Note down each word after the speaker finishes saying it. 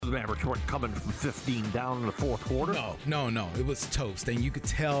the Mavericks weren't coming from 15 down in the fourth quarter. No. It was toast. And you could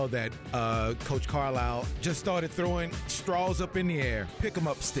tell that Coach Carlisle just started throwing straws up in the air. Pick 'em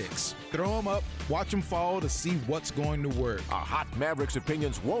up sticks. Throw them up, watch them fall to see what's going to work. Our hot Mavericks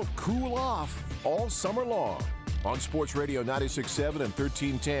opinions won't cool off all summer long. On Sports Radio 96.7 and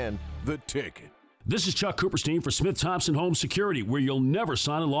 1310, The Ticket. This is Chuck Cooperstein for Smith Thompson Home Security, where you'll never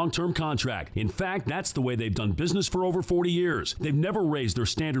sign a long-term contract. In fact, that's the way they've done business for over 40 years. They've never raised their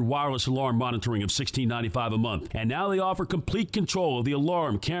standard wireless alarm monitoring of $16.95 a month. And now they offer complete control of the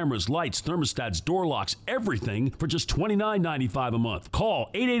alarm, cameras, lights, thermostats, door locks, everything for just $29.95 a month.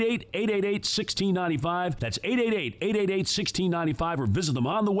 Call 888-888-1695. That's 888-888-1695, or visit them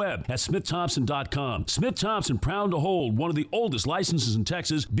on the web at SmithThompson.com. Smith Thompson, proud to hold one of the oldest licenses in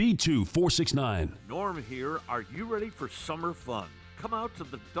Texas, B2469. Norm here. Are you ready for summer fun? Come out to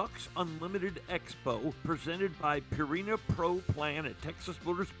the Ducks Unlimited Expo, presented by Purina Pro Plan at Texas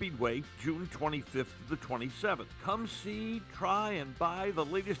Motor Speedway, June 25th to the 27th. Come see, try, and buy the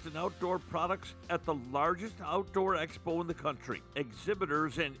latest in outdoor products at the largest outdoor expo in the country.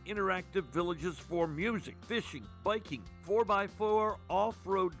 Exhibitors and interactive villages for music, fishing, biking, 4x4,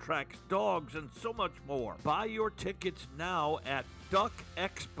 off-road tracks, dogs, and so much more. Buy your tickets now at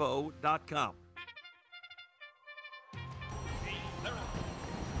duckexpo.com.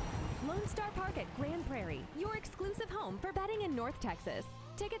 Lone Star Park at Grand Prairie, your exclusive home for betting in North Texas.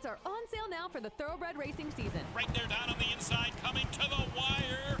 Tickets are on sale now for the Thoroughbred racing season. Right there down on the inside, coming to the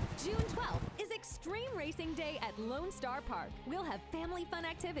wire. June 12th is Extreme Racing Day at Lone Star Park. We'll have family fun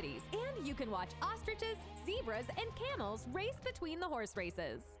activities, and you can watch ostriches, zebras, and camels race between the horse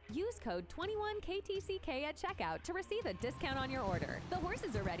races. Use code 21KTCK at checkout to receive a discount on your order. The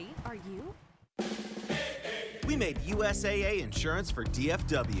horses are ready. Are you? We made USAA insurance for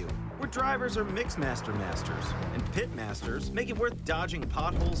DFW, where drivers are Mixmaster masters, and pit masters make it worth dodging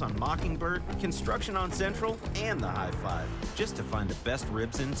potholes on Mockingbird, construction on Central, and the High Five, just to find the best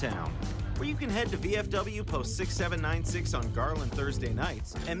ribs in town. Where you can head to VFW Post 6796 on Garland Thursday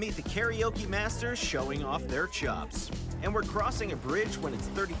nights and meet the karaoke masters showing off their chops. And where crossing a bridge when it's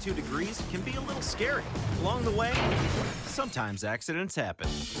 32 degrees can be a little scary. Along the way, sometimes accidents happen.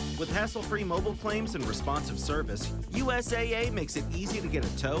 With hassle-free mobile claims and responsive service, USAA makes it easy to get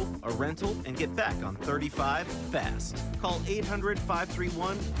a tow, a rental, and get back on 35 fast. Call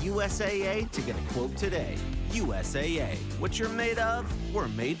 800-531-USAA to get a quote today. USAA. What you're made of, we're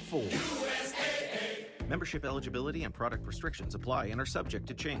made for. Membership eligibility and product restrictions apply and are subject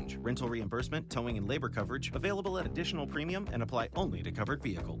to change. Rental reimbursement, towing, and labor coverage available at additional premium and apply only to covered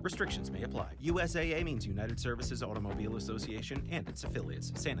vehicle. Restrictions may apply. USAA means United Services Automobile Association and its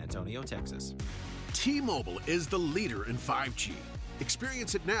affiliates, San Antonio, Texas. T-Mobile is the leader in 5G.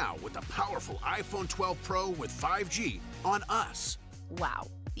 Experience it now with the powerful iPhone 12 Pro with 5G on us. Wow,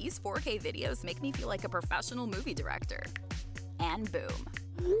 these 4K videos make me feel like a professional movie director. And boom,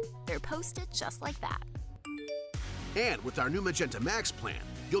 they're posted just like that. And with our new Magenta Max plan,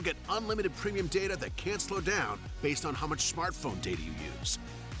 you'll get unlimited premium data that can't slow down based on how much smartphone data you use.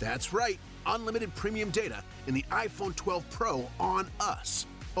 That's right, unlimited premium data in the iPhone 12 Pro on us.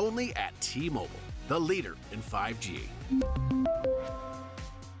 Only at T-Mobile, the leader in 5G.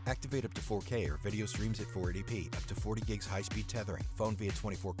 Activate up to 4K or video streams at 480p, up to 40 gigs high-speed tethering. Phone via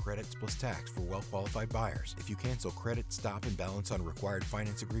 24 credits plus tax for well-qualified buyers. If you cancel, credit, stop, and balance on required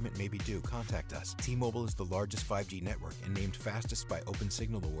finance agreement may be due. Contact us. T-Mobile is the largest 5G network and named fastest by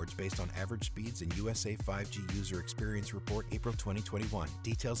OpenSignal Awards based on average speeds in USA 5G User Experience Report April 2021.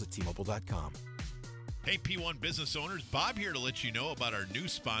 Details at T-Mobile.com. Hey, P1 business owners, Bob here to let you know about our new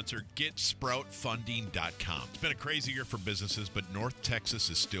sponsor, GetSproutFunding.com. It's been a crazy year for businesses, but North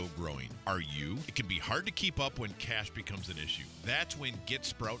Texas is still growing. Are you? It can be hard to keep up when cash becomes an issue. That's when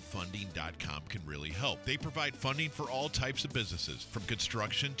GetSproutFunding.com can really help. They provide funding for all types of businesses, from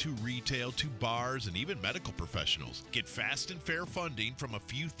construction to retail to bars and even medical professionals. Get fast and fair funding from a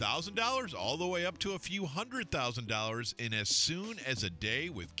few $1,000s all the way up to a few $100,000 in as soon as a day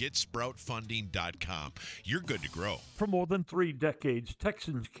with GetSproutFunding.com. You're good to grow. For more than 3 decades,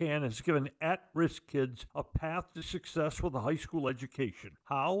 Texans Can has given at-risk kids a path to success with a high school education.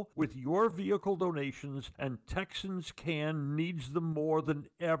 How? With your vehicle donations, and Texans Can needs them more than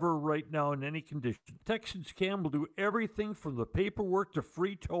ever right now in any condition. Texans Can will do everything from the paperwork to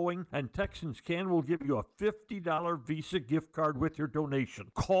free towing, and Texans Can will give you a $50 Visa gift card with your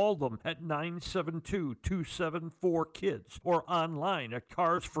donation. Call them at 972-274-KIDS or online at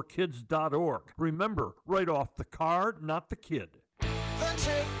carsforkids.org. Remember, write off the car, not the kid. The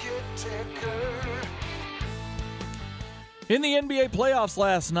Ticket Ticker. In the NBA playoffs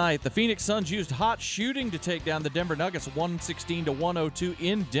last night, the Phoenix Suns used hot shooting to take down the Denver Nuggets 116-102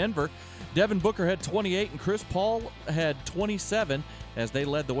 in Denver. Devin Booker had 28 and Chris Paul had 27 as they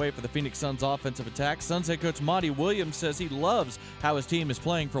led the way for the Phoenix Suns offensive attack. Suns head coach Monty Williams says he loves how his team is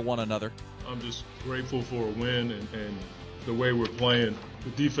playing for one another. I'm just grateful for a win and the way we're playing. The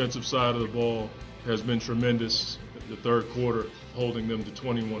defensive side of the ball has been tremendous. The third quarter, holding them to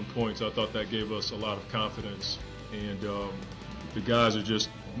 21 points, I thought that gave us a lot of confidence. And the guys are just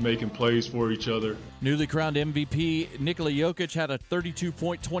making plays for each other. Newly crowned MVP Nikola Jokic had a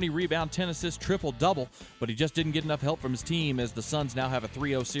 32-point, 20-rebound, 10-assist triple-double, but he just didn't get enough help from his team as the Suns now have a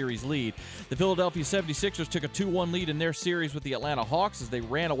 3-0 series lead. The Philadelphia 76ers took a 2-1 lead in their series with the Atlanta Hawks as they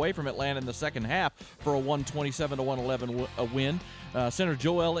ran away from Atlanta in the second half for a 127-111 win. Center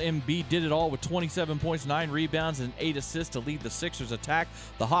Joel Embiid did it all with 27 points, 9 rebounds, and 8 assists to lead the Sixers attack.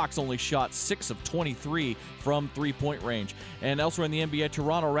 The Hawks only shot 6 of 23 from three-point range. And elsewhere in the NBA,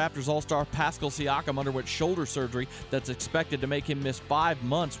 Toronto Raptors All-Star Pascal Siakam underwent shoulder surgery that's expected to make him miss 5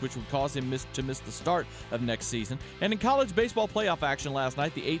 months, which would cause him to miss the start of next season. And in college baseball playoff action last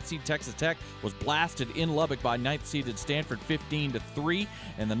night, the 8th-seed Texas Tech was blasted in Lubbock by 9th-seeded Stanford 15-3,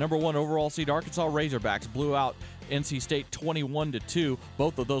 and the number 1 overall seed Arkansas Razorbacks blew out NC State 21-2.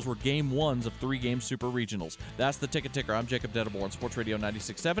 Both of those were game 1s of 3-game super regionals. That's the Ticket Ticker. I'm Jacob Dedable on Sports Radio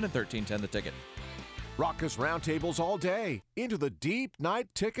 96.7 and 1310 The Ticket. Raucous roundtables all day into the deep night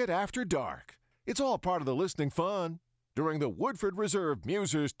ticket after dark. It's all part of the listening fun during the Woodford Reserve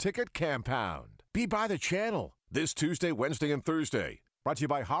Musers Ticket Compound. Be by the channel this Tuesday, Wednesday, and Thursday. Brought to you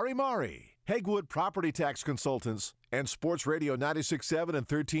by Hari Mari, Hegwood Property Tax Consultants, and Sports Radio 96.7 and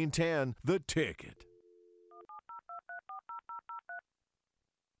 1310 The Ticket.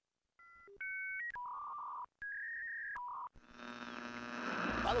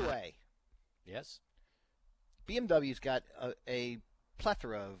 By the way, yes, BMW's got a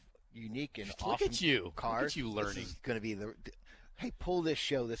plethora of unique and awesome Look at you learning. This is going to be hey, pull this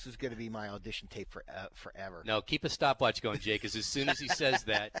show. This is going to be my audition tape for forever. No, keep a stopwatch going, Jake, because as soon as he says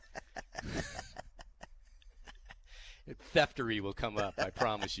that, theftery will come up, I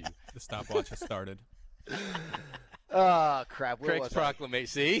promise you. The stopwatch has started. Oh, crap. Craig's proclamation.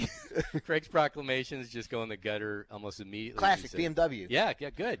 See? Craig's proclamations just go in the gutter almost immediately. Classic BMW. Yeah,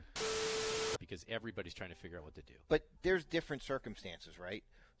 good. Because everybody's trying to figure out what to do. But there's different circumstances, right?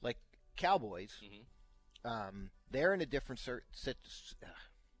 Like Cowboys, they're in a different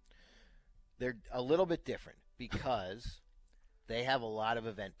they're a little bit different because they have a lot of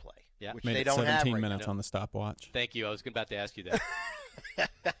event play, which they don't have 17 right minutes now. on the stopwatch. Thank you. I was about to ask you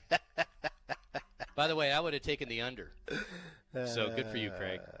that. By the way, I would have taken the under. So good for you,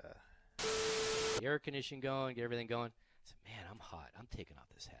 Craig. The air conditioning going, get everything going. I said, man, I'm hot. I'm taking off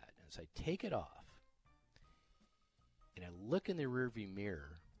this hat. And so I take it off, and I look in the rearview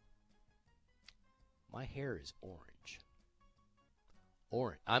mirror. My hair is orange.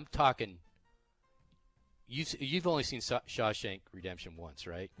 Orange. I'm talking. You've only seen Shawshank Redemption once,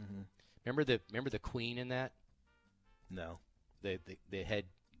 right? Mm-hmm. Remember the Queen in that? No. The head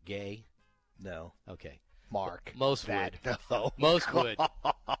gay. No. Okay. Mark. Most would. No. Most would.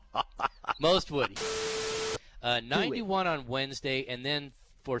 Most would. 91 on Wednesday, and then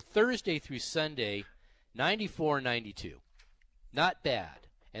for Thursday through Sunday, 94, 92. Not bad.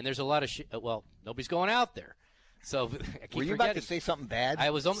 And there's a lot of well, nobody's going out there. So I keep Were you about to say something bad? I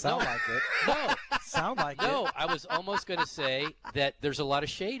was almost Sound like it. No. Sound like it. No, I was almost going to say that there's a lot of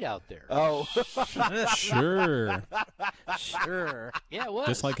shade out there. Oh. Sure. Sure. Yeah, it was.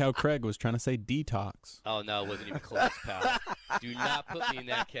 Just like how Craig was trying to say detox. Oh, no, it wasn't even close, pal. Do not put me in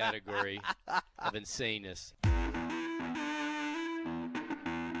that category of insaneness.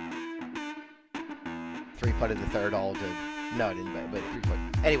 3-putt in the third, all good. No, I didn't, but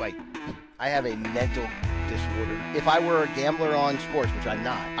 3-putt. Anyway, I have a mental disorder. If I were a gambler on sports, which I'm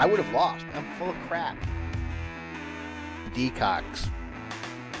not, I would have lost. I'm full of crap. Decox.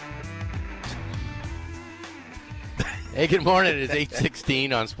 Hey, good morning. It is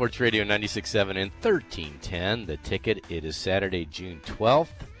 8:16 on Sports Radio 96.7 and 1310. The Ticket. It is Saturday, June 12th.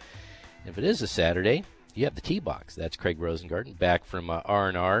 If it is a Saturday, you have the T-Box. That's Craig Rosengarten back from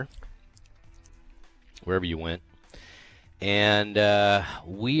R&R, wherever you went. And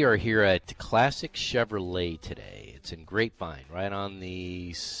we are here at Classic Chevrolet today. It's in Grapevine, right on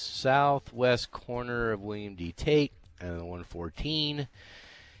the southwest corner of William D. Tate and 114.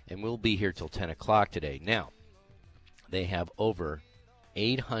 And we'll be here till 10 o'clock today. Now, they have over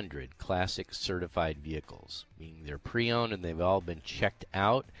 800 Classic certified vehicles, meaning they're pre-owned and they've all been checked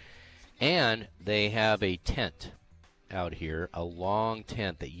out. And they have a tent out here, a long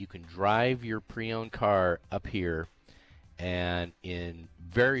tent that you can drive your pre-owned car up here And in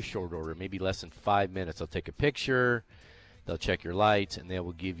very short order, maybe less than 5 minutes, they'll take a picture, they'll check your lights, and they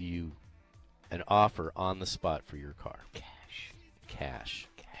will give you an offer on the spot for your car. Cash.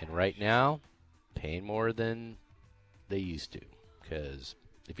 And right now, paying more than they used to. Because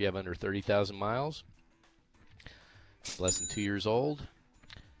if you have under 30,000 miles, less than 2 years old,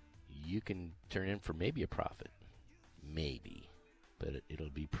 you can turn in for maybe a profit. Maybe. But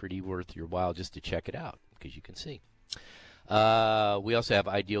it'll be pretty worth your while just to check it out, because you can see. We also have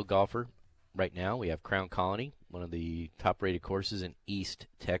Ideal Golfer right now. We have Crown Colony, one of the top-rated courses in East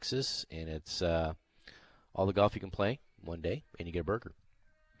Texas, and it's all the golf you can play one day, and you get a burger.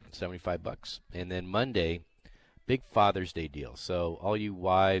 $75. And then Monday, big Father's Day deal. So all you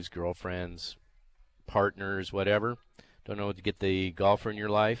wives, girlfriends, partners, whatever, don't know what to get the golfer in your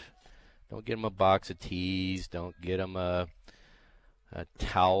life, don't get them a box of teas. Don't get them a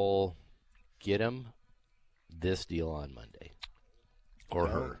towel. Get them this deal on Monday. Or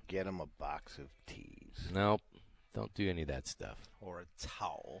Don't her. get them a box of teas. Nope. Don't do any of that stuff. Or a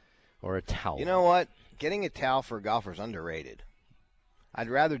towel. Or a towel. You know what? Getting a towel for a golfer is underrated. I'd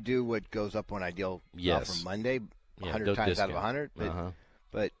rather do what goes up on Ideal Golfer Monday 100 times out of 100.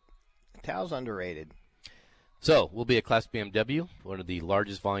 But towel's underrated. So, we'll be at Class BMW, one of the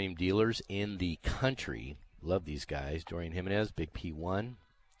largest volume dealers in the country. Love these guys. Dorian Jimenez, Big P1.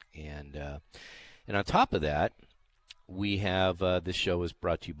 And on top of that, we have this show is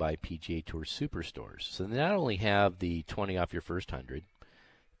brought to you by PGA Tour Superstores. So they not only have the 20 off your first 100,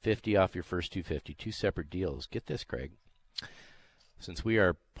 50 off your first 250, two separate deals. Get this, Craig. Since we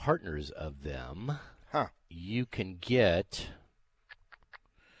are partners of them, you can get,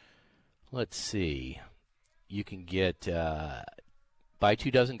 let's see, you can get, buy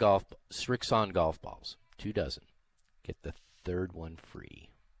 2 dozen Srixon golf balls, 2 dozen. Get the third one free.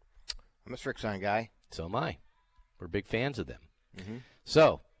 I'm a Srixon guy. So am I. We're big fans of them. Mm-hmm.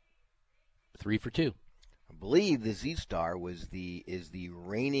 So, 3 for 2. I believe the Z-Star is the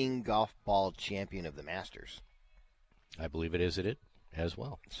reigning golf ball champion of the Masters. I believe it is it as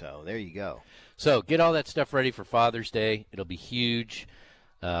well. So there you go. So get all that stuff ready for Father's Day. It'll be huge.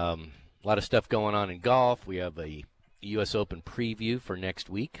 A lot of stuff going on in golf. We have a U.S. Open preview for next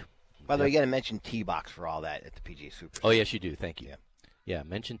week. By the way, you got to mention T-Box for all that at the PGA Super. Oh, yes, you do. Thank you. Yeah. Yeah,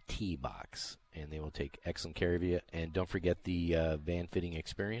 mention T-Box, and they will take excellent care of you. And don't forget the van fitting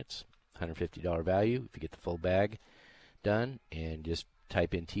experience, $150 value if you get the full bag done. And just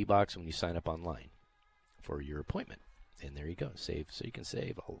type in T-Box when you sign up online for your appointment. And there you go. So you can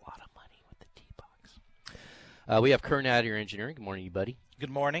save a lot of money with the T-Box. We have Kern out here engineering. Good morning, you buddy. Good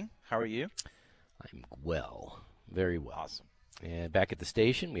morning. How are you? I'm well. Very well. Awesome. And back at the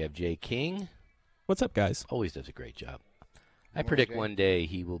station, we have Jay King. What's up, guys? Always does a great job. I predict one day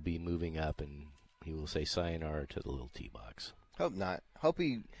he will be moving up and he will say sayonara to the little T-Box. Hope not. Hope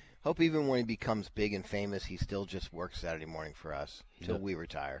even when he becomes big and famous, he still just works Saturday morning for us until we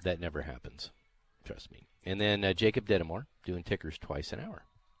retire. That never happens. Trust me. And then Jacob Dedamore doing tickers twice an hour.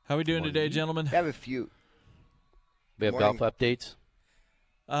 How are we doing today, gentlemen? I have a few. We have golf updates.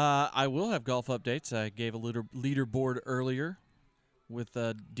 I will have golf updates. I gave a leaderboard earlier with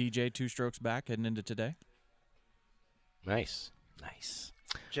DJ 2 strokes back heading into today. Nice.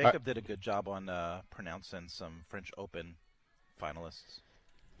 Jacob did a good job on pronouncing some French Open finalists.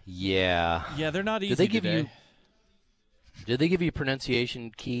 Yeah. Yeah, they're not easy today. Did they give you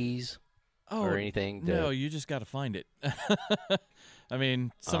pronunciation keys? Oh, or anything? No, you just got to find it. I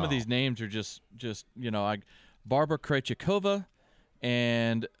mean, some of these names are just Barbara Krejcikova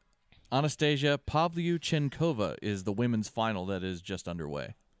and Anastasia Pavlyuchenkova is the women's final that is just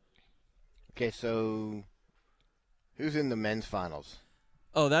underway. Okay, so who's in the men's finals?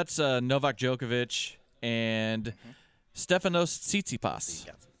 Oh, that's Novak Djokovic and Stefanos Tsitsipas.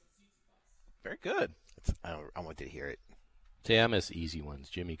 Very good. I want to hear it. See, I miss easy ones.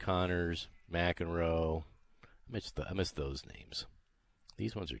 Jimmy Connors, McEnroe. I miss those names.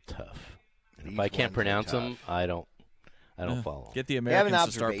 These ones are tough. And if I can't pronounce them, I don't follow them. Get the Americans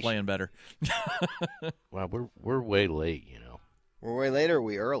to start playing better. Well, we're way late, you know. We're way late or are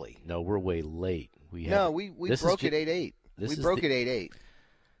we early? No, we're way late. We broke at 8-8. We broke at 8-8.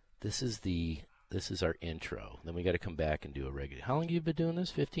 This is our intro. Then we got to come back and do a regular. How long have you been doing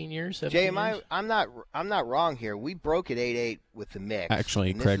this? 15 years? 17 Jay, years? I'm not wrong here. We broke at 8-8 with the mix.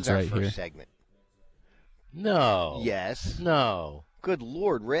 Actually, and Craig's this is our right first here. Segment. No. Yes. No. Good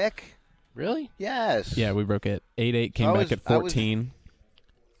Lord, Rick. Really? Yes. Yeah, we broke at 8-8, came back at 14.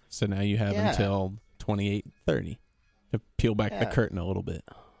 So now you have until 28:30 to peel back the curtain a little bit.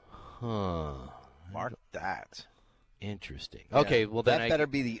 Huh. Mark that. Interesting. Yeah. Okay, well then that better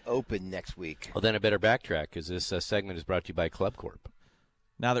be the Open next week. Well, then I better backtrack because this segment is brought to you by Club Corp.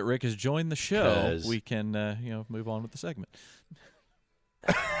 Now that Rick has joined the show, we can move on with the segment.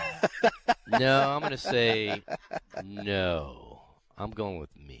 No, I'm going to say no. I'm going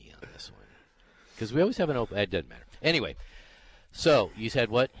with me on this one because we always have an open. It doesn't matter. Anyway, so you said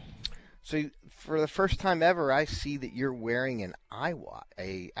what? So for the first time ever, I see that you're wearing an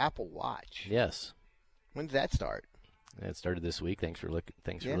Apple Watch. Yes. When did that start? It started this week. Thanks for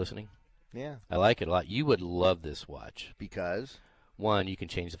listening. Yeah. I like it a lot. You would love this watch. Because? 1, you can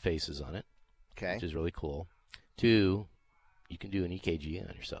change the faces on it. Okay. Which is really cool. 2, you can do an EKG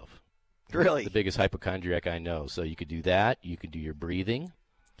on yourself. Really? The biggest hypochondriac I know. So you could do that. You could do your breathing.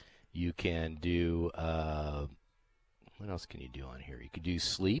 You can do, what else can you do on here? You could do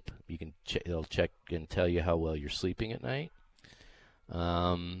sleep. You can it'll check and tell you how well you're sleeping at night.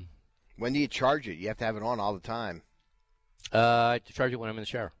 When do you charge it? You have to have it on all the time. I charge it when I'm in the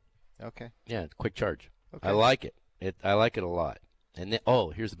shower. Okay. Yeah, quick charge. Okay. I like it. I like it a lot. And then,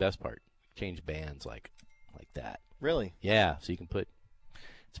 here's the best part. Change bands like that. Really? Yeah, so you can put.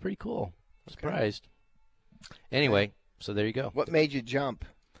 It's pretty cool. Surprised. Anyway, so there you go. What made you jump?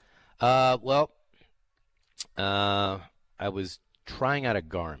 I was trying out a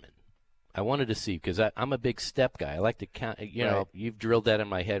Garmin. I wanted to see because I'm a big step guy. I like to count. You know, you've drilled that in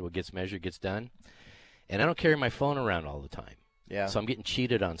my head. What gets measured gets done. And I don't carry my phone around all the time. Yeah. So I'm getting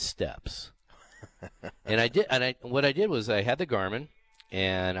cheated on steps. And what I did was I had the Garmin,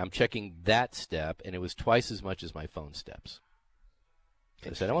 and I'm checking that step, and it was twice as much as my phone steps. So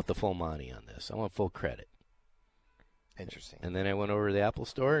I said, I want the full money on this. I want full credit. Interesting. And then I went over to the Apple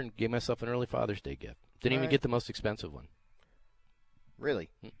store and gave myself an early Father's Day gift. Didn't even get the most expensive one. Really?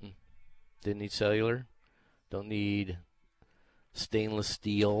 Mm-mm. Didn't need cellular. Don't need stainless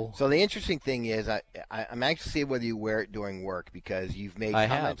steel. So the interesting thing is, I'm anxious to see whether you wear it during work because you've made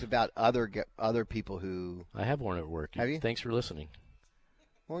comments about other people who. I have worn it at work. Have you? Thanks for listening.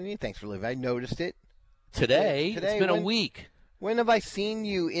 Well, I mean, thanks for listening. I noticed it today. It's been a week. When have I seen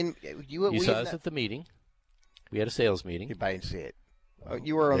you in? You saw us at the meeting. We had a sales meeting. I didn't see it.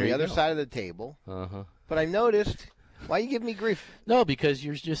 You were on the other side of the table. Uh-huh. But I noticed. Why you give me grief? No, because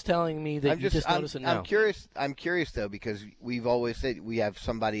you're just telling me that you just noticed it now. I'm curious though, because we've always said we have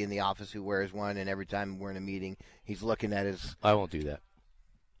somebody in the office who wears one, and every time we're in a meeting, he's looking at his. I won't do that.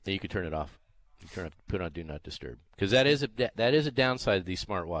 You can turn it off. You put on Do Not Disturb, because that is a downside of these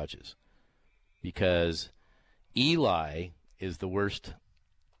smartwatches. Because Eli is the worst.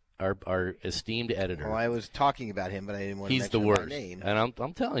 Our esteemed editor. Well, I was talking about him, but I didn't want to mention the worst. my name. And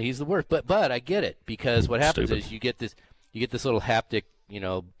I'm telling you, he's the worst. But I get it, because what happens is you get this little haptic,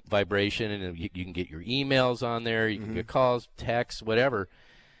 vibration, and you can get your emails on there, you can get calls, texts, whatever.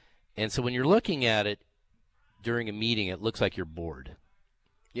 And so when you're looking at it during a meeting, it looks like you're bored.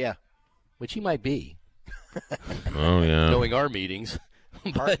 Yeah. Which he might be. Oh, yeah. Knowing our meetings.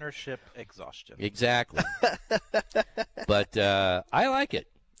 Partnership exhaustion. Exactly. But I like it.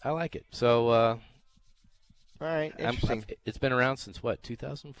 So, all right, interesting. It's been around since what,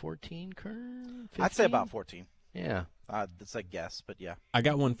 2014, Kern? I'd say about 14. Yeah. That's a guess, but yeah. I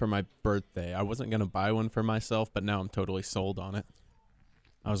got one for my birthday. I wasn't going to buy one for myself, but now I'm totally sold on it.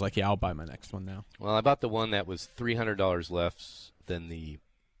 I was like, yeah, I'll buy my next one now. Well, I bought the one that was $300 less than the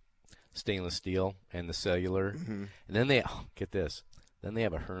stainless steel and the cellular. Mm-hmm. And then get this. Then they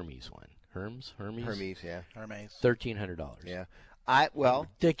have a Hermes one. Hermes, yeah. Hermes. $1,300. Yeah.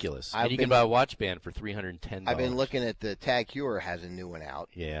 Ridiculous. And you can buy a watch band for $310. I've been looking at the Tag Heuer has a new one out.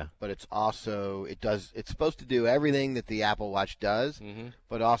 Yeah. But it's supposed to do everything that the Apple Watch does,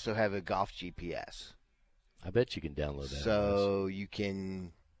 but also have a golf GPS. I bet you can download that. So you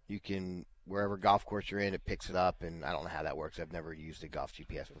can wherever golf course you're in, it picks it up, and I don't know how that works. I've never used a golf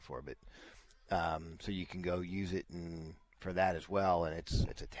GPS before, but so you can go use it and for that as well, and it's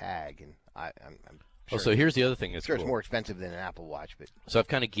a tag, and I'm sure so here's the other thing that's sure cool. It's more expensive than an Apple Watch, but so I've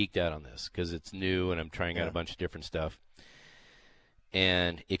kind of geeked out on this because it's new and I'm trying out a bunch of different stuff,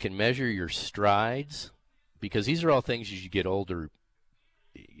 and it can measure your strides because these are all things as you get older.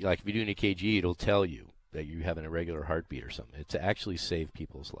 Like if you do an EKG, it'll tell you that you're having a irregular heartbeat or something. It's to actually save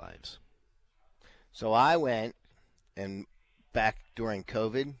people's lives. So I went and back during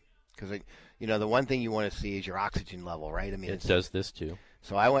COVID because the one thing you want to see is your oxygen level, right? I mean, it does this too.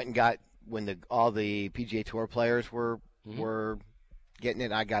 So I went and got when all the PGA Tour players were getting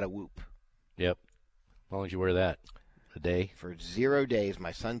it. I got a Whoop. Yep. How long did you wear that? A day? For 0 days.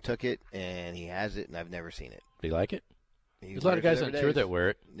 My son took it and he has it, and I've never seen it. Do you like it? There's a lot of guys on tour that wear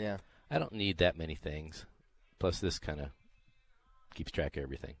it. Yeah. I don't need that many things. Plus, this kind of keeps track of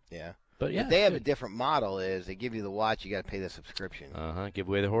everything. Yeah. But yeah, they have a different model. Is they give you the watch, you got to pay the subscription. Give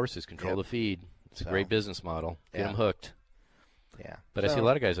away the horses, control the feed. It's a great business model. Get them hooked. Yeah. But I see a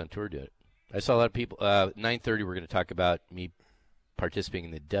lot of guys on tour do it. I saw a lot of people. 9:30, we're going to talk about me participating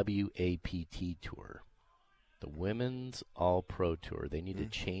in the WAPT Tour, the Women's All Pro Tour. They need to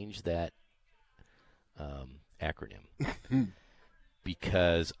change that acronym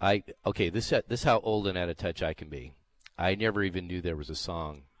because this is how old and out of touch I can be. I never even knew there was a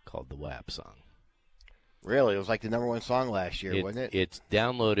song called the WAP song. Really? It was like the #1 song last year, wasn't it? It's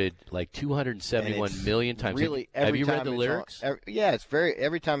downloaded like 271 million times. Really, have you read the lyrics? It's very.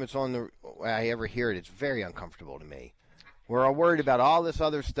 Every time it's on I ever hear it, it's very uncomfortable to me. We're all worried about all this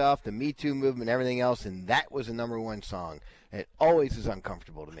other stuff, the Me Too movement, everything else, and that was the #1 song. And it always is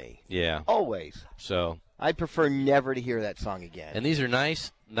uncomfortable to me. Yeah. Always. So I'd prefer never to hear that song again. And these are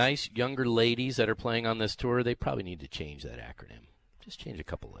nice younger ladies that are playing on this tour. They probably need to change that acronym. Just change a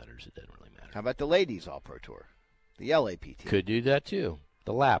couple letters. It doesn't really matter. How about the Ladies All Pro Tour? The LAPT. Could do that, too.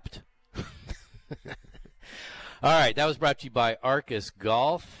 The Lapped. All right, that was brought to you by Arcus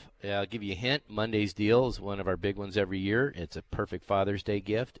Golf. I'll give you a hint. Monday's deal is one of our big ones every year. It's a perfect Father's Day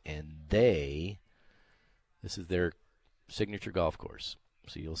gift, and this is their signature golf course.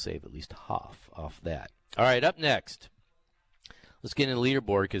 So you'll save at least half off that. All right, up next, let's get into the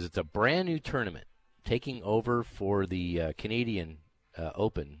leaderboard because it's a brand new tournament taking over for the Canadian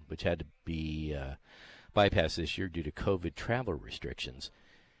Open, which had to be bypassed this year due to COVID travel restrictions.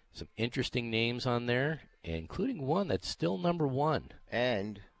 Some interesting names on there, including one that's still #1.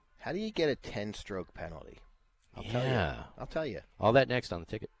 And how do you get a 10-stroke penalty? I'll tell you. All that next on the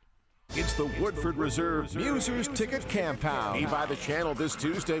ticket. It's the Woodford Reserve Musers Ticket Campound. Be by the channel this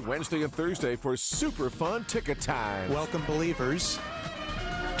Tuesday, Wednesday, and Thursday for super fun ticket time. Welcome, believers,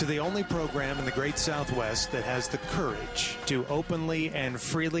 to the only program in the Great Southwest that has the courage to openly and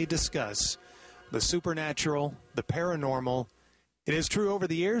freely discuss the supernatural, the paranormal. It is true, over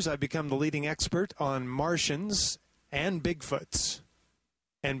the years, I've become the leading expert on Martians and Bigfoots.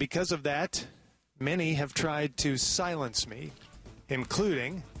 And because of that, many have tried to silence me,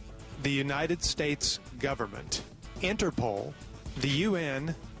 including the United States government, Interpol, the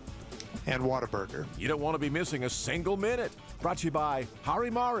UN, and Whataburger. You don't want to be missing a single minute. Brought to you by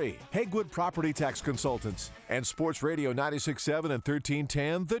Harimari, Hagewood Property Tax Consultants, and Sports Radio 96.7 and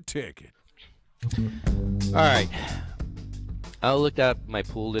 1310, The Ticket. All right. I looked at my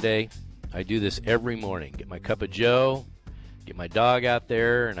pool today. I do this every morning. Get my cup of joe, get my dog out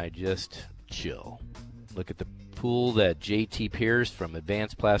there, and I just chill. Look at the pool that JT Pierce from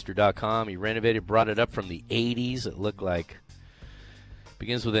AdvancedPlaster.com. He renovated, brought it up from the 80s. It looked like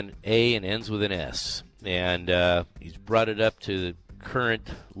begins with an A and ends with an S. And he's brought it up to current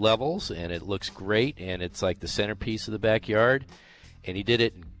levels, and it looks great. And it's like the centerpiece of the backyard. And he did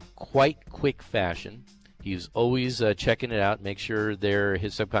it in quite quick fashion. He's always checking it out, make sure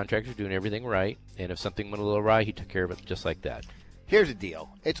his subcontractors are doing everything right. And if something went a little awry, he took care of it just like that. Here's the deal.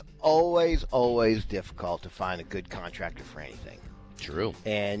 It's always, always difficult to find a good contractor for anything. True.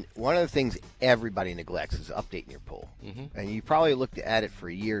 And one of the things everybody neglects is updating your pool. Mm-hmm. And you probably looked at it for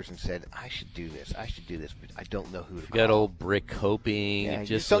years and said, I should do this, but I don't know who to call. You got old brick coping. Yeah, it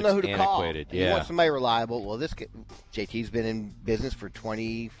just don't know who to antiquated. call. You want somebody reliable. Well, JT's been in business for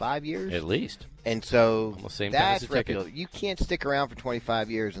 25 years. At least. And so that's reputable. You can't stick around for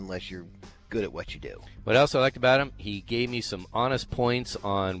 25 years unless you're good at what you do. What else I liked about him, he gave me some honest points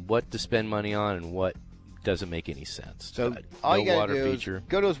on what to spend money on and what doesn't make any sense. So all you got to do is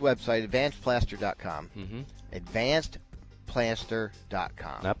go to his website, AdvancedPlaster.com. Mm-hmm.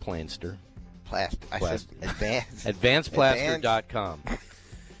 AdvancedPlaster.com. Not Planster. Plaster. I said advanced. AdvancedPlaster.com.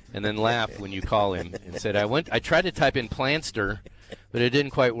 And then laugh when you call him and said, I tried to type in Planster, but it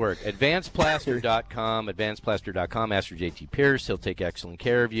didn't quite work. AdvancedPlaster.com, AdvancedPlaster.com. Ask for JT Pierce. He'll take excellent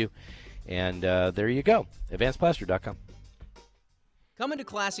care of you. And there you go, AdvancedPlaster.com. Come into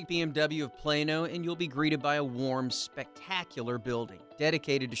Classic BMW of Plano and you'll be greeted by a warm, spectacular building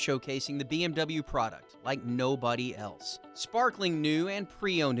dedicated to showcasing the BMW product like nobody else. Sparkling new and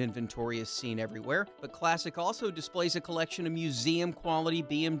pre-owned inventory is seen everywhere, but Classic also displays a collection of museum-quality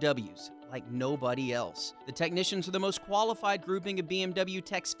BMWs like nobody else. The technicians are the most qualified grouping of BMW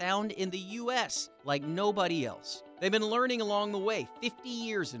techs found in the U.S. like nobody else. They've been learning along the way, 50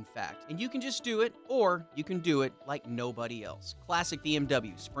 years in fact, and you can just do it, or you can do it like nobody else. Classic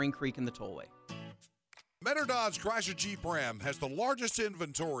BMW, Spring Creek and the Tollway. Mentor Dodge Chrysler Jeep Ram has the largest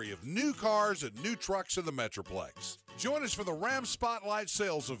inventory of new cars and new trucks in the Metroplex. Join us for the Ram Spotlight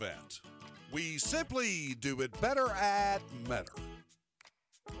Sales Event. We simply do it better at Mentor.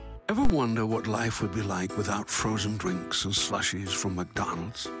 Ever wonder what life would be like without frozen drinks and slushies from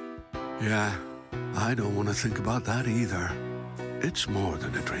McDonald's? Yeah, I don't want to think about that either. It's more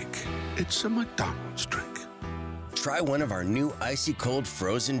than a drink. It's a McDonald's drink. Try one of our new icy cold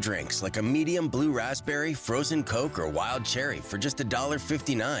frozen drinks like a medium blue raspberry, frozen Coke, or wild cherry for just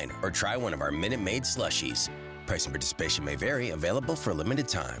 $1.59. Or try one of our Minute Maid slushies. Price and participation may vary. Available for a limited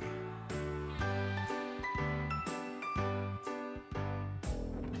time.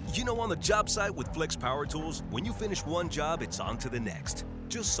 You know, on the job site with Flex Power Tools, when you finish one job, it's on to the next.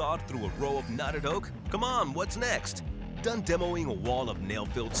 Just sawed through a row of knotted oak? Come on, what's next? Done demoing a wall of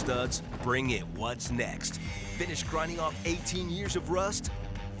nail-filled studs? Bring it, what's next? Finished grinding off 18 years of rust?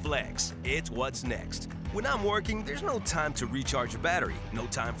 Flex, it's what's next. When I'm working, there's no time to recharge your battery, no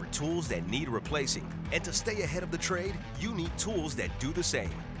time for tools that need replacing. And to stay ahead of the trade, you need tools that do the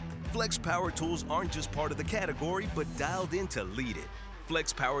same. Flex Power Tools aren't just part of the category, but dialed in to lead it.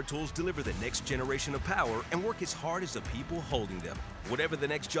 Flex Power Tools deliver the next generation of power and work as hard as the people holding them. Whatever the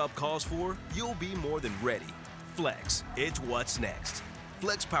next job calls for, you'll be more than ready. Flex, it's what's next.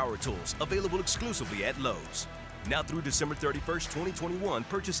 Flex Power Tools, available exclusively at Lowe's. Now through December 31st, 2021,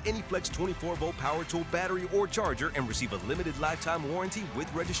 purchase any Flex 24-volt power tool battery or charger and receive a limited lifetime warranty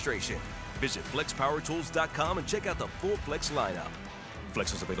with registration. Visit FlexPowerTools.com and check out the full Flex lineup.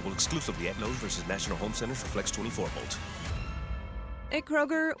 Flex is available exclusively at Lowe's versus National Home Centers for Flex 24-volt. At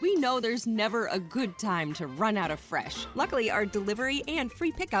Kroger, we know there's never a good time to run out of fresh. Luckily, our delivery and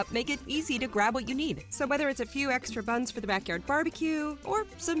free pickup make it easy to grab what you need. So whether it's a few extra buns for the backyard barbecue or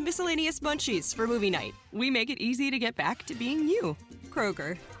some miscellaneous munchies for movie night, we make it easy to get back to being you.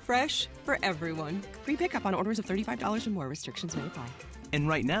 Kroger, fresh for everyone. Free pickup on orders of $35 or more. Restrictions may apply. And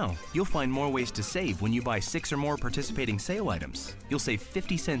right now, you'll find more ways to save when you buy 6 or more participating sale items. You'll save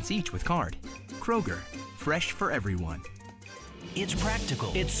 50 cents each with card. Kroger, fresh for everyone. It's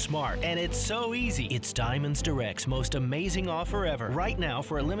practical, it's smart, and it's so easy. It's Diamonds Direct's most amazing offer ever. Right now,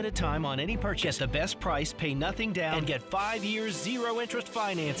 for a limited time on any purchase, get the best price, pay nothing down, and get 5 years, zero-interest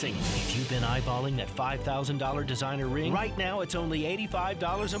financing. If you've been eyeballing that $5,000 designer ring, right now it's only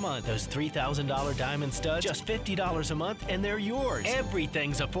 $85 a month. Those $3,000 diamond studs, just $50 a month, and they're yours.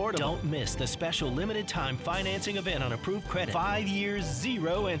 Everything's affordable. Don't miss the special limited-time financing event on approved credit. 5 years,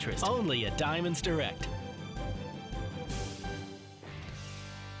 zero interest. Only at Diamonds Direct.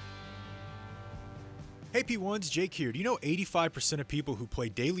 Hey P1s, Jake here. Do you know 85% of people who play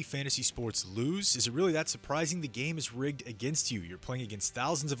daily fantasy sports lose? Is it really that surprising? The game is rigged against you. You're playing against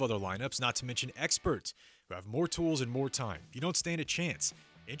thousands of other lineups, not to mention experts who have more tools and more time. You don't stand a chance.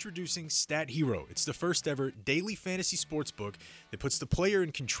 Introducing Stat Hero. It's the first ever daily fantasy sports book that puts the player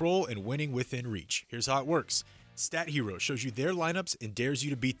in control and winning within reach. Here's how it works. Stat Hero shows you their lineups and dares you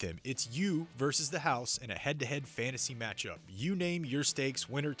to beat them. It's you versus the house in a head-to-head fantasy matchup. You name your stakes,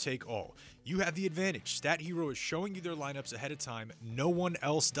 winner take all. You have the advantage. Stat Hero is showing you their lineups ahead of time. No one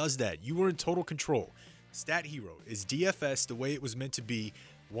else does that. You are in total control. Stat Hero is DFS the way it was meant to be,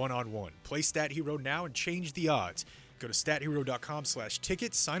 one-on-one. Play Stat Hero now and change the odds. Go to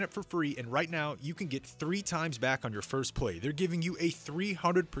stathero.com/ticket, sign up for free, and right now you can get 3 times back on your first play. They're giving you a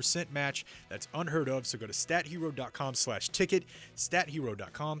 300% match. That's unheard of, so go to stathero.com/ticket,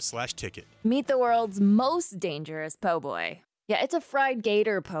 stathero.com/ticket. Meet the world's most dangerous po' boy. Yeah, it's a fried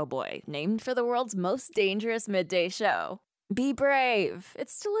gator po' boy, named for the world's most dangerous midday show. Be brave.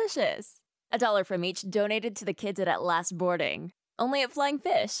 It's delicious. $1 from each donated to the kids at Last Boarding. Only at Flying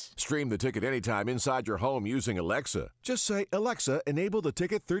Fish. Stream the ticket anytime inside your home using Alexa. Just say, Alexa, enable the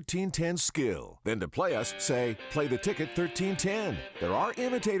Ticket 1310 skill. Then to play us, say, play the Ticket 1310. There are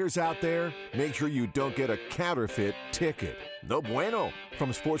imitators out there. Make sure you don't get a counterfeit ticket. No bueno.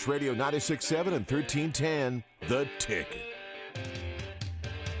 From Sports Radio 96.7 and 1310, The Ticket.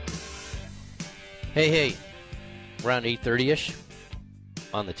 Hey. Around 8:30-ish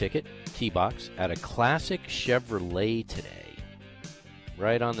on the Ticket, T-Box at a classic Chevrolet today.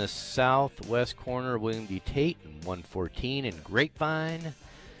 Right on the southwest corner of William D. Tate and 114 and Grapevine.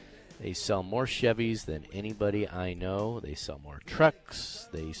 They sell more Chevys than anybody I know. They sell more trucks.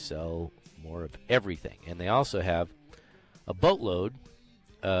 They sell more of everything. And they also have a boatload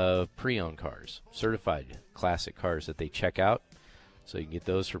of pre-owned cars, certified classic cars that they check out. So you can get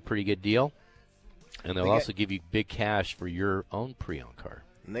those for a pretty good deal. And they'll also give you big cash for your own pre-owned car.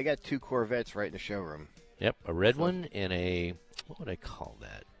 And they got 2 Corvettes right in the showroom. Yep, a red one and a, what would I call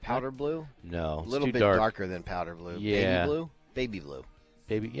that? Powder blue? No, a little bit darker than powder blue. Yeah. Baby blue? Baby blue.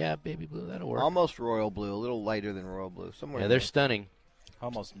 Baby blue, that'll work. Almost royal blue, a little lighter than royal blue. Somewhere. Yeah, they're stunning.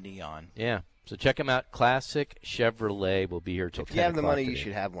 Almost neon. Yeah, so check them out. Classic Chevrolet will be here till 10 o'clock If you have the money, today. you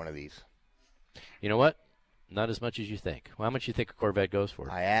should have one of these. You know what? Not as much as you think. Well, how much do you think a Corvette goes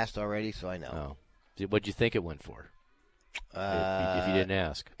for? I asked already, so I know. Oh. What'd you think it went for? If you didn't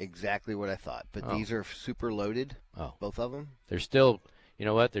ask. Exactly what I thought. But Oh. these are super loaded, both of them. They're still, you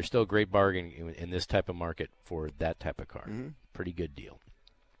know what? They're still a great bargain in this type of market for that type of car. Mm-hmm. Pretty good deal.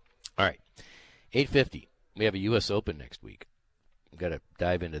 All right, 850. We have a U.S. Open next week. We've got to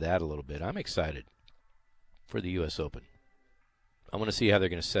dive into that a little bit. I'm excited for the U.S. Open. I want to see how they're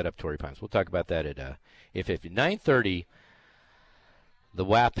going to set up Torrey Pines. We'll talk about that at 850. 9:30, the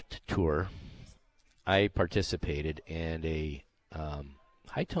WAP Tour. I participated, and a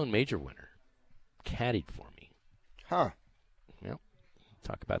high-tone major winner caddied for me. Huh. Well,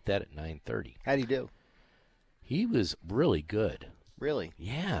 talk about that at 9:30. How'd he do? He was really good. Really?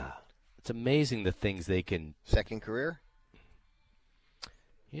 Yeah. It's amazing the things they can. Second career?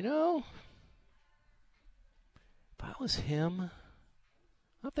 You know, if I was him,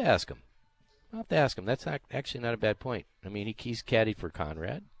 I'll have to ask him. That's actually not a bad point. I mean, he's caddied for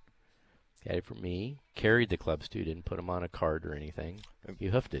Conrad, caddied for me, carried the clubs too, didn't put him on a cart or anything. He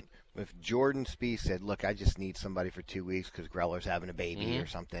hoofed it. If Jordan Spieth said, "Look, I just need somebody for 2 weeks because Greller's having a baby or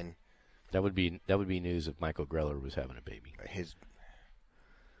something," that would be news if Michael Greller was having a baby.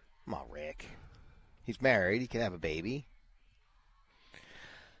 Come on, Rick. He's married. He can have a baby.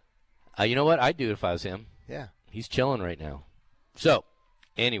 You know what? I'd do it if I was him. Yeah. He's chilling right now. So,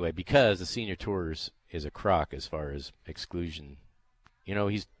 anyway, because the Senior Tours is a crock as far as exclusion, you know,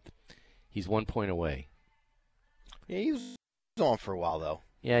 he's 1 point away. Yeah, he was on for a while, though.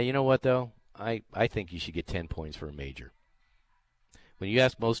 Yeah, you know what, though? I think you should get 10 points for a major. When you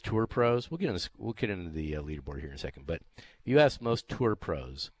ask most tour pros, we'll get into the leaderboard here in a second, but if you ask most tour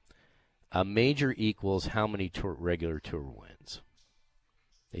pros, a major equals how many regular tour wins?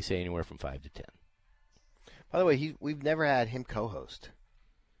 They say anywhere from 5 to 10. By the way, we've never had him co-host.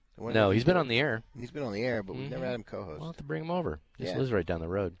 No, he's been on the air. He's been on the air, but we've never had him co-host. We'll have to bring him over. Just Yeah. lives right down the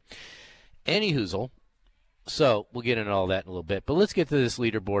road. Anyhoozle, so we'll get into all that in a little bit, but let's get to this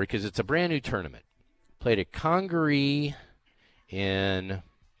leaderboard because it's a brand new tournament. Played at Congaree in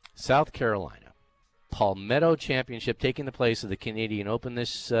South Carolina. Palmetto Championship taking the place of the Canadian Open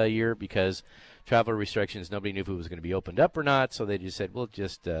this year because travel restrictions, nobody knew if it was going to be opened up or not, so they just said, we'll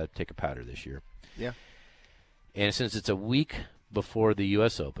just take a powder this year. Yeah. And since it's a week before the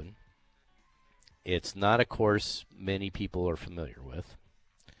U.S. Open, it's not a course many people are familiar with.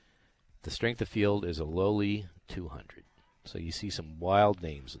 The strength of field is a lowly 200. So you see some wild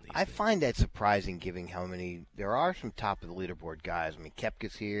names in these. I find that surprising given how many – there are some top of the leaderboard guys. I mean,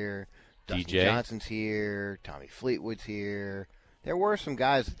 Koepka's here. Dustin DJ Johnson's here. Tommy Fleetwood's here. There were some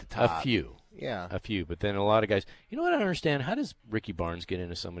guys at the top. A few. Yeah. A few, but then a lot of guys. You know what I don't understand? How does Ricky Barnes get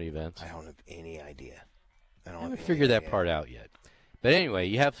into so many events? I don't have any idea. I haven't figured that part out yet. But anyway,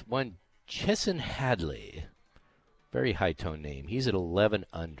 you have one Chesson Hadley. Very high-tone name. He's at 11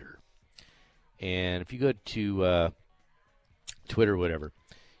 under. And if you go to Twitter or whatever,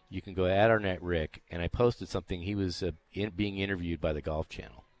 you can go at @OurNetRick, and I posted something. He was being interviewed by the Golf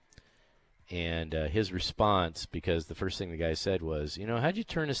Channel. And his response, because the first thing the guy said was, you know, how'd you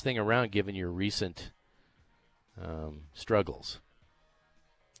turn this thing around given your recent struggles?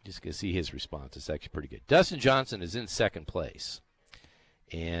 Just going to see his response. It's actually pretty good. Dustin Johnson is in second place.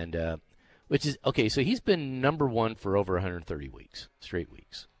 And which is, okay, so he's been number one for over 130 weeks, straight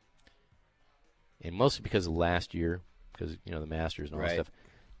weeks. And mostly because of last year, because, you know, the Masters and all that stuff.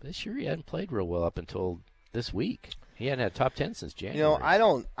 But this year he hadn't played real well up until this week. He hadn't had top 10 since January. You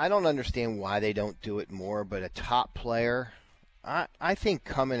know, I don't understand why they don't do it more, but a top player, I think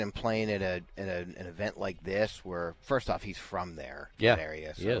coming and playing at an event like this where, first off, he's from there, that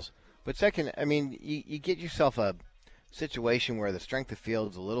area. So. He is. But second, I mean, you get yourself a situation where the strength of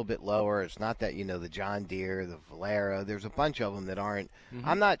field is a little bit lower. It's not that, you know, the John Deere, the Valera, there's a bunch of them that aren't. Mm-hmm.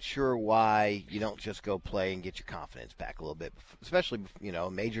 I'm not sure why you don't just go play and get your confidence back a little bit, especially, you know,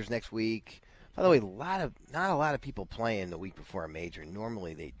 majors next week. By the way, not a lot of people playing the week before a major.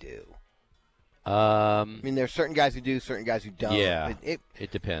 Normally they do. I mean, there's certain guys who do, certain guys who don't. Yeah,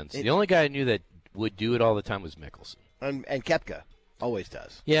 it depends. The only guy I knew that would do it all the time was Mickelson. And Koepka always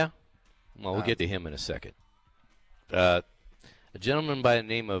does. Yeah. Well, we'll get to him in a second. A gentleman by the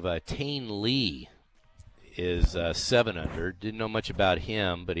name of Tane Lee is 7 under. Didn't know much about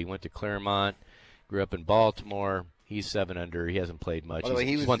him, but he went to Claremont, grew up in Baltimore. He's 7 under. He hasn't played much.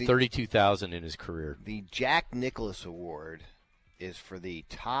 He's won $32,000 in his career. The Jack Nicklaus Award is for the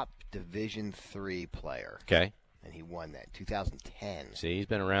top Division III player. Okay. And he won that in 2010. See, he's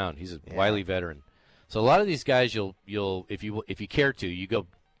been around. He's a wily veteran. So a lot of these guys, you'll if you care to, you go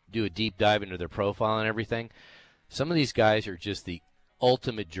do a deep dive into their profile and everything. Some of these guys are just the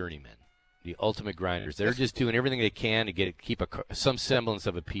ultimate journeymen. The ultimate grinders. They're just doing everything they can to keep some semblance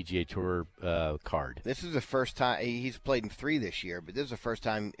of a PGA Tour card. This is the first time he's played in 3 this year, but this is the first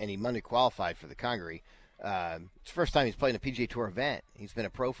time, and he Monday qualified for the Congaree. It's the first time he's played in a PGA Tour event. He's been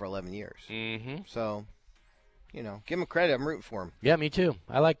a pro for 11 years. Mm-hmm. So, give him credit. I'm rooting for him. Yeah, me too.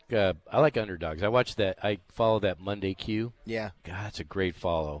 I like underdogs. I watched that. I follow that Monday Q. Yeah. God, it's a great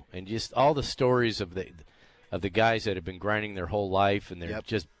follow, and just all the stories of the guys that have been grinding their whole life, and they're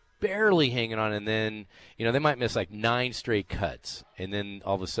just barely hanging on, and then they might miss like 9 straight cuts, and then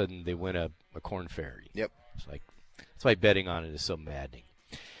all of a sudden they win a Corn Ferry. Yep. It's like that's why betting on it is so maddening.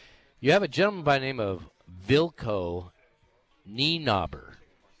 You have a gentleman by the name of Vilko Nienaber.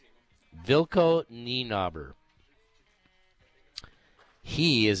 Vilko Nienaber.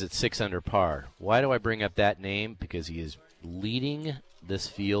 He is at 6 under par. Why do I bring up that name? Because he is leading this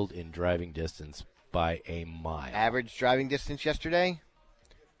field in driving distance by a mile. Average driving distance yesterday,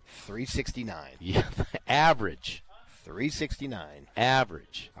 369. Yeah, average. 369.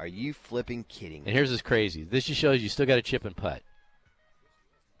 Average. Are you flipping kidding me? And here's what's crazy. This just shows you still got a chip and putt.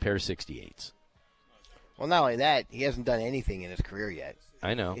 Pair of 68s. Well, not only that, he hasn't done anything in his career yet.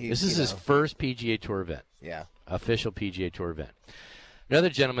 I know. This is his first PGA Tour event. Yeah. Official PGA Tour event. Another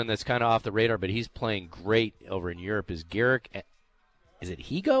gentleman that's kind of off the radar, but he's playing great over in Europe is Garrick. Is it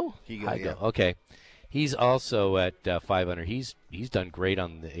Higo? Higo, yeah. Okay. He's also at 500. He's done great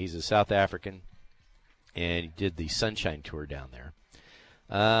he's a South African, and he did the Sunshine Tour down there.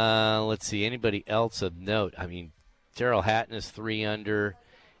 Let's see. Anybody else of note? I mean, Terrell Hatton is 3 under.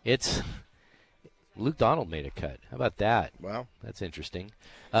 It's Luke Donald made a cut. How about that? Wow. That's interesting.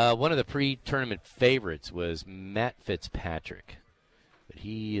 One of the pre-tournament favorites was Matt Fitzpatrick, but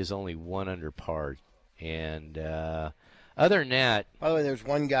he is only 1 under par. And other than that... By the way, there's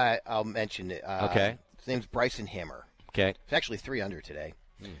one guy I'll mention. Okay. His name's Bryson Hammer. Okay. He's actually 3 under today.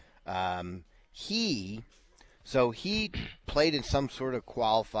 He played in some sort of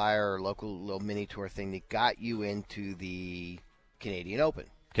qualifier or local little mini tour thing that got you into the Canadian Open.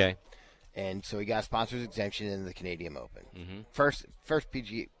 Okay. And so he got a sponsor's exemption in the Canadian Open. Mm-hmm. First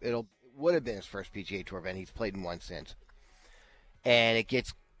PGA. Would have been his first PGA Tour event. He's played in one since. And it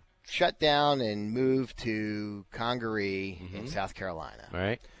gets shut down and moved to Congaree in South Carolina. All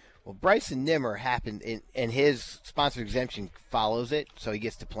right. Well, Bryson Nimmer happened, and his sponsor exemption follows it, so he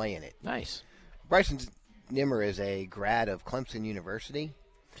gets to play in it. Nice. Bryson Nimmer is a grad of Clemson University.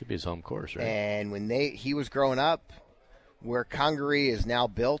 Should be his home course, right? And when he was growing up, where Congaree is now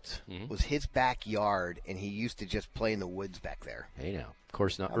built was his backyard, and he used to just play in the woods back there. Hey, now,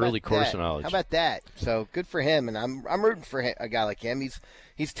 course knowledge. How about that? So good for him, and I'm rooting for a guy like him.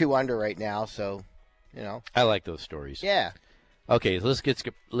 He's 2 under right now, so I like those stories. Yeah. Okay, let's get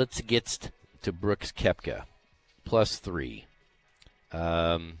to Brooks Koepka, +3.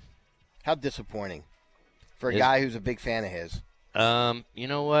 How disappointing for a guy who's a big fan of his. You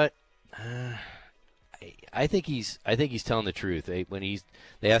know what? I think he's telling the truth. They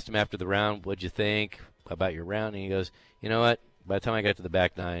asked him after the round, "What'd you think about your round?" And he goes, "You know what? By the time I got to the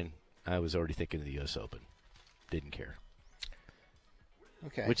back 9, I was already thinking of the U.S. Open. Didn't care."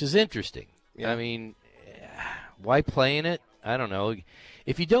 Okay. Which is interesting. Yeah. I mean, why play in it? I don't know.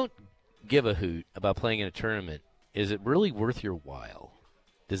 If you don't give a hoot about playing in a tournament, is it really worth your while?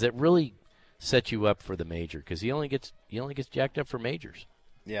 Does it really set you up for the major? Because he only gets jacked up for majors.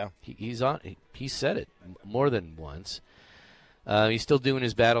 Yeah. He said it more than once. He's still doing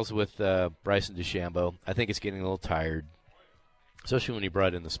his battles with Bryson DeChambeau. I think it's getting a little tired, especially when he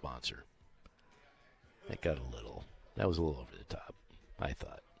brought in the sponsor. That was a little over the top, I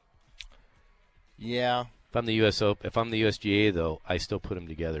thought. Yeah. If I'm the USGA though, I still put them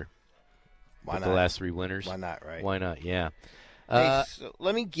together. Why not? The last 3 winners. Why not? Right. Why not? Yeah. Hey, so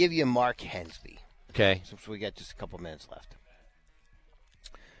let me give you Mark Hensby. Okay. Since we got just a couple minutes left.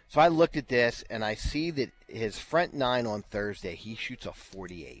 So I looked at this, and I see that his front 9 on Thursday, he shoots a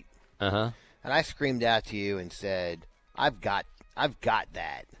 48. Uh-huh. And I screamed out to you and said, I've got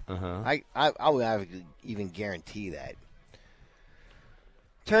that. Uh-huh. I would even guarantee that.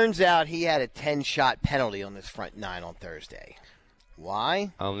 Turns out he had a 10-shot penalty on this front 9 on Thursday.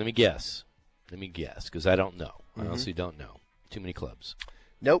 Why? Let me guess, because I don't know. I honestly don't know. Too many clubs.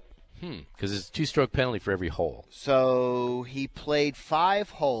 Nope. Because it's a 2-stroke penalty for every hole. So he played 5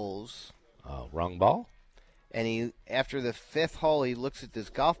 holes. Wrong ball? And after the 5th hole, he looks at this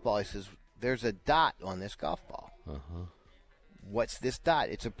golf ball. He says, "There's a dot on this golf ball." Uh-huh. What's this dot?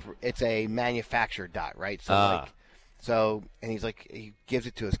 It's a manufactured dot, right? So and he's like, he gives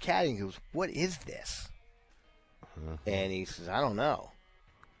it to his caddy and he goes, "What is this?" Uh-huh. And he says, "I don't know."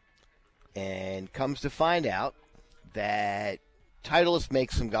 And comes to find out that Titleist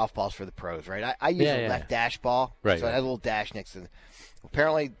makes some golf balls for the pros, right? I use a left dash ball, right, so it has a little dash next to it.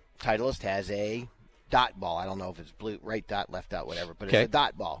 Apparently, Titleist has a dot ball. I don't know if it's blue, right dot, left dot, whatever, but it's a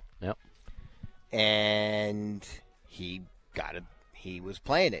dot ball. Yep. And he got it. He was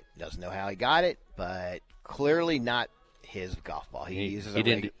playing it. Doesn't know how he got it, but clearly not his golf ball. He uses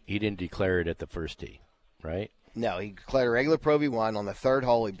a he didn't declare it at the first tee, right? No, he declared a regular Pro V1. On the third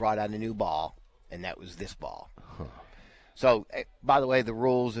hole, he brought out a new ball, and that was this ball. Huh. So, by the way, the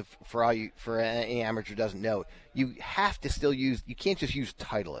rules, for any amateur doesn't know, you have to still use. You can't just use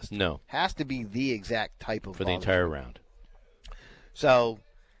Titleist. No, has to be the exact type of for ball the entire round. So,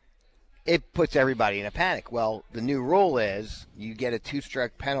 it puts everybody in a panic. Well, the new rule is you get a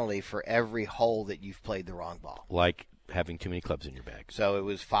 2-stroke penalty for every hole that you've played the wrong ball. Like having too many clubs in your bag. So it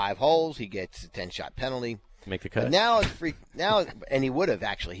was 5 holes. He gets a 10-shot penalty. Make the cut. But now it's free. Now, and he would have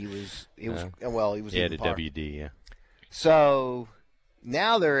actually. He was. He was Yeah, in the par. WD. Yeah. So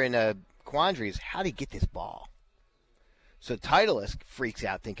now they're in a quandary. Is how do you get this ball? So Titleist freaks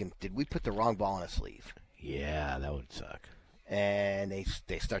out, thinking, "Did we put the wrong ball in a sleeve?" Yeah, that would suck. And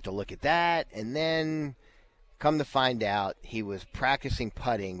they start to look at that, and then come to find out he was practicing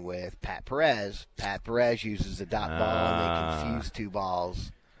putting with Pat Perez. Pat Perez uses a dot ball, and they confuse 2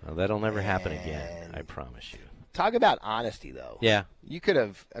 balls. Well, that'll never happen again. I promise you. Talk about honesty, though. Yeah. You could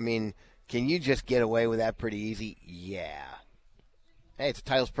have. I mean, can you just get away with that pretty easy? Yeah. Hey, it's a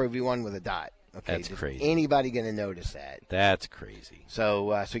Titleist Pro V1 with a dot. Okay, that's crazy. Anybody going to notice that? That's crazy.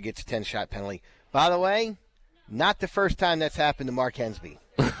 So he gets a 10-shot penalty. By the way, not the first time that's happened to Mark Hensby.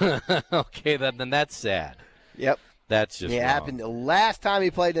 Okay, then that's sad. Yep. That's just it wrong. happened the last time he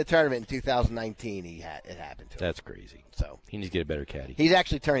played in the tournament in 2019. It happened to him. That's crazy. So he needs to get a better caddy. He's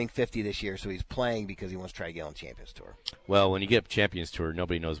actually turning 50 this year, so he's playing because he wants to try to get on Champions Tour. Well, when you get up Champions Tour,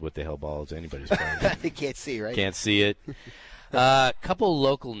 nobody knows what the hell balls anybody's playing. They can't see, right? Can't see it. Couple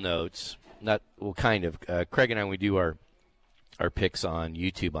local notes. Kind of. Craig and I, we do our picks on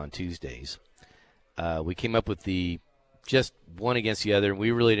YouTube on Tuesdays. We came up with just one against the other, and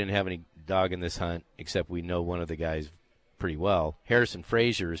we really didn't have any dog in this hunt, except we know one of the guys pretty well. Harrison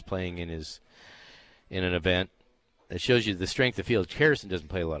Frazier is playing in an event that shows you the strength of field. Harrison doesn't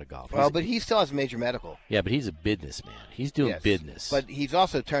play a lot of golf. Well, but he still has major medical. Yeah, but he's a businessman. He's doing business. But he's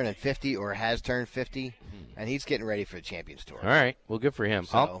also turning 50 or has turned 50, and he's getting ready for the Champions Tour. All right. Well, good for him.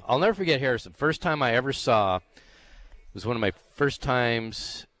 So, I'll never forget Harrison. First time I ever saw was one of my first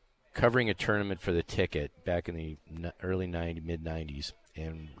times covering a tournament for the Ticket back in the early 90s, mid-90s,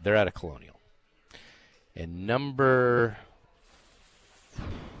 and they're out of Colonial. And number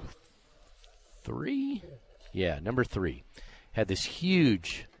 3? Yeah, number 3 had this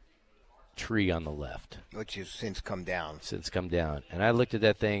huge tree on the left. Which has since come down. And I looked at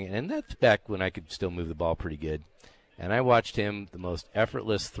that thing, and that's back when I could still move the ball pretty good. And I watched him, the most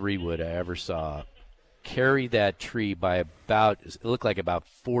effortless 3-wood I ever saw, carry that tree by it looked like about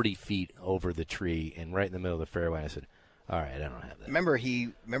 40 feet over the tree and right in the middle of the fairway. I said, all right, I don't have that. Remember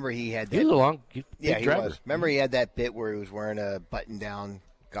he had that. He was a long driver. Was. Remember he had that bit where he was wearing a button-down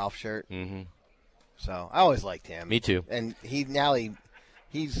golf shirt? Mm-hmm. So I always liked him. Me too. And he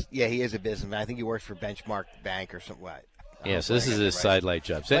is a businessman. I think he works for Benchmark Bank or something. Yeah, so this is his sidelight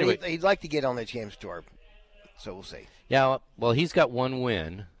job. So anyway, he'd like to get on the Champs Tour, so we'll see. Yeah, well, he's got 1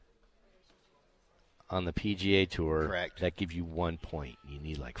 win on the PGA Tour. Correct. That gives you 1 point. You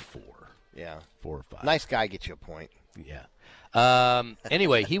need like 4. Yeah. 4 or 5. Nice guy gets you a point. Yeah.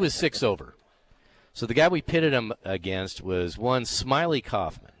 Anyway, he was 6 over. So the guy we pitted him against was one Smiley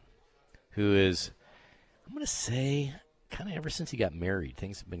Kaufman, who is, I'm going to say, kind of ever since he got married,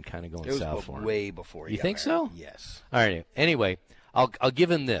 things have been kind of going south for him. Way before he You got think married. so? Yes. All right. Anyway, I'll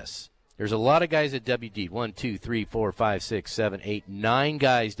give him this. There's a lot of guys at WD'd. 1, 2, 3, 4, 5, 6, 7, 8, 9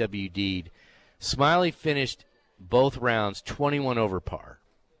 guys WD'd. Smiley finished both rounds 21 over par.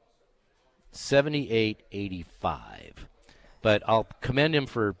 78-85. But I'll commend him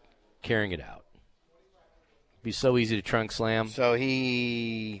for carrying it out. It'd be so easy to trunk slam. So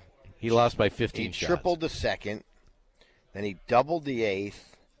he lost by 15 he shots. Tripled the second, then he doubled the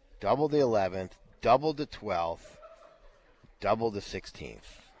 8th, doubled the 11th, doubled the 12th, doubled the 16th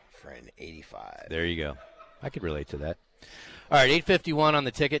for an 85. There you go. I could relate to that. All right, 8:51 on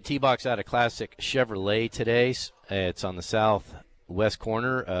the Ticket. T-Box out of Classic Chevrolet today. It's on the southwest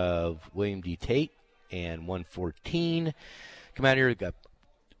corner of William D. Tate and 114. Come out here. We've got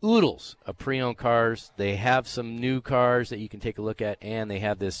oodles of pre-owned cars. They have some new cars that you can take a look at, and they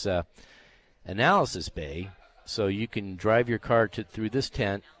have this analysis bay, so you can drive your car through this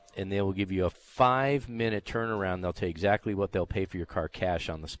tent, and they will give you a 5-minute turnaround. They'll tell you exactly what they'll pay for your car cash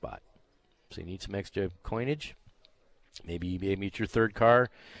on the spot. So you need some extra coinage? Maybe it's your third car,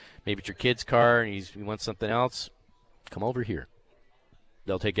 maybe it's your kid's car, and he wants something else. Come over here.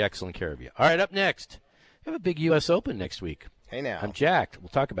 They'll take excellent care of you. All right, up next, we have a big U.S. Open next week. Hey now. I'm jacked. We'll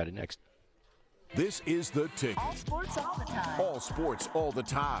talk about it next. This is The Ticket. All sports all the time. All sports all the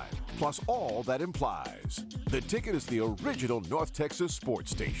time, plus all that implies. The Ticket is the original North Texas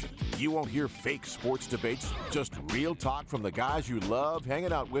sports station. You won't hear fake sports debates, just real talk from the guys you love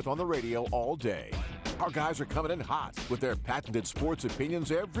hanging out with on the radio all day. Our guys are coming in hot with their patented sports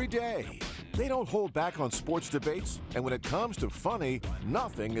opinions every day. They don't hold back on sports debates, and when it comes to funny,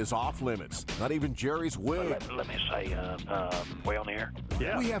 nothing is off limits. Not even Jerry's wig. Let me say, way on the air?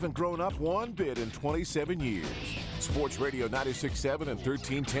 Yeah. We haven't grown up one bit in 27 years. Sports Radio 96.7 and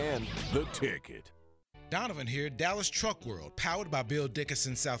 1310, The Ticket. Donovan here. Dallas Truck World, powered by Bill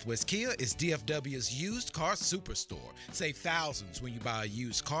Dickinson Southwest Kia, is DFW's used car superstore. Save thousands when you buy a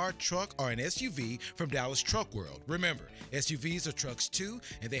used car, truck, or an SUV from Dallas Truck World. Remember, SUVs are trucks too,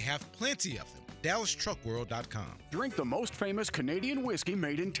 and they have plenty of them. DallasTruckWorld.com. Drink the most famous Canadian whiskey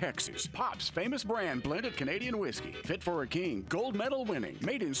made in Texas. Pop's famous brand blended Canadian whiskey. Fit for a king, gold medal winning.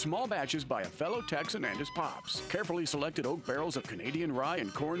 Made in small batches by a fellow Texan and his Pops. Carefully selected oak barrels of Canadian rye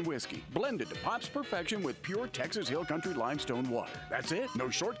and corn whiskey. Blended to Pop's perfection with pure Texas Hill Country limestone water. That's it. No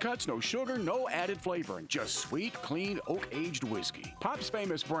shortcuts, no sugar, no added flavoring. Just sweet, clean, oak-aged whiskey. Pop's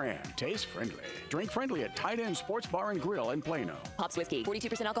famous brand. Taste friendly. Drink friendly at Tight End Sports Bar and Grill in Plano. Pop's Whiskey,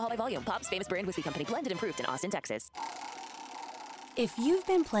 42% alcohol by volume. Pop's famous brand whiskey company, blended and proofed in Austin, Texas. If you've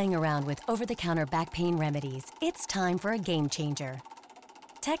been playing around with over-the-counter back pain remedies, it's time for a game changer.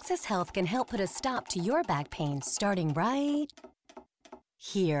 Texas Health can help put a stop to your back pain starting right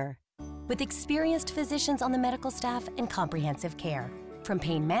here. With experienced physicians on the medical staff and comprehensive care, from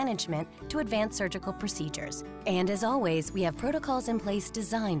pain management to advanced surgical procedures. And as always, we have protocols in place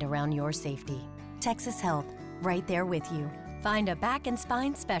designed around your safety. Texas Health, right there with you. Find a back and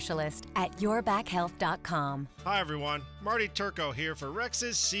spine specialist at yourbackhealth.com. Hi everyone, Marty Turco here for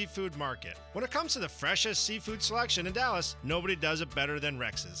Rex's Seafood Market. When it comes to the freshest seafood selection in Dallas, nobody does it better than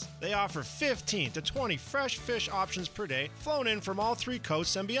Rex's. They offer 15 to 20 fresh fish options per day, flown in from all three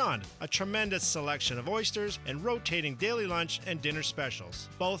coasts and beyond. A tremendous selection of oysters and rotating daily lunch and dinner specials.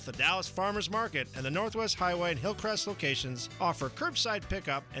 Both the Dallas Farmers Market and the Northwest Highway and Hillcrest locations offer curbside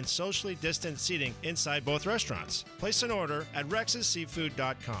pickup and socially distant seating inside both restaurants. Place an order at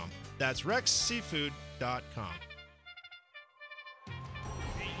rexsseafood.com. That's rexseafood.com.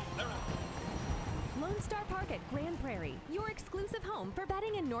 Lone Star Park at Grand Prairie, your exclusive home for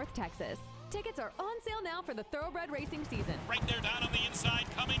betting in North Texas. Tickets are on sale now for the Thoroughbred Racing season. Right there down on the inside,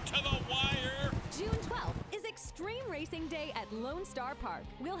 coming to the wire. June 12th is Extreme Racing Day at Lone Star Park.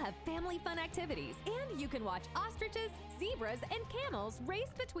 We'll have family fun activities, and you can watch ostriches, zebras, and camels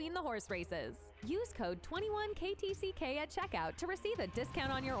race between the horse races. Use code 21KTCK at checkout to receive a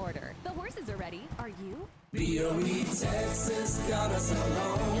discount on your order. The horses are ready. Are you? BOE Texas got us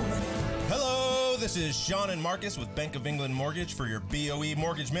alone. Hello, this is Sean and Marcus with Bank of England Mortgage for your BOE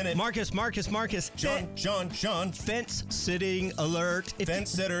Mortgage Minute. Marcus. Sean. Fence sitting alert.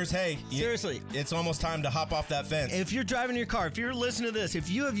 Fence sitters, hey. Seriously. It's almost time to hop off that fence. If you're driving your car, if you're listening to this, if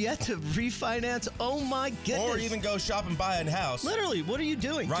you have yet to refinance, oh my goodness. Or even go shop and buy a house. Literally, what are you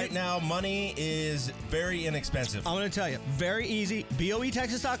doing? Right now, money is very inexpensive. I'm going to tell you, very easy.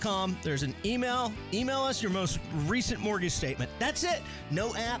 BOETexas.com. There's an email. Email us your most recent mortgage statement. That's it.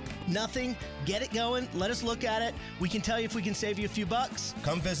 No app, nothing. Get it going. Let us look at it. We can tell you if we can save you a few bucks.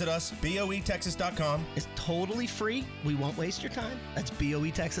 Come visit us, BOETexas.com. It's totally free. We won't waste your time. That's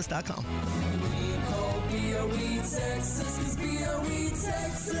BOETexas.com. We call BOE Texas because BOE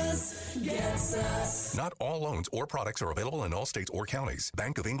Texas gets us. Not all loans or products are available in all states or counties.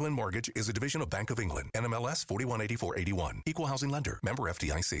 Bank of England Mortgage is a division of Bank of England. NMLS 418481. Equal housing lender. Member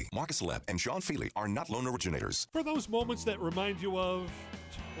FDIC. Marcus Lepp and Sean Feely are not loan originators. For those moments that remind you of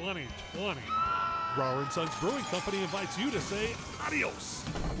 2020, Brower & Sons Brewing Company invites you to say adios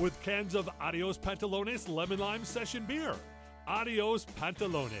with cans of Adios Pantalones Lemon Lime Session Beer. Adios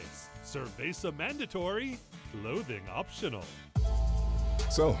Pantalones. Cerveza mandatory, clothing optional.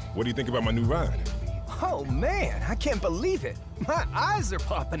 So, what do you think about my new ride? Oh man, I can't believe it. My eyes are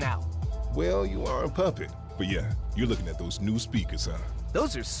popping out. Well, you are a puppet. But yeah, you're looking at those new speakers, huh?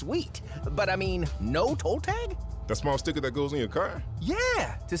 Those are sweet. But I mean, no toll tag? That small sticker that goes in your car?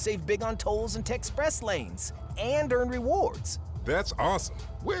 Yeah, to save big on tolls and express lanes. And earn rewards. That's awesome.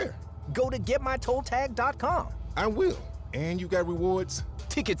 Where? Go to getmytolltag.com. I will. and you got rewards?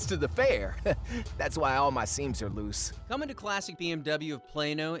 Tickets to the fair. That's why all my seams are loose. Come into Classic BMW of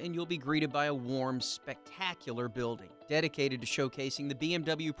Plano and you'll be greeted by a warm, spectacular building dedicated to showcasing the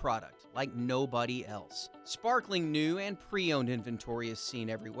BMW product like nobody else. Sparkling new and pre-owned inventory is seen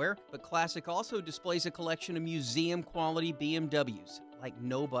everywhere, but Classic also displays a collection of museum-quality BMWs like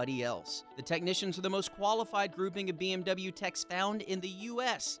nobody else. The technicians are the most qualified grouping of BMW techs found in the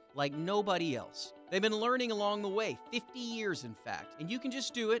U.S. like nobody else. They've been learning along the way, 50 years in fact, and you can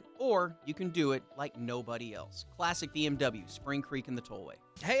just do it, or you can do it like nobody else. Classic BMW, Spring Creek and the Tollway.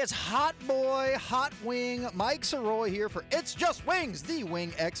 Hey, it's Hot Boy, Hot Wing, Mike Soroy here for It's Just Wings, the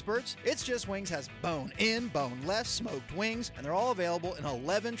wing experts. It's Just Wings has bone-in, boneless smoked wings, and they're all available in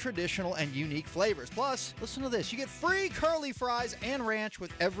 11 traditional and unique flavors. Plus, listen to this, you get free curly fries and ranch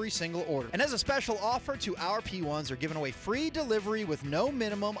with every single order. And as a special offer to our P1s, they're giving away free delivery with no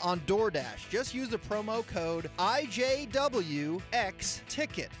minimum on DoorDash. Just use the promo code IJWXTicket.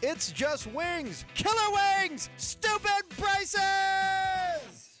 It's Just Wings, killer wings, stupid prices!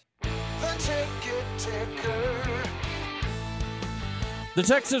 The Ticket Ticker. The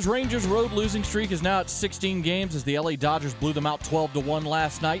Texas Rangers road losing streak is now at 16 games as the LA Dodgers blew them out 12-1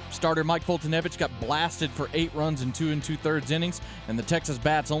 last night. Starter Mike Foltynewicz got blasted for 8 runs in 2 2/3 innings, and the Texas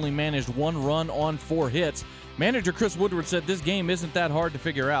Bats only managed 1 run on 4 hits. Manager Chris Woodward said this game isn't that hard to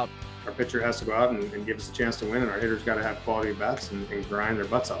figure out. Our pitcher has to go out and give us a chance to win, and our hitters got to have quality bats and grind their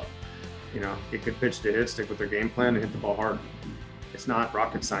butts off. You know, get good pitch to hit, stick with their game plan, and hit the ball hard. It's not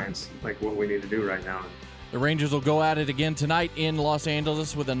rocket science like what we need to do right now. The Rangers will go at it again tonight in Los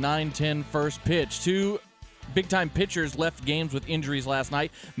Angeles with a 9:10 first pitch. 2 big-time pitchers left games with injuries last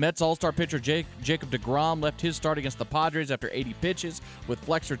night. Mets all-star pitcher Jacob deGrom left his start against the Padres after 80 pitches with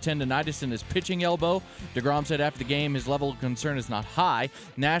flexor tendonitis in his pitching elbow. deGrom said after the game his level of concern is not high.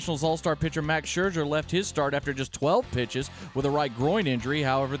 Nationals all-star pitcher Max Scherzer left his start after just 12 pitches with a right groin injury.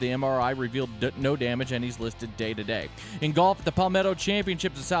 However, the MRI revealed no damage, and he's listed day-to-day. In golf at the Palmetto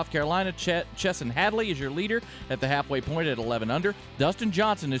Championships in South Carolina, Chesson Hadley is your leader at the halfway point at 11 under. Dustin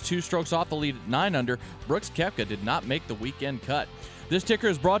Johnson is 2 strokes off the lead at 9 under. Brooks Koepka did not make the weekend cut. This ticker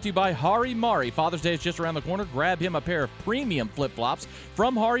is brought to you by Hari Mari. Father's Day is just around the corner. Grab him a pair of premium flip-flops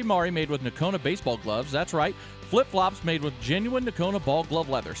from Hari Mari made with Nakona baseball gloves. That's right, flip-flops made with genuine Nakona ball glove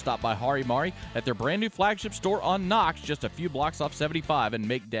leather. Stop by Hari Mari at their brand new flagship store on Knox, just a few blocks off 75, and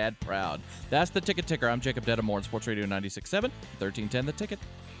make Dad proud. That's the Ticket Ticker. I'm Jacob Dedamore on Sports Radio 96.7, 1310 The Ticket.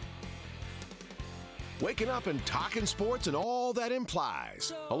 Waking up and talking sports and all that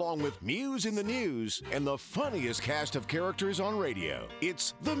implies, along with Muse in the News and the funniest cast of characters on radio.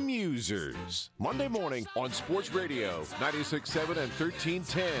 It's The Musers. Monday morning on Sports Radio 96.7 and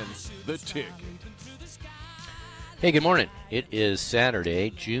 1310, The Tick. Hey, good morning. It is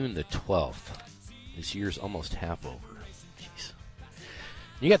Saturday, June the 12th. This year's almost half over. Jeez.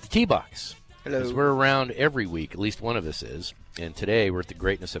 You got the T-Box. Hello. 'Cause we're around every week, at least one of us is. And today we're at the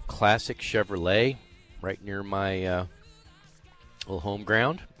greatness of Classic Chevrolet, right near my little home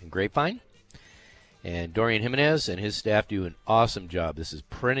ground in Grapevine. And Dorian Jimenez and his staff do an awesome job. This is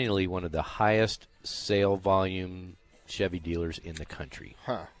perennially one of the highest sale volume Chevy dealers in the country.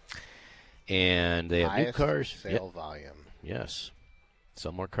 Huh. And they have Highest new cars. sale volume. Yes.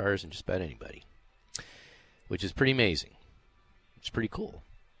 Sell more cars than just about anybody, which is pretty amazing. It's pretty cool.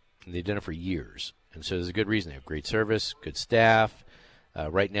 And they've done it for years. And so there's a good reason. They have great service, good staff.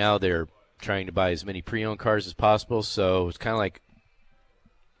 Right now they're trying to buy as many pre-owned cars as possible, so it's kind of like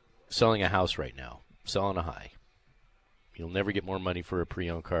selling a house right now, selling a high. You'll never get more money for a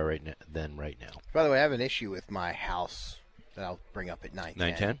pre-owned car than right now. By the way, I have an issue with my house that I'll bring up at 9:10.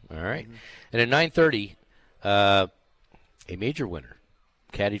 9:10? All right. Mm-hmm. And at 9:30, a major winner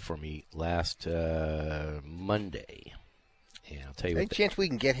caddied for me last Monday. And I'll tell you Any what. chance we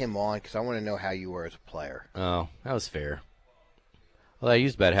can get him on? Because I want to know how you were as a player. Oh, that was fair. Well, I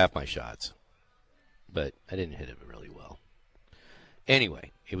used about half my shots, but I didn't hit it really well.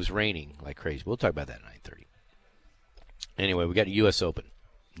 Anyway, it was raining like crazy. We'll talk about that at 9:30. Anyway, we got a U.S. Open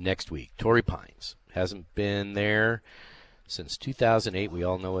next week. Torrey Pines hasn't been there since 2008. We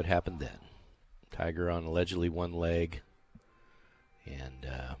all know what happened then. Tiger on allegedly one leg, and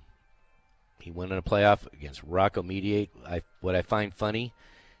he went in a playoff against Rocco Mediate. What I find funny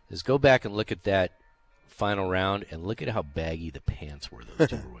is go back and look at that final round and look at how baggy the pants were those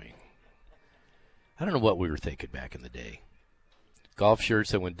two were wearing. I don't know what we were thinking back in the day. Golf shirts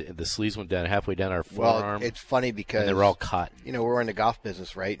that the sleeves went down halfway down our forearm. Well, it's funny because they're all cotton. You know, we're in the golf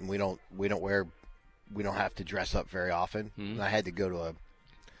business, right? And we don't have to dress up very often. Mm-hmm. And I had to go to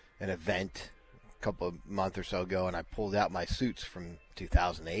an event a couple of months or so ago, and I pulled out my suits from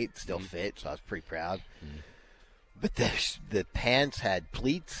 2008, still fit, so I was pretty proud. But the pants had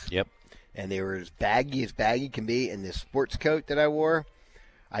pleats. Yep. And they were as baggy can be. And this sports coat that I wore,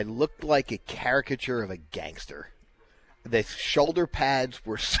 I looked like a caricature of a gangster. The shoulder pads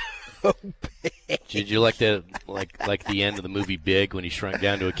were so big. Did you like the the end of the movie Big when he shrunk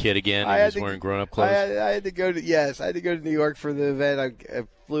down to a kid again and he's wearing grown-up clothes? I had to go to New York for the event. I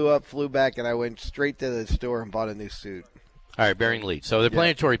flew back, and I went straight to the store and bought a new suit. All right, Bering Lead. So they're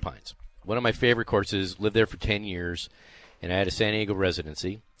playing at Torrey Pines. One of my favorite courses. Lived there for 10 years, and I had a San Diego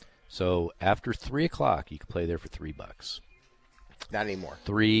residency. So after 3 o'clock, you could play there for $3. Not anymore.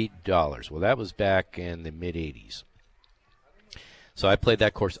 $3. Well, that was back in the mid-'80s. So I played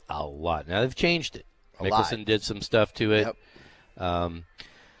that course a lot. Now they've changed it. Mickelson did some stuff to it. Yep.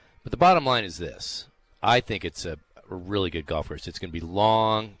 But the bottom line is this. I think it's a really good golf course. It's going to be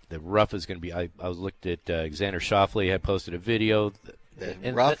long. The rough is going to be – I was looked at Xander Schauffele. I posted a video.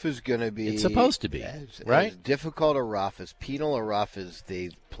 The rough is going to be – It's supposed to be, right? As difficult a rough, as penal a rough as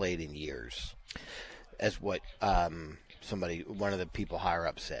they've played in years, as what one of the people higher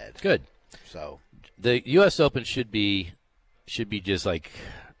up said. Good. So the U.S. Open should be just like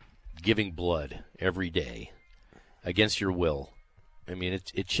giving blood every day against your will. I mean,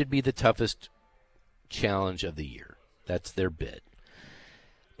 it should be the toughest challenge of the year. That's their bid.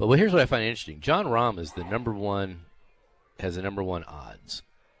 But here's what I find interesting. Jon Rahm is has the number one odds.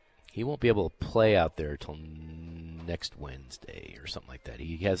 He won't be able to play out there till next Wednesday or something like that.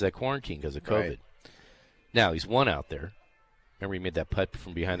 He has that quarantine because of COVID. Right. Now, he's won out there. Remember, he made that putt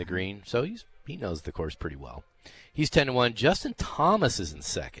from behind the green, so he knows the course pretty well. He's 10-1. Justin Thomas is in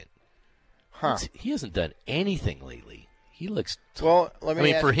second. Huh. He hasn't done anything lately. He looks well. Let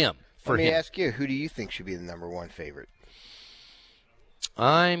me for him. Let me ask you, who do you think should be the number one favorite?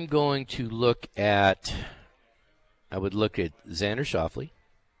 I'm going to look at. I would look at Xander Schauffele.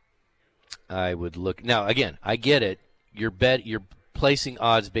 I would look now. Again, I get it. You're placing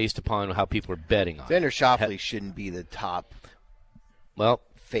odds based upon how people are betting on. Xander Schauffele shouldn't be the top. Well,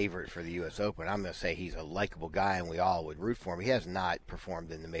 favorite for the U.S. Open. I'm going to say he's a likable guy, and we all would root for him. He has not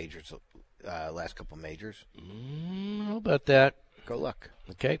performed in the majors, last couple of majors. How about that? Go look.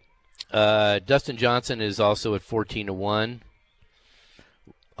 Okay. Dustin Johnson is also at 14-1.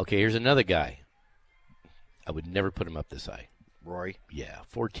 Okay, here's another guy. I would never put him up this high. Rory? Yeah,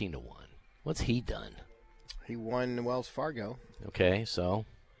 14-1. What's he done? He won Wells Fargo. Okay, so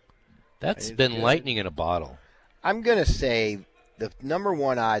that's been good. Lightning in a bottle. I'm going to say the number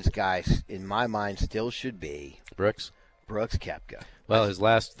one odds guy in my mind still should be Brooks Koepka. Well, his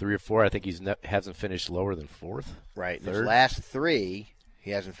last 3 or 4, I think hasn't finished lower than fourth. Right. Third. His last 3,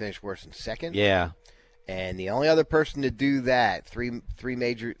 he hasn't finished worse than second. Yeah. And the only other person to do that, three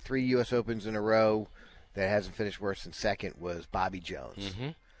U.S. Opens in a row that hasn't finished worse than second, was Bobby Jones. Mm-hmm.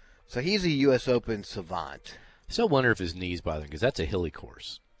 So he's a U.S. Open savant. I still wonder if his knee's bothering because that's a hilly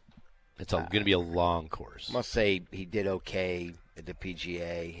course. It's going to be a long course. I must say he did okay at the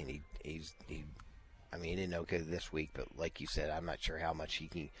PGA, and he didn't okay this week, but like you said, I'm not sure how much he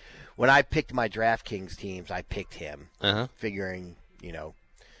can. When I picked my DraftKings teams, I picked him, figuring,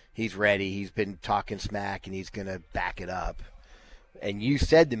 he's ready. He's been talking smack, and he's going to back it up. And you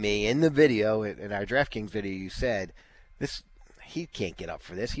said to me in the video, in our DraftKings video, you said, he can't get up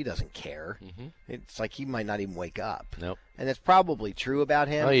for this. He doesn't care. Mm-hmm. It's like he might not even wake up. Nope. And it's probably true about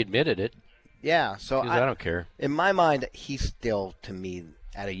him. Well, he admitted it. Yeah. So I don't care. In my mind, he's still, to me,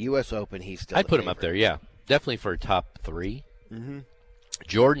 at a U.S. Open, he's still I'd put him favorite. up there, yeah. Definitely for a top 3. Mm-hmm.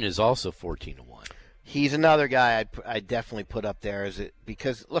 Jordan is also 14-1. He's another guy I'd definitely put up there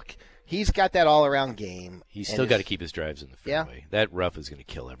because, look, he's got that all-around game. He's still got to keep his drives in the fairway. Yeah. That rough is going to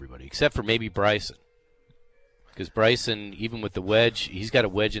kill everybody, except for maybe Bryson. Because Bryson, even with the wedge, he's got a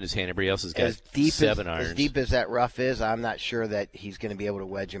wedge in his hand. Everybody else has got 7 irons. As deep as that rough is, I'm not sure that he's going to be able to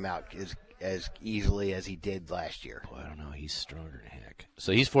wedge him out as easily as he did last year. Boy, I don't know. He's stronger than heck.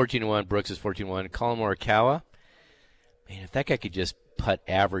 So he's 14-1. Brooks is 14-1. Colin Morikawa, man, if that guy could just putt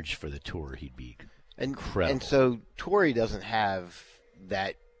average for the tour, he'd be incredible. And so Torrey doesn't have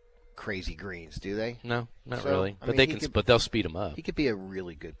that crazy greens, do they? No, not really. But but they'll speed him up. He could be a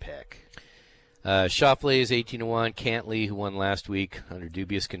really good pick. Schauffele is 18-1. Cantley, who won last week under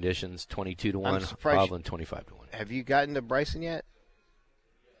dubious conditions, 22-1. Hovland, 25-1. Have you gotten to Bryson yet?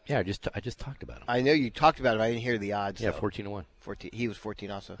 Yeah, I just talked about him. I know you talked about him. I didn't hear the odds. Yeah, 14-1. He was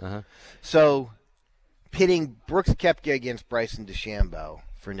 14 also. Uh-huh. So, pitting Brooks Koepka against Bryson DeChambeau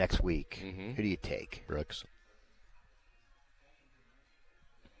for next week, who do you take? Brooks.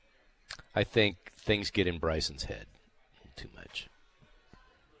 I think things get in Bryson's head too much.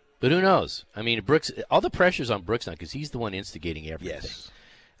 But who knows? I mean, Brooks. All the pressure's on Brooks now because he's the one instigating everything. Yes.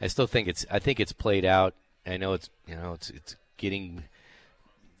 I still think it's played out. I know it's getting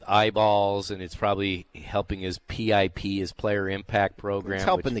eyeballs, and it's probably helping his PIP, his player impact program. It's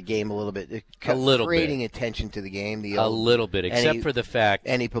helping the game a little bit. Creating attention to the game. A little bit, except for the fact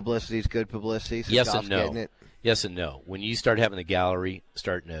any publicity is good publicity. So yes golf's and no. getting it. Yes and no. When you start having the gallery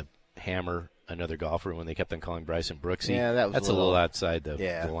starting to hammer another golfer, when they kept on calling Bryson Brooksy, that's a little outside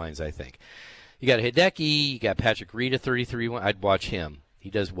the lines, I think. You got Hideki, you got Patrick Reed at 33-1. I'd watch him.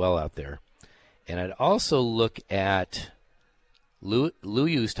 He does well out there. And I'd also look at Lou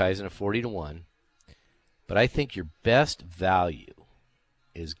Oosthuizen at 40-1. But I think your best value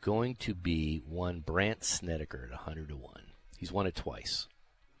is going to be one Brandt Snedeker at 100-1. He's won it twice.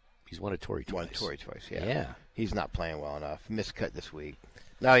 He's won a Torrey twice. Won Torrey twice, yeah. Yeah. He's not playing well enough. Missed cut this week.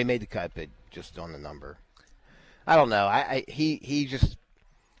 No, he made the cut, but just on the number. I don't know. I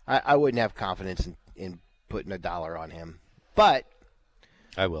wouldn't have confidence in putting $1 on him. But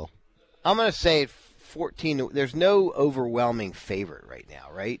I will. I'm going to say 14. There's no overwhelming favorite right now,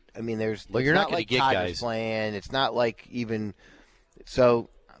 right? I mean, you're not going to get Tiger's guys playing. It's not like even. So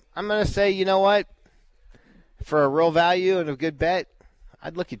I'm going to say, you know what? For a real value and a good bet,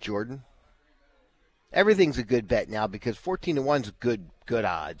 I'd look at Jordan. Everything's a good bet now because 14-1 is good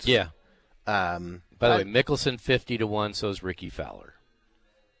odds. Yeah. By the way, Mickelson 50-1, so is Ricky Fowler.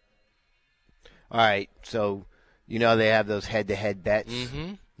 All right, so they have those head-to-head bets.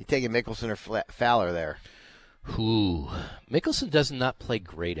 Mm-hmm. You taking Mickelson or Fowler there? Ooh, Mickelson does not play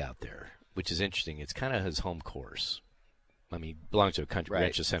great out there, which is interesting. It's kind of his home course. I mean, belongs to a country,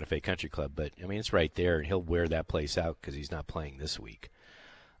 Rancho Santa Fe Country Club, but I mean it's right there, and he'll wear that place out because he's not playing this week.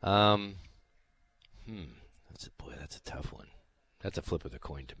 That's a tough one. That's a flip of the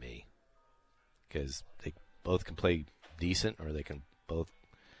coin to me because they both can play decent, or they can both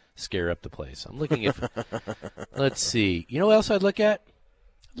scare up the place. I'm looking at. Let's see. You know what else I'd look at?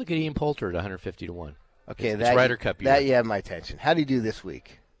 I'd look at Ian Poulter at 150-1. Okay, it's Ryder Cup year. That you have my attention. How did he do this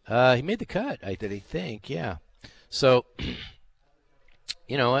week? He made the cut. Did he think? Yeah. So,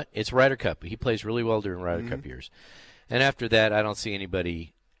 you know what? It's Ryder Cup. He plays really well during Ryder Cup years. And after that, I don't see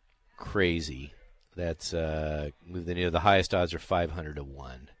anybody crazy that's moved the needle. The highest odds are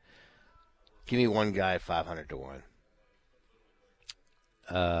 500-1. Give me one guy at 500-1.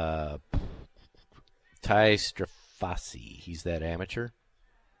 Ty Strafasi. He's that amateur.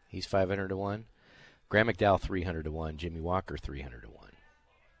 He's 500-1. Graham McDowell 300-1. Jimmy Walker 300-1.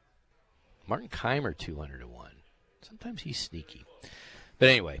 Martin Keimer 200-1. Sometimes he's sneaky. But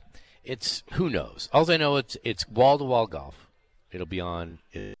anyway, it's who knows. All I know it's wall-to-wall golf. It'll be on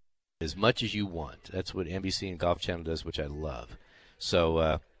as much as you want. That's what NBC and Golf Channel does, which I love.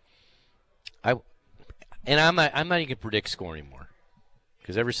 So I'm not even going to predict score anymore,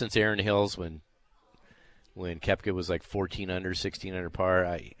 because ever since Aaron Hills, when Koepka was like 14 under, 16 under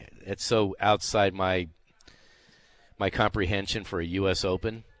par, it's so outside my comprehension for a U.S.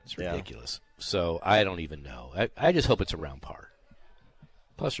 Open. It's ridiculous. So I don't even know. I just hope it's around par.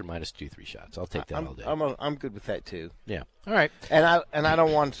 Plus or minus 2-3 shots. I'll take that all day. I'm good with that too. Yeah. All right. And I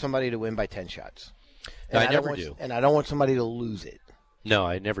don't want somebody to win by 10 shots. No, I never do. And I don't want somebody to lose it. No,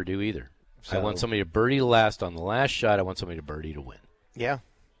 I never do either. So, I want somebody to birdie to last on the last shot. I want somebody to birdie to win. Yeah.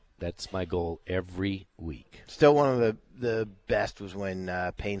 That's my goal every week. Still, one of the best was when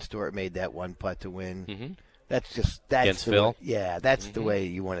Payne Stewart made that one putt to win. Mm-hmm. That's against Phil. That's the way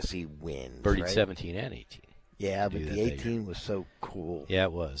you want to see wins. Birdied right? 17 and 18. Yeah, but the 18 was so cool. Yeah,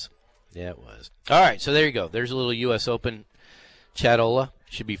 it was. All right, so there you go. There's a little U.S. Open Chatola.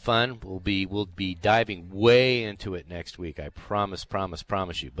 Should be fun. We'll be diving way into it next week. I promise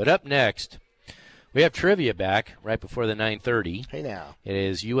you. But up next, we have trivia back right before the 9:30. Hey now. It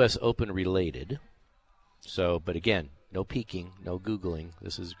is U.S. Open related. So, but again, no peeking, no Googling.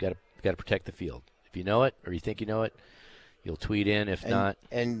 This is got to protect the field. If you know it or you think you know it, you'll tweet in. If not,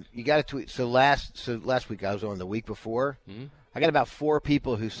 and you got to tweet. So last week I was on. The week before, I got about 4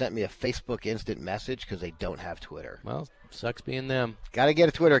 people who sent me a Facebook instant message because they don't have Twitter. Well, sucks being them. Got to get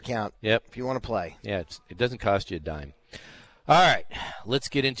a Twitter account. Yep. If you want to play. Yeah, it doesn't cost you a dime. All right, let's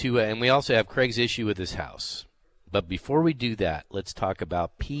get into it. And we also have Craig's issue with his house. But before we do that, let's talk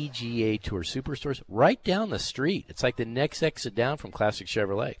about PGA Tour Superstores right down the street. It's like the next exit down from Classic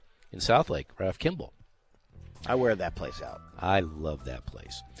Chevrolet in Southlake, right off Kimball. I wear that place out. I love that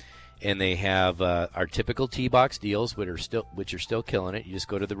place. And they have our typical T-Box deals, which are still killing it. You just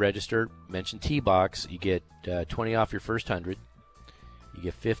go to the register, mention T-Box. You get 20 off your first 100. You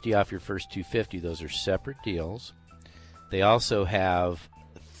get 50 off your first 250. Those are separate deals. They also have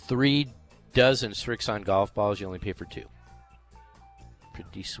 3 dozen Srixon golf balls. You only pay for 2.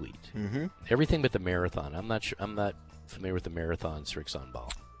 Pretty sweet. Mm-hmm. Everything but the Marathon. I'm not familiar with the Marathon Srixon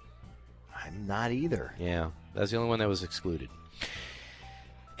ball. I'm not either. Yeah, that's the only one that was excluded.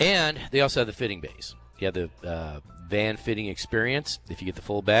 And they also have the fitting bays. You have the van fitting experience. If you get the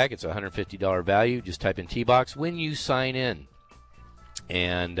full bag, it's a $150 value. Just type in T-Box when you sign in,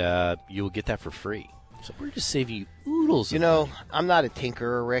 and you'll get that for free. So we're just saving you oodles of money. I'm not a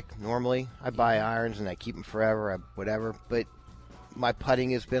tinkerer, Rick, normally. I buy irons and I keep them forever, whatever. But my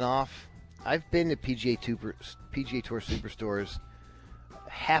putting has been off. I've been to PGA Tour Superstores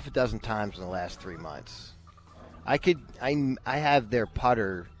half a dozen times in the last 3 months. I have their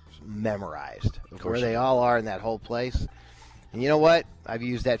putter memorized of where they all are in that whole place. And you know what? I've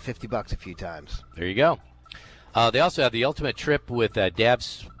used that $50 a few times. There you go. They also have the ultimate trip with Dad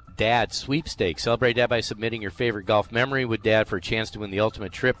sweepstakes. Celebrate Dad by submitting your favorite golf memory with Dad for a chance to win the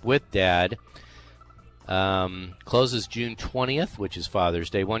ultimate trip with Dad. Closes June 20th, which is Father's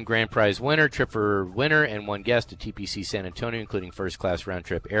Day. One grand prize winner, trip for winner, and one guest to TPC San Antonio, including first-class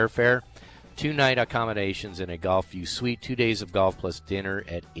round-trip airfare, 2-night accommodations, and a golf view suite, 2 days of golf plus dinner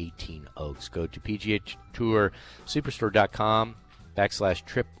at 18 Oaks. Go to PGA Tour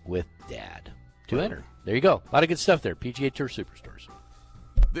Superstore.com/trip with Dad to enter. There you go. A lot of good stuff there. PGA Tour Superstores.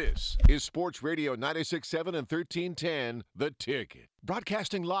 This is Sports Radio 96.7 and 1310, The Ticket.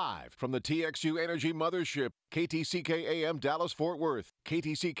 Broadcasting live from the TXU Energy Mothership, KTCK AM Dallas-Fort Worth,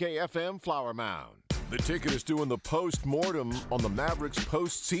 KTCK FM Flower Mound. The Ticket is doing the post-mortem on the Mavericks'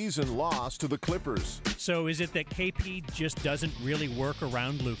 postseason loss to the Clippers. So is it that KP just doesn't really work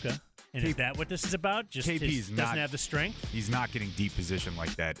around Luka? And is that what this is about? Just doesn't have the strength? He's not getting deep position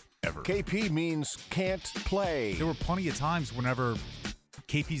like that ever. KP means can't play. There were plenty of times whenever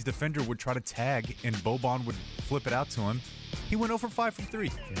KP's defender would try to tag and Boban would flip it out to him. He went 0 for 5 from 3.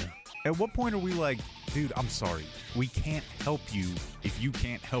 Yeah. At what point are we like, dude, I'm sorry. We can't help you if you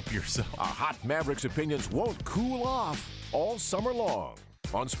can't help yourself. Our hot Mavericks opinions won't cool off all summer long.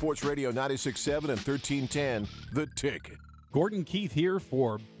 On Sports Radio 96.7 and 1310, The Ticket. Gordon Keith here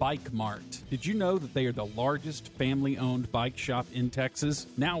for Bike Mart. Did you know that they are the largest family-owned bike shop in Texas?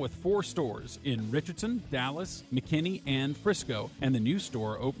 Now with 4 stores in Richardson, Dallas, McKinney, and Frisco, and the new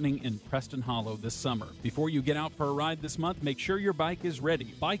store opening in Preston Hollow this summer. Before you get out for a ride this month, make sure your bike is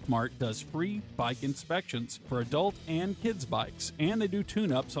ready. Bike Mart does free bike inspections for adult and kids bikes, and they do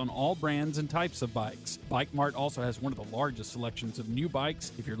tune-ups on all brands and types of bikes. Bike Mart also has one of the largest selections of new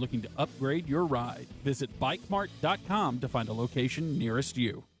bikes if you're looking to upgrade your ride. Visit bikemart.com to find a location nearest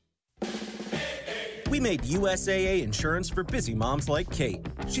you. We made USAA insurance for busy moms like Kate.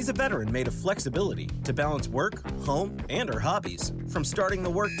 She's a veteran made of flexibility to balance work, home, and her hobbies. From starting the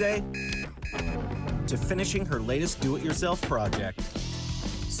workday to finishing her latest do-it-yourself project.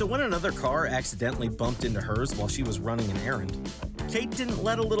 So when another car accidentally bumped into hers while she was running an errand, Kate didn't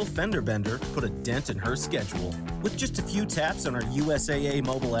let a little fender bender put a dent in her schedule. With just a few taps on her USAA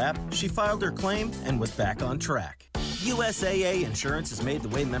mobile app, she filed her claim and was back on track. USAA insurance is made the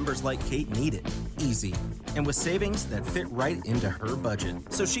way members like Kate need it, easy, and with savings that fit right into her budget,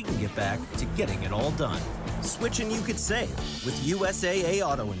 so she can get back to getting it all done. Switch and you could save with USAA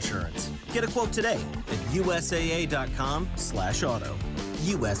Auto Insurance. Get a quote today at USAA.com/auto.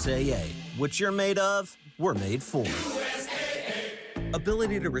 USAA. What you're made of, we're made for.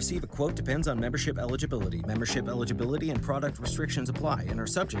 Ability to receive a quote depends on membership eligibility. Membership eligibility and product restrictions apply and are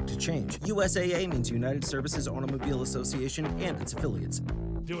subject to change. USAA means United Services Automobile Association and its affiliates.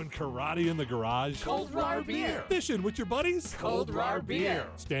 Doing karate in the garage? Cold Rar beer. Fishing with your buddies? Cold Rar beer.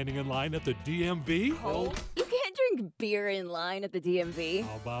 Standing in line at the DMV? Cold. You can't drink beer in line at the DMV.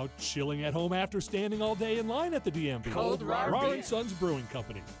 How about chilling at home after standing all day in line at the DMV? Cold Rar Rar beer. & Sons Brewing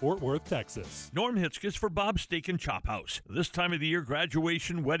Company, Fort Worth, Texas. Norm Hitzkes for Bob's Steak and Chop House. This time of the year,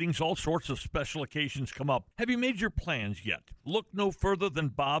 graduation, weddings, all sorts of special occasions come up. Have you made your plans yet? Look no further than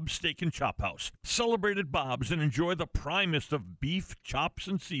Bob's Steak and Chop House. Celebrate at Bob's and enjoy the primest of beef, chops,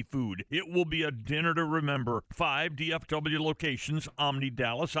 and seafood. It will be a dinner to remember. 5 DFW locations: Omni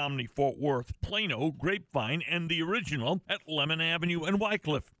Dallas, Omni Fort Worth, Plano, Grapevine, and the original at Lemon Avenue and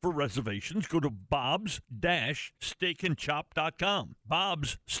Wycliffe. For reservations, go to bobs-steakandchop.com.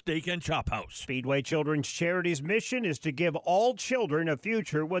 Bob's Steak and Chop House. Speedway Children's Charity's mission is to give all children a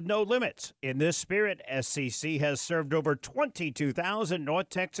future with no limits. In this spirit, SCC has served over 22,000 North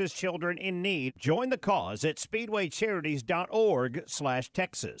Texas children in need. Join the cause at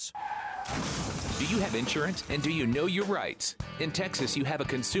speedwaycharities.org/Texas. Do you have insurance, and do you know your rights? In Texas, you have a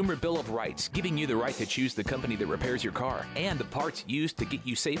Consumer Bill of Rights, giving you the right to choose the company that repairs your car and the parts used to get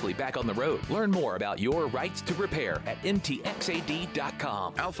you safely back on the road. Learn more about your rights to repair at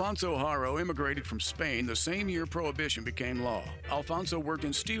mtxad.com. Alfonso Haro immigrated from Spain the same year Prohibition became law. Alfonso worked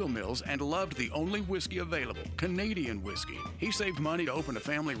in steel mills and loved the only whiskey available, Canadian whiskey. He saved money to open a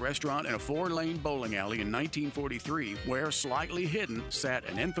family restaurant in a 4-lane bowling alley in 1943, where, slightly hidden, sat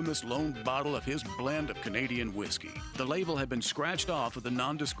an infamous lone bottle of his blend of Canadian whiskey. The label had been scratched off of the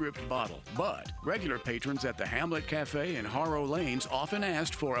nondescript bottle, but regular patrons at the Hamlet Cafe in Haro Lanes often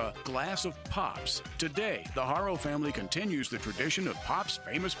asked for a glass of Pops. Today, the Haro family continues the tradition of Pops'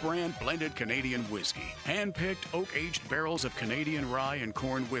 famous brand blended Canadian whiskey. Hand-picked oak-aged barrels of Canadian rye and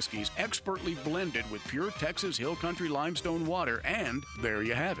corn whiskeys, expertly blended with pure Texas Hill Country limestone water, and there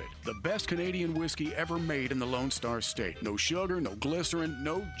you have it. The best Canadian whiskey ever made in the Lone Star State. No sugar, no glycerin,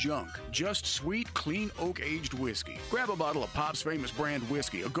 no junk. Just sweet, clean oak-aged whiskey. Grab a bottle of Pop's famous brand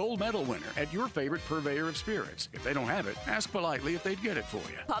whiskey, a gold medal winner, at your favorite purveyor of spirits. If they don't have it, ask politely if they'd get it for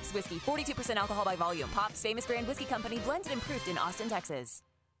you. Pop's Whiskey, 42% alcohol by volume. Pop's famous brand whiskey company, blended and proofed in Austin, Texas.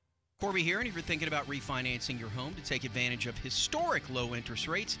 Corby here, and if you're thinking about refinancing your home to take advantage of historic low interest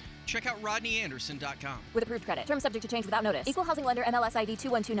rates, check out RodneyAnderson.com. With approved credit. Terms subject to change without notice. Equal housing lender MLS ID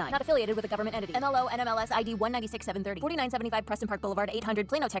 2129. Not affiliated with a government entity. MLO NMLS ID 196730. 4975 Preston Park Boulevard, 800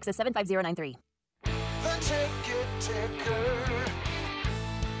 Plano, Texas 75093. The Ticket Ticker.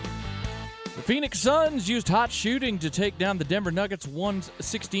 The Phoenix Suns used hot shooting to take down the Denver Nuggets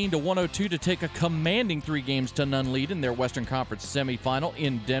 116-102 to take a commanding 3-0 lead in their Western Conference semifinal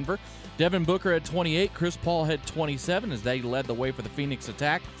in Denver. Devin Booker had 28, Chris Paul had 27 as they led the way for the Phoenix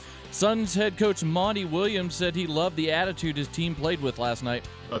attack. Suns head coach Monty Williams said he loved the attitude his team played with last night.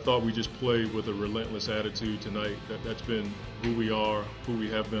 I thought we just played with a relentless attitude tonight. That's been who we are, who we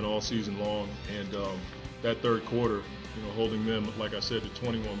have been all season long, and that third quarter, holding them, like I said, to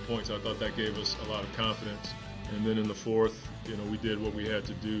 21 points, I thought that gave us a lot of confidence. And then in the fourth, we did what we had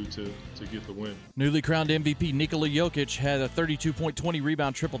to do to get the win. Newly crowned MVP Nikola Jokic had a 32-point,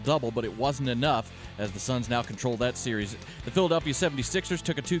 20-rebound triple-double, but it wasn't enough as the Suns now control that series. The Philadelphia 76ers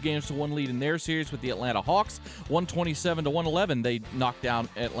took a 2-1 lead in their series with the Atlanta Hawks, 127-111. They knocked down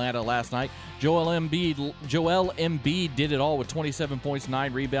Atlanta last night. Joel Embiid did it all with 27 points,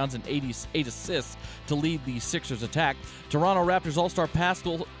 9 rebounds, and 8 assists to lead the Sixers attack. Toronto Raptors All-Star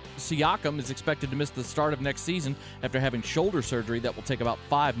Pascal Siakam is expected to miss the start of next season after having shoulder surgery that will take about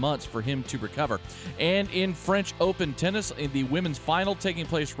 5 months for him to recover. And in French Open tennis, in the women's final taking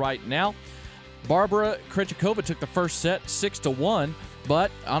place right now, Barbara Krejcikova took the first set 6-1, but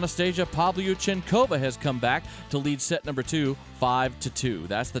Anastasia Pavlyuchenkova has come back to lead set number 2 5-2.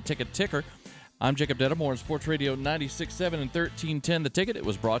 That's the Ticket Ticker. I'm Jacob Dedamore on Sports Radio 96.7 and 1310 The Ticket. It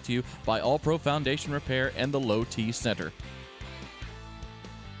was brought to you by All Pro Foundation Repair and the Low T Center.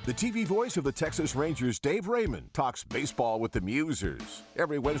 The TV voice of the Texas Rangers, Dave Raymond, talks baseball with the Musers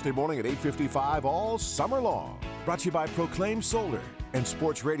every Wednesday morning at 8:55 all summer long. Brought to you by Proclaim Solar and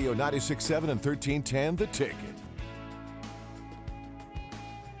Sports Radio 96.7 and 1310 The Ticket.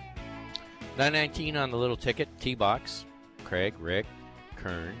 9:19 on the little ticket, T-Box. Craig, Rick,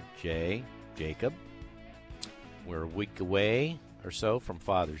 Kern, Jay, Jacob. We're a week away or so from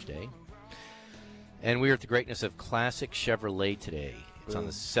Father's Day. And we are at the greatness of Classic Chevrolet today. It's on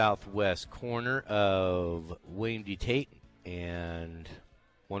the southwest corner of William D. Tate and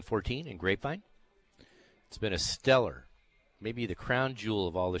 114 in Grapevine. It's been a stellar, maybe the crown jewel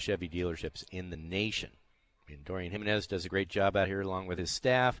of all the Chevy dealerships in the nation. And Dorian Jimenez does a great job out here along with his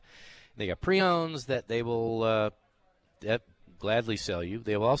staff. They got pre-owns that they will gladly sell you.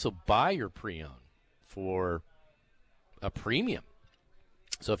 They will also buy your pre-own for a premium.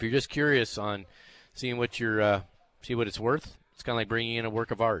 So if you're just curious on seeing what see what it's worth, it's kind of like bringing in a work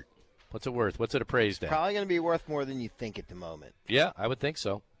of art. What's it worth? What's it appraised at? Probably going to be worth more than you think at the moment. Yeah, I would think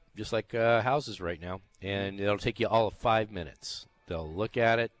so. Just like houses right now. And it'll take you all of 5 minutes. They'll look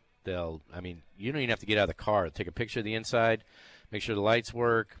at it. You don't even have to get out of the car. Take a picture of the inside, make sure the lights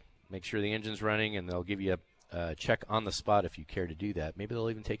work, make sure the engine's running, and they'll give you a check on the spot if you care to do that. Maybe they'll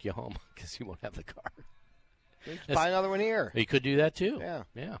even take you home because you won't have the car. Buy another one here. You could do that too.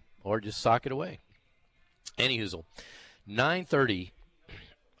 Yeah. Or just sock it away. Anyhoozle. 9:30,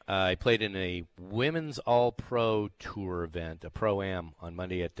 I played in a women's all-pro tour event, a pro-am, on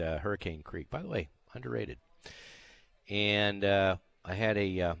Monday at Hurricane Creek. By the way, underrated. And I had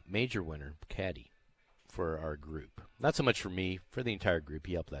a major winner, caddy, for our group. Not so much for me, for the entire group.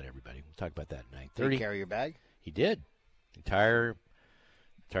 He helped out everybody. We'll talk about that at 9:30. Did he carry your bag? He did. Entire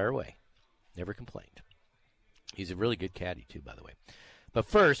way. Never complained. He's a really good caddy, too, by the way. But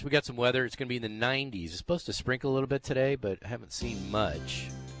first, we got some weather. It's going to be in the 90s. It's supposed to sprinkle a little bit today, but I haven't seen much.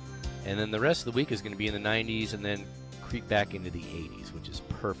 And then the rest of the week is going to be in the 90s and then creep back into the 80s, which is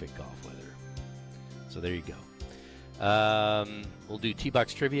perfect golf weather. So there you go. We'll do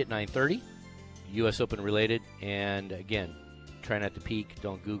T-Box Trivia at 9:30, U.S. Open related. And, again, try not to peek.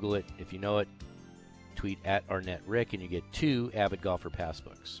 Don't Google it. If you know it, tweet at ArnettRick, and you get 2 Avid Golfer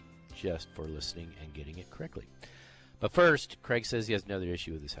Passbooks just for listening and getting it correctly. But first, Craig says he has another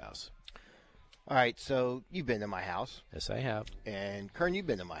issue with his house. All right, so you've been to my house. Yes, I have. And Kern, you've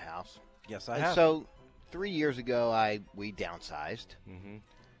been to my house. Yes, I have. So 3 years ago, we downsized. Mm-hmm.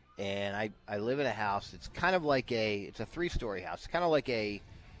 And I live in a house. It's kind of like it's a 3-story house. It's kind of like a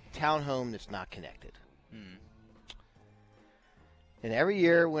townhome that's not connected. And every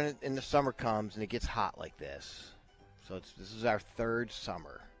year when in the summer comes and it gets hot like this, so this is our 3rd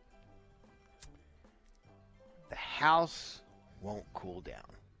summer, the house won't cool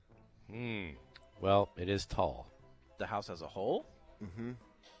down. Well, it is tall. The house as a whole? Mm-hmm.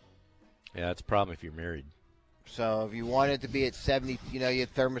 Yeah, that's a problem if you're married. So if you want it to be at 70, your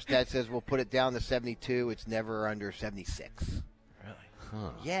thermostat says we'll put it down to 72. It's never under 76. Really? Huh.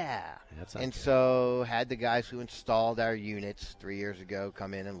 Yeah. That's not and good. so had the guys who installed our units 3 years ago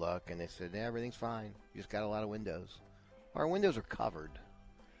come in and look, and they said, yeah, everything's fine. You just got a lot of windows. Our windows are covered.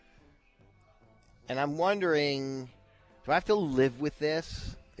 And I'm wondering, do I have to live with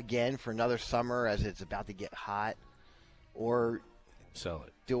this again for another summer as it's about to get hot? Or sell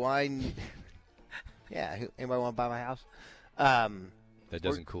it? Do I... Yeah, anybody want to buy my house? That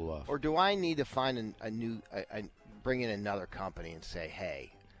doesn't cool off. Or do I need to find bring in another company and say,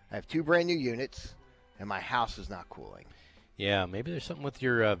 hey, I have 2 brand new units, and my house is not cooling? Yeah, maybe there's something with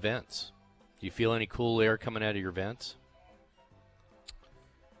your vents. Do you feel any cool air coming out of your vents?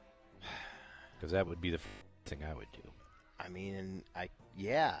 Because that would be the thing I would do. I mean,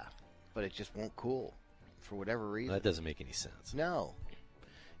 yeah, but it just won't cool for whatever reason. That doesn't make any sense. No.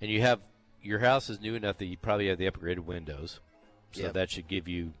 And your house is new enough that you probably have the upgraded windows, so that should give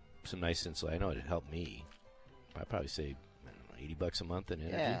you some nice insulation. I know it'd help me. I'd probably save $80 a month in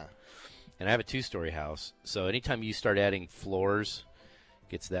energy. Yeah. And I have a 2-story house, so anytime you start adding floors,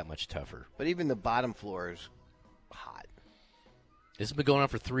 it gets that much tougher. But even the bottom floor is hot. This has been going on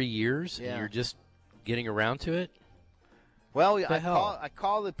for 3 years, Yeah. and you're just getting around to it? Well, What the hell? I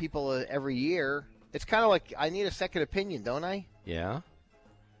call the people every year. It's kind of like I need a second opinion, don't I? Yeah.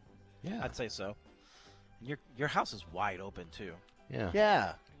 Yeah. I'd say so. Your house is wide open, too. Yeah.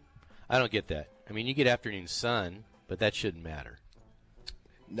 Yeah. I don't get that. I mean, you get afternoon sun, but that shouldn't matter.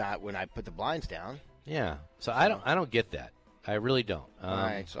 Not when I put the blinds down. Yeah. So I don't get that. I really don't. All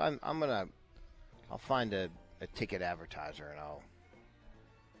right. So I'll find a ticket advertiser and I'll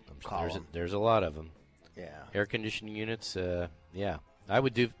call them. There's a lot of them. Yeah. Air conditioning units. Yeah. I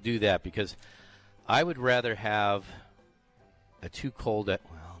would do that because I would rather have a too cold. Well,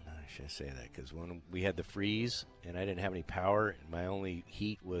 no, I should say that because when we had the freeze and I didn't have any power, and my only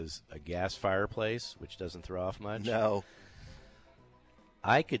heat was a gas fireplace, which doesn't throw off much. No.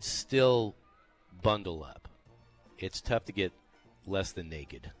 I could still bundle up. It's tough to get less than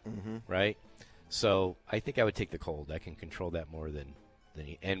naked, right? So I think I would take the cold. I can control that more than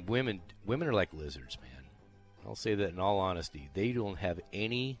and women are like lizards, man. I'll say that in all honesty. They don't have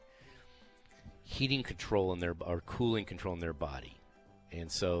any heating control or cooling control in their body. And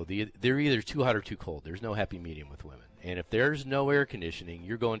so they're either too hot or too cold. There's no happy medium with women. And if there's no air conditioning,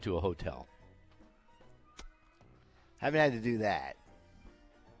 you're going to a hotel. Haven't had to do that.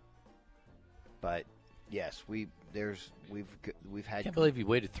 But yes, we've had. I can't believe you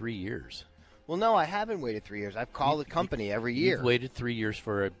waited 3 years. Well, no, I haven't waited 3 years. I've called the company every year. You've waited 3 years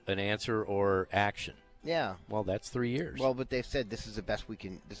for an answer or action. Yeah. Well, that's 3 years. Well, but they've said this is the best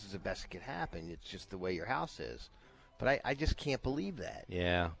This is the best that can happen. It's just the way your house is. But I just can't believe that.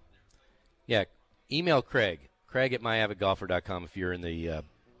 Yeah. Yeah. Email Craig at myavidgolfer.com if you're in the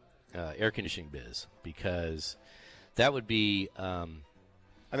air conditioning biz, because that would be. I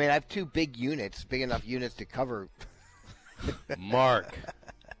mean, I have 2 big units, big enough units to cover. Mark.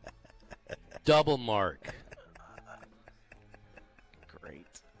 Double Mark. Great.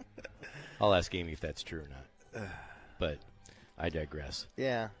 I'll ask Amy if that's true or not. But I digress.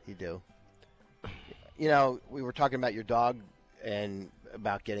 Yeah, you do. You know, we were talking about your dog and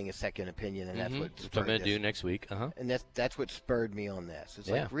about getting a second opinion, and that's what I'm going to do next week. And that's what spurred me on this. It's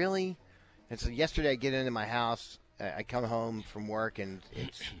Yeah. like, really? And so yesterday I get into my house, I come home from work, and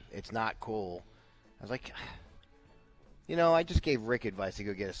it's not cool. I was like, you know, I just gave Rick advice to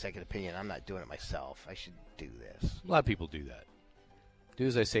go get a second opinion. I'm not doing it myself. I should do this. A lot of people do that. Do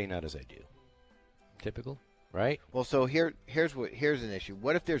as I say, not as I do. Typical? right? Well, so here's an issue.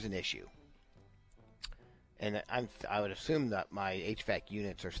 What if there's an issue? And I would assume that my HVAC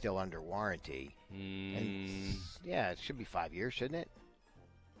units are still under warranty. And yeah, it should be 5 years, shouldn't it?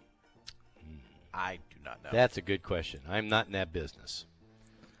 I do not know. That's a good question. I'm not in that business.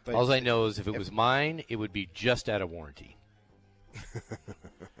 But all I know is if it was mine, it would be just out of warranty.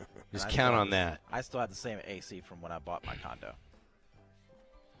 Just count on that. I still have the same AC from when I bought my condo.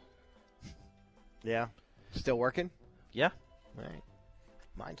 Yeah. Still working? Yeah. All right.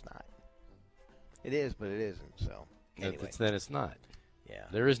 Mine's not. It is, but it isn't. So anyway. Then it's not. Yeah.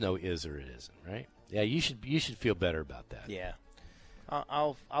 There is no is or it isn't, right? Yeah, you should feel better about that. Yeah.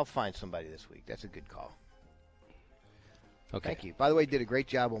 I'll find somebody this week. That's a good call. Okay. Thank you. By the way, did a great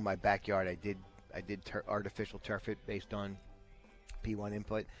job on my backyard. I did artificial turf it based on P1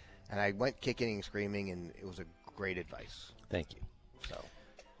 input, and I went kicking and screaming, and it was a great advice. Thank you. So,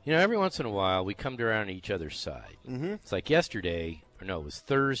 every once in a while we come around each other's side. Mm-hmm. It's like yesterday, or no, it was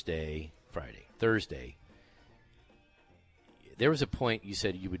Thursday. There was a point you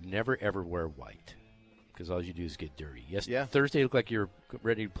said you would never ever wear white because all you do is get dirty. Yes. Yeah. Thursday looked like you're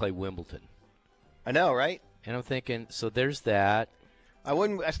ready to play Wimbledon. I know, right? And I'm thinking, so there's that.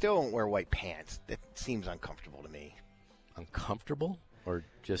 I still won't wear white pants. That seems uncomfortable to me. Uncomfortable, or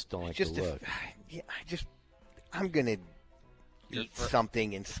just don't like the look? I'm gonna eat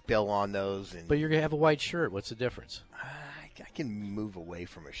something and spill on those. But you're gonna have a white shirt. What's the difference? I can move away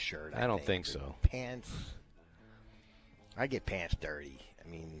from a shirt. I don't think so. Pants. I get pants dirty. I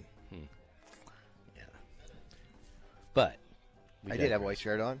mean, yeah. But I did have a white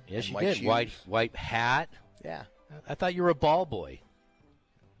shirt on. Yes, you white did. Shoes. White hat. Yeah. I thought you were a ball boy.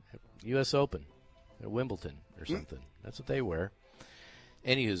 U.S. Open, or Wimbledon, or something. That's what they wear.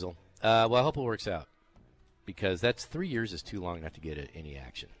 Anyhoozle. Well, I hope it works out because 3 years is too long not to get any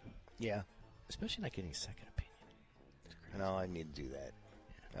action. Yeah. Especially not getting a second opinion. No, I need to do that.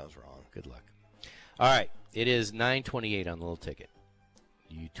 Yeah. That was wrong. Good luck. All right. It is 9:28 on the little ticket.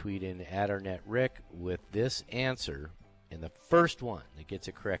 You tweet in @ArnettRick with this answer, and the first one that gets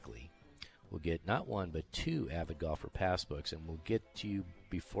it correctly will get not one but 2 Avid Golfer Passbooks, and we'll get to you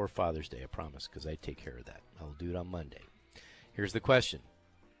before Father's Day, I promise, because I take care of that. I'll do it on Monday. Here's the question.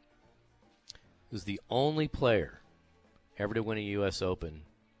 Who's the only player ever to win a U.S. Open,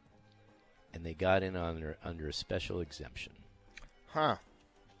 and they got in under a special exemption? Huh.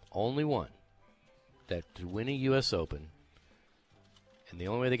 Only one. That to win a U.S. Open, and the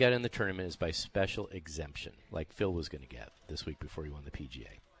only way they got in the tournament is by special exemption, like Phil was going to get this week before he won the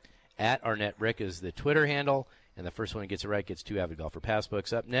PGA. @ArnettRick is the Twitter handle, and the first one that gets it right gets 2 Avid Golfer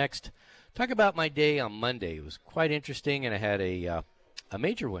Passbooks. Up next, talk about my day on Monday. It was quite interesting, and I had a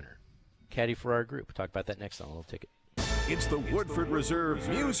major winner, caddy for our group. Talk about that next on a little ticket. It's the Woodford Reserve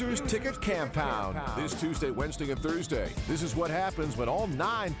Musers Ticket Campound. This Tuesday, Wednesday, and Thursday. This is what happens when all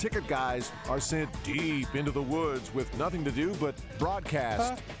 9 ticket guys are sent deep into the woods with nothing to do but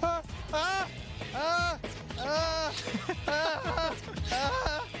broadcast.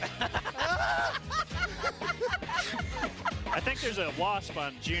 I think there's a wasp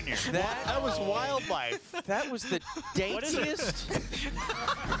on Junior. That was wildlife. That was the daintiest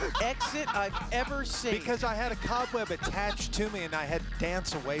exit I've ever seen. Because I had a cobweb attached to me and I had to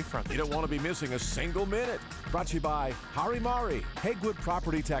dance away from it. You don't want to be missing a single minute. Brought to you by Harimari, Hagewood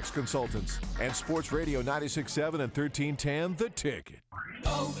Property Tax Consultants, and Sports Radio 96.7 and 1310, The Ticket.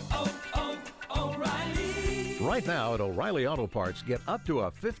 O'Reilly. Right now at O'Reilly Auto Parts, get up to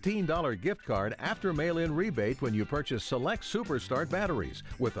a $15 gift card after mail-in rebate when you purchase select Superstart batteries.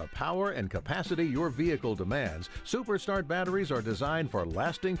 With the power and capacity your vehicle demands, Superstart batteries are designed for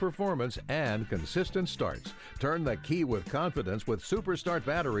lasting performance and consistent starts. Turn the key with confidence with Superstart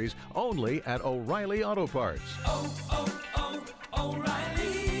batteries only at O'Reilly Auto Parts.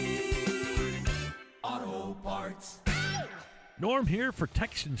 O'Reilly Auto Parts. Norm here for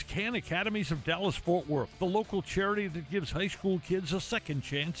Texans Can Academies of Dallas-Fort Worth, the local charity that gives high school kids a second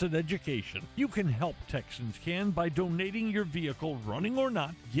chance at education. You can help Texans Can by donating your vehicle, running or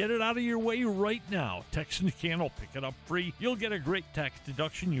not. Get it out of your way right now. Texans Can will pick it up free. You'll get a great tax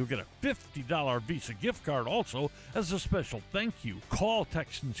deduction. You'll get a $50 Visa gift card also as a special thank you. Call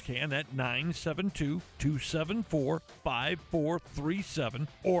Texans Can at 972-274-5437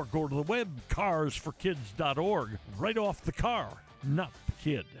 or go to the web carsforkids.org. Right off the car, not the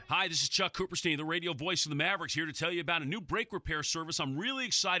kid. Hi, this is Chuck Cooperstein, the radio voice of the Mavericks, here to tell you about a new brake repair service I'm really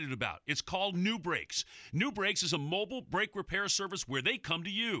excited about. It's called New Brakes. New Brakes is a mobile brake repair service where they come to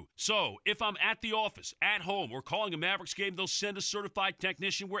you. So, if I'm at the office, at home, or calling a Mavericks game, they'll send a certified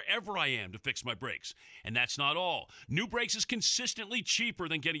technician wherever I am to fix my brakes. And that's not all. New Brakes is consistently cheaper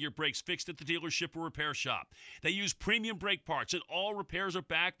than getting your brakes fixed at the dealership or repair shop. They use premium brake parts, and all repairs are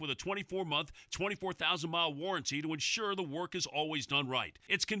backed with a 24-month, 24,000-mile warranty to ensure the work is always done right.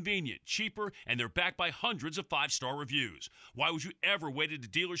 It's convenient, cheaper, and they're backed by hundreds of 5-star reviews. Why would you ever wait at a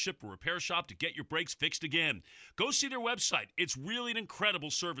dealership or repair shop to get your brakes fixed again? Go see their website. It's really an incredible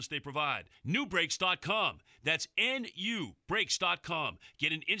service they provide. Newbrakes.com. That's NUBrakes.com.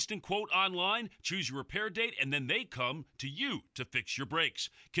 Get an instant quote online, choose your repair date, and then they come to you to fix your brakes.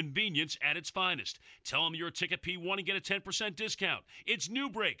 Convenience at its finest. Tell them you're a Ticket P1 and get a 10% discount. It's New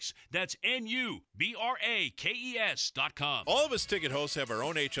Brakes. That's NUBRAKES.com. All of us ticket hosts have our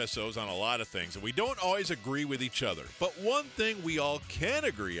own HSOs on a lot of things, and we don't always agree with each other. But one thing we all can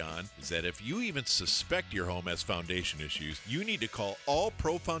agree on is that if you even suspect your home has foundation issues, you need to call All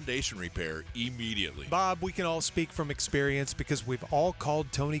Pro Foundation Repair immediately. Bob, we can all speak from experience because we've all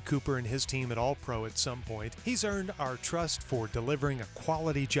called Tony Cooper and his team at All Pro at some point. He's earned our trust for delivering a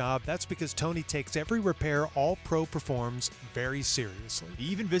quality job. That's because Tony takes every repair All Pro performs very seriously. He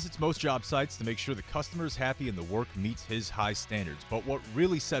even visits most job sites to make sure the customer is happy and the work meets his high standards. But what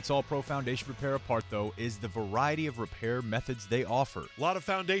really sets All Pro Foundation Repair apart, though, is the variety of repair methods they offer. A lot of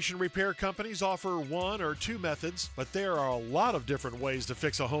foundation repair companies offer one or two methods, but there are a lot of different ways to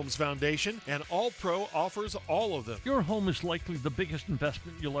fix a home's foundation, and All Pro offers all of them. Your home is likely the biggest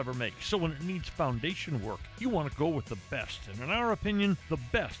investment you'll ever make, so when it needs foundation work, you want to go with the best. And in our opinion, the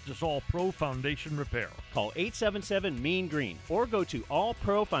best is All Pro Foundation Repair. Call 877-MEAN-GREEN or go to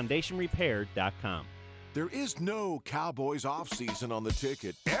allprofoundationrepair.com. There is no Cowboys off-season on the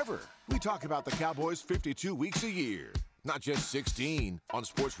ticket, ever. We talk about the Cowboys 52 weeks a year, not just 16, on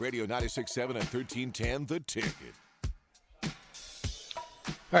Sports Radio 96.7 and 1310, The Ticket. All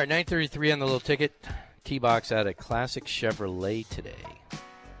right, 9:33 on the little ticket. T-Box out at Classic Chevrolet today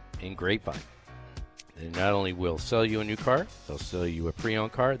in Grapevine. They not only will sell you a new car, they'll sell you a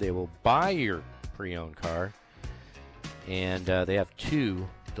pre-owned car. They will buy your pre-owned car. And they have two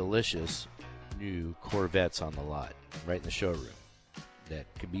delicious new Corvettes on the lot right in the showroom. That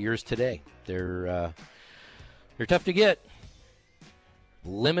could be yours today. They're tough to get.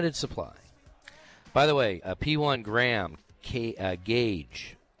 Limited supply. By the way, P1 Graham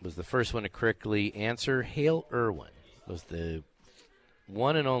Gage was the first one to correctly answer. Hale Irwin was the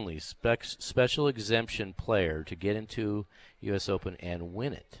one and only special exemption player to get into U.S. Open and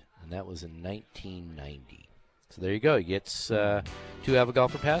win it. And that was in 1990. So there you go. He gets 2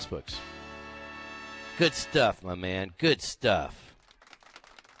 Avogolfer Passbooks. Good stuff, my man. Good stuff.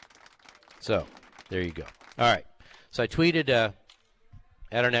 So, there you go. All right. So I tweeted at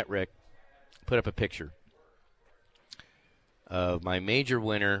Arnett Rick, put up a picture of my major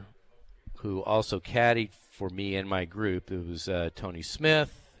winner who also caddied for me and my group. It was Tony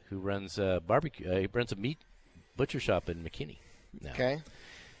Smith, who runs a barbecue. He runs a meat butcher shop in McKinney now. Okay.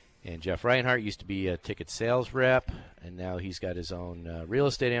 And Jeff Reinhart used to be a ticket sales rep, and now he's got his own real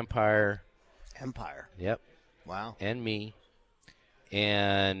estate empire. Empire. Yep. Wow. And me.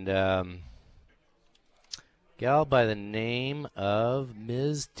 And gal by the name of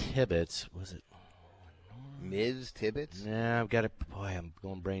Ms. Tibbetts. Was it? Ms. Tibbetts? Nah, I've got it. Boy, I'm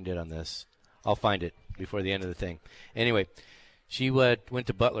going brain dead on this. I'll find it before the end of the thing. Anyway, she went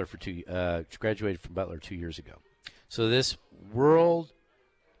to Butler for she graduated from Butler 2 years ago. So this World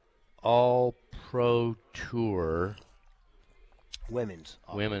All-Pro Tour, Women's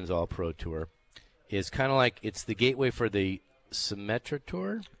All-Pro Tour, is kind of like, it's the gateway for the Symetra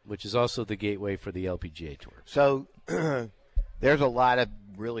Tour, which is also the gateway for the LPGA Tour. So there's a lot of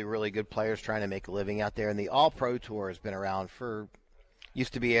really, really good players trying to make a living out there, and the All-Pro Tour has been around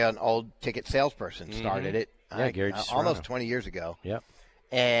used to be an old ticket salesperson, started it Gary almost 20 years ago. Yep.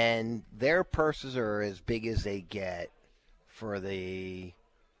 And their purses are as big as they get for the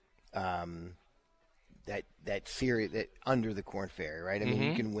that series that under the Korn Ferry, right? I mean,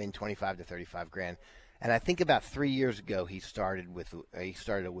 you can win 25 to 35 grand. And I think about 3 years ago he started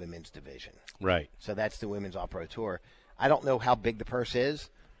a women's division. Right. So that's the Women's All-Pro Tour. I don't know how big the purse is,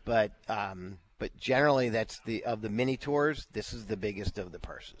 but generally that's of the mini tours, this is the biggest of the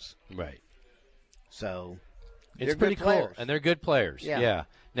purses. Right. So it's pretty cool, players. And they're good players. Yeah.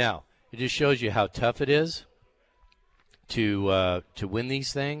 Now, it just shows you how tough it is to win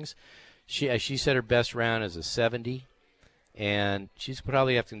these things. She said her best round is a 70, and she's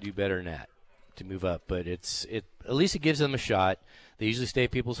probably have to do better than that to move up. But at least it gives them a shot. They usually stay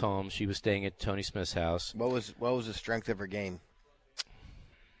at people's homes. She was staying at Tony Smith's house. What was the strength of her game?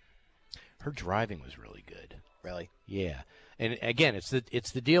 Her driving was really good. Really? Yeah. And again, it's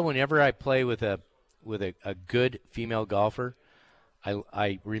the deal whenever I play with a good female golfer,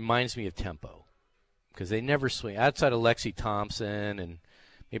 I reminds me of tempo, because they never swing outside of Lexi Thompson and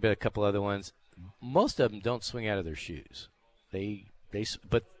maybe a couple other ones. Most of them don't swing out of their shoes.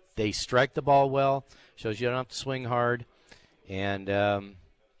 But they strike the ball well. Shows you don't have to swing hard, and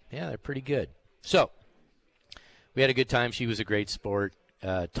they're pretty good. So we had a good time. She was a great sport.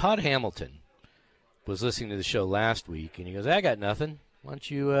 Todd Hamilton was listening to the show last week, and he goes, "I got nothing. Why don't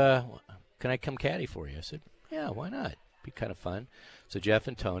you? Can I come caddy for you?" I said, "Yeah, why not? Be kind of fun." So Jeff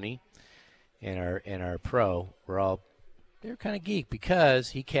and Tony and our pro they were kind of geek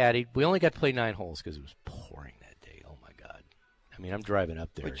because he caddied. We only got to play 9 holes because it was pouring that day. Oh my God! I mean, I'm driving up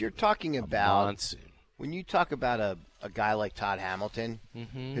there. But you're talking about monsoon. When you talk about a guy like Todd Hamilton,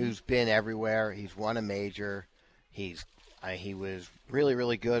 who's been everywhere. He's won a major. He was really,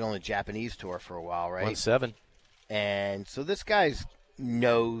 really good on the Japanese tour for a while, right? 1-7. And so this guy's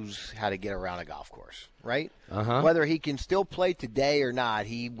knows how to get around a golf course, right? Uh-huh. Whether he can still play today or not,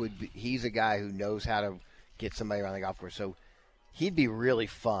 he's a guy who knows how to get somebody around the golf course. So he'd be really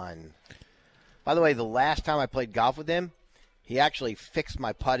fun. By the way, the last time I played golf with him, he actually fixed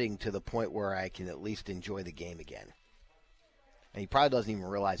my putting to the point where I can at least enjoy the game again. And he probably doesn't even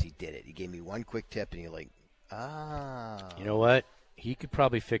realize he did it. He gave me one quick tip, and you're like, You know what? He could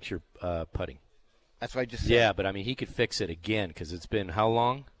probably fix your putting. That's what I just said. Yeah, but I mean, he could fix it again because it's been how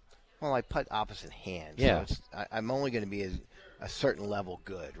long? Well, I putt opposite hand. Yeah. So I'm only going to be a certain level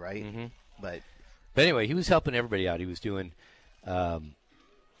good, right? Mm-hmm. But anyway, he was helping everybody out. He was doing a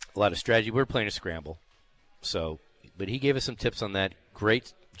lot of strategy. We were playing a scramble. But he gave us some tips on that.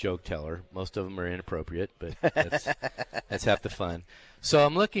 Great joke teller. Most of them are inappropriate, but that's half the fun. So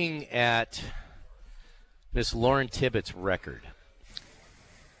I'm looking at Miss Lauren Tippett's record.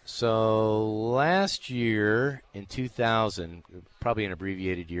 So last year in 2000, probably an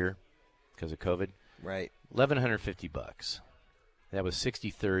abbreviated year because of COVID. Right. $1,150. That was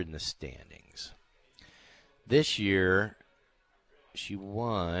 63rd in the standings. This year, she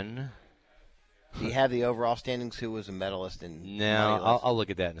won. Do you have the overall standings? Who was a medalist? No, I'll look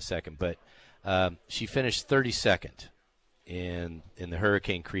at that in a second. But she finished 32nd in the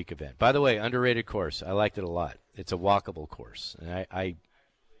Hurricane Creek event. By the way, underrated course. I liked it a lot. It's a walkable course, and I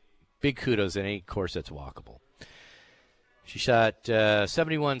big kudos to any course that's walkable. She shot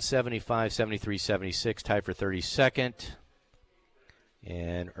 71, 75, 73, 76, tied for 32nd,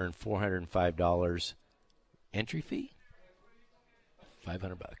 and earned $405 entry fee.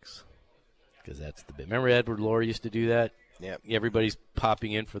 $500, because that's the bit. Remember Edward Lohr used to do that? Yep. Everybody's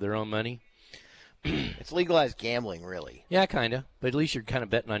popping in for their own money. It's legalized gambling, really. Yeah, kind of. But at least you're kind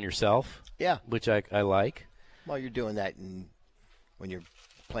of betting on yourself. Yeah. Which I like. Well, you're doing that when you're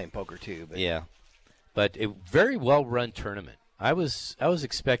playing poker too. But. Yeah. But a very well-run tournament. I was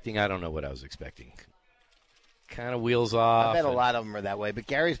expecting, I don't know what I was expecting. Kind of wheels off. I bet a lot of them are that way. But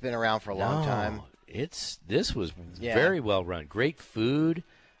Gary's been around for a long time. This was very well-run. Great food.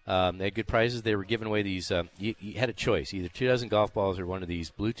 They had good prizes. They were giving away these. You had a choice, either 2 dozen golf balls or one of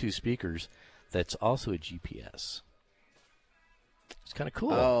these Bluetooth speakers that's also a GPS. It's kind of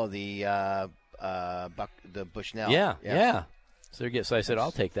cool. Oh, the Bushnell. Yeah. So I said,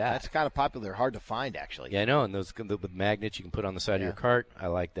 I'll take that. That's kind of popular. Hard to find, actually. Yeah, I know. And those with magnets you can put on the side of your cart. I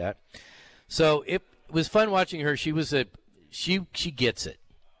like that. So it was fun watching her. She was she gets it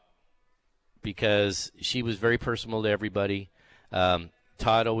because she was very personal to everybody.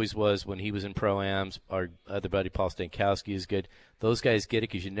 Todd always was when he was in Pro-Ams. Our other buddy, Paul Stankowski, is good. Those guys get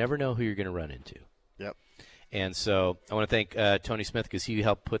it because you never know who you're going to run into. Yep. And so I want to thank Tony Smith because he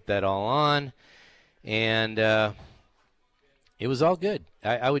helped put that all on. And it was all good.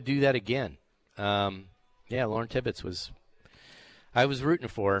 I would do that again. Lauren Tibbetts I was rooting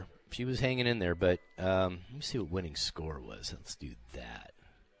for her. She was hanging in there. But let me see what winning score was. Let's do that.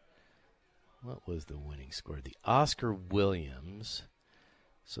 What was the winning score? The Oscar Williams.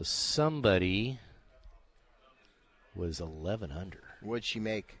 So somebody was 11 under. What'd she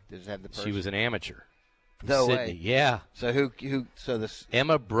make? Does it have the person? She was an amateur. No Sydney. way. Yeah. So who? So this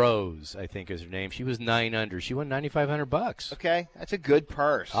Emma Brose, I think is her name. She was 9 under. She won $9,500. Okay, that's a good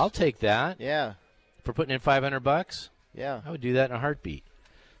purse. I'll take that. Yeah. For putting in $500. Yeah. I would do that in a heartbeat.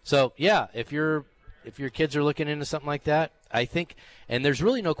 So yeah, if your kids are looking into something like that, I think, and there's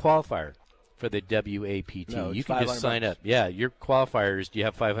really no qualifier for the WAPT. No, you can just sign up. Yeah, your qualifiers. Do you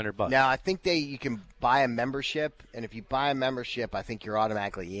have $500? Now I think you can buy a membership, and if you buy a membership, I think you're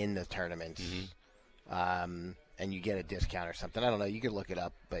automatically in the tournaments. Mm-hmm. and you get a discount or something. I don't know. You can look it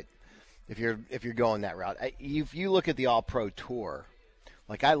up, but if you're going that route, if you look at the All-Pro Tour,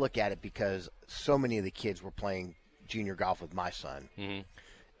 like I look at it because so many of the kids were playing junior golf with my son,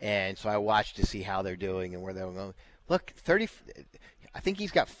 and so I watched to see how they're doing and where they're going. Look, I think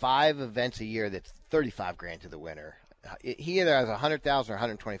he's got 5 events a year that's $35,000 to the winner. He either has a $100,000 or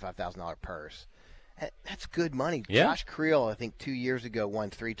 $125,000 purse. That's good money. Yeah. Josh Creel, I think 2 years ago,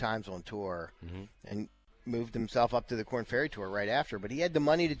 won 3 times on tour and moved himself up to the Korn Ferry Tour right after. But he had the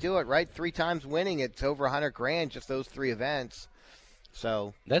money to do it, right? 3 times winning, it's over $100,000 just those 3 events.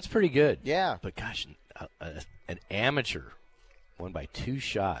 So that's pretty good. Yeah. But gosh, an amateur won by 2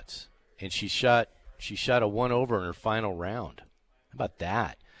 shots, and she shot a 1 over in her final round. How about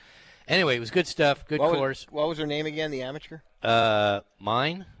that? Anyway, it was good stuff. Good course. What was her name again? The amateur?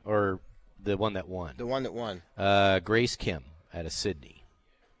 Mine or the one that won? The one that won. Grace Kim out of Sydney.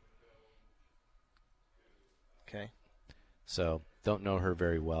 Okay. So don't know her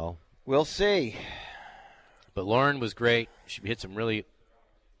very well. We'll see. But Lauren was great. She hit some really,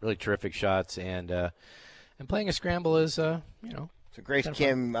 really terrific shots, and playing a scramble is So Grace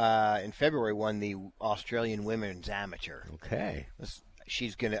Kim in February won the Australian Women's Amateur. Okay.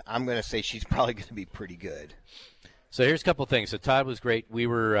 I'm gonna say she's probably gonna be pretty good. So here's a couple things. So Todd was great. We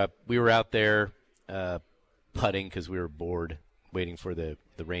were out there putting because we were bored, waiting for the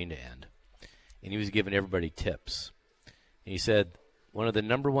rain to end, and he was giving everybody tips. And he said one of the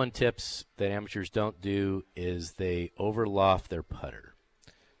number 1 tips that amateurs don't do is they overloft their putter.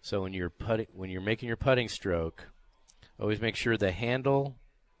 So when you're making your putting stroke, always make sure the handle,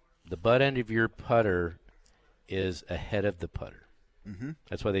 the butt end of your putter, is ahead of the putter.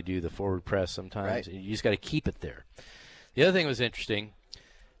 That's why they do the forward press sometimes. Right. You just got to keep it there. The other thing was interesting.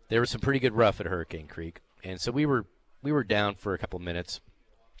 There was some pretty good rough at Hurricane Creek, and so we were down for a couple minutes.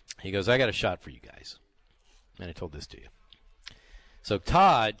 He goes, "I got a shot for you guys," and I told this to you. So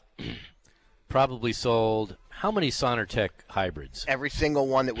Todd probably sold how many Sonertech hybrids? Every single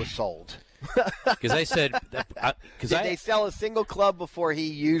one that was sold. Because I said, did they sell a single club before he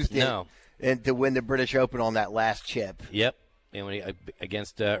used it? No. And to win the British Open on that last chip. Yep. And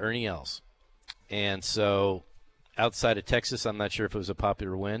against Ernie Els. And so outside of Texas, I'm not sure if it was a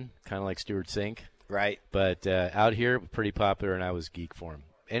popular win, kind of like Stuart Sink. Right. But out here, pretty popular, and I was geek for him.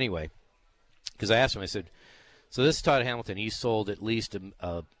 Anyway, because I asked him, I said, so this is Todd Hamilton. He sold at least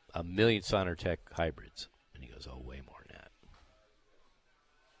a million Sonertech hybrids. And he goes, oh, way more than that.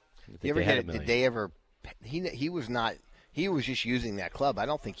 You ever get it? Did they ever – he was not – he was just using that club. I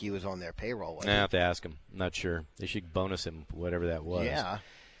don't think he was on their payroll. I have to ask him. I'm not sure. They should bonus him, whatever that was. Yeah.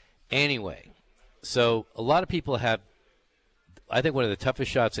 Anyway, so a lot of people have – I think one of the toughest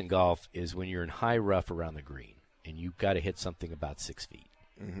shots in golf is when you're in high rough around the green, and you've got to hit something about 6 feet,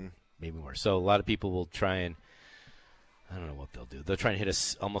 maybe more. So a lot of people will try and – I don't know what they'll do. They'll try and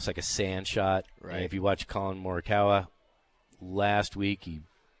hit almost like a sand shot. Right. And if you watch Colin Morikawa last week, he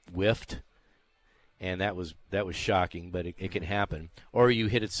whiffed. And that was shocking, but it can happen. Or you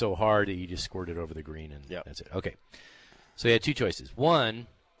hit it so hard that you just squirt it over the green, and that's it. Okay. So he had 2 choices. One,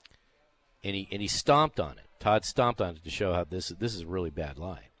 and he stomped on it. Todd stomped on it to show how this is a really bad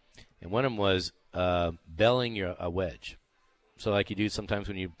lie. And one of them was belling a wedge. So like you do sometimes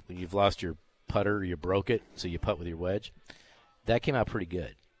when you've lost your putter or you broke it, so you putt with your wedge. That came out pretty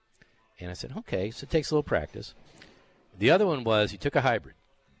good. And I said, okay, so it takes a little practice. The other one was he took a hybrid.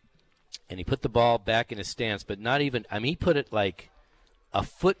 And he put the ball back in his stance, but not even – I mean, he put it like a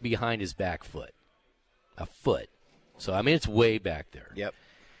foot behind his back foot. A foot. So, I mean, it's way back there. Yep.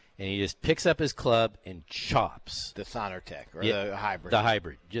 And he just picks up his club and chops. The Sonertech or the hybrid. The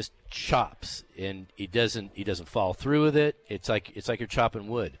hybrid. Just chops. And he doesn't fall through with it. It's like you're chopping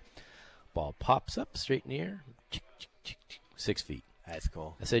wood. Ball pops up straight in the air. 6 feet. That's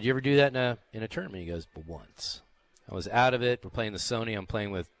cool. I said, you ever do that in a tournament? He goes, but once. I was out of it. We're playing the Sony. I'm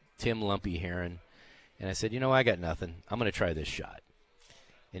playing with Tim Lumpy Heron, and I said, I got nothing. I'm going to try this shot.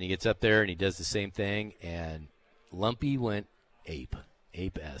 And he gets up there, and he does the same thing, and Lumpy went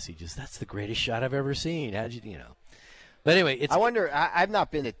ape-s. That's the greatest shot I've ever seen. How'd you know? But anyway, I wonder, I've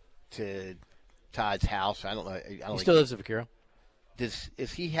not been to Todd's house. I don't know. He still lives in Vaquero. Does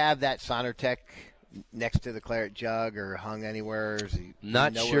he have that Sonertech next to the claret jug or hung anywhere? Is he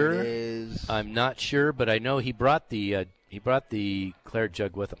not sure. Where it is? I'm not sure, but I know he brought the claret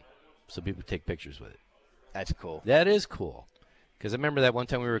jug with him, so people take pictures with it. That's cool. That is cool, because I remember that one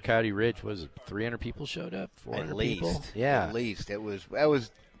time we were at Coyote Ridge. Was it 300 people showed up? 400 people? Yeah, at least that was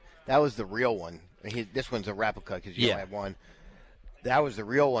the real one. This one's a replica because you don't have one. That was the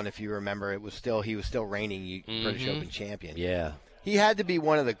real one, if you remember. He was still reigning British Open champion. Yeah. He had to be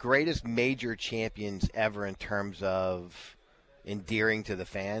one of the greatest major champions ever in terms of endearing to the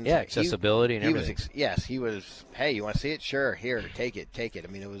fans. Yeah, accessibility and everything. He was, hey, you want to see it? Sure, here, take it. I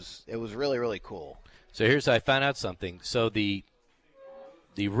mean, it was really, really cool. So here's how I found out something. So the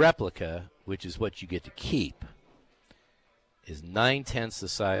replica, which is what you get to keep, is 9/10 the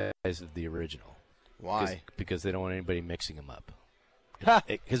size of the original. Why? Because they don't want anybody mixing them up.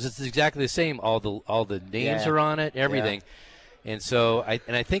 Because it's exactly the same. All the names are on it, everything. Yeah. And so I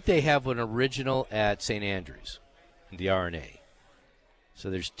think they have an original at St. Andrews, in the RNA. So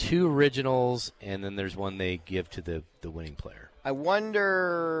there's 2 originals, and then there's one they give to the winning player. I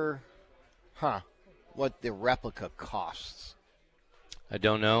wonder, what the replica costs. I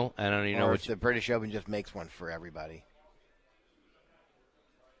don't know. I don't even know if the British Open just makes one for everybody.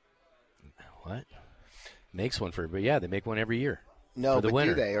 What? Makes one for everybody? Yeah, they make one every year. No, for the but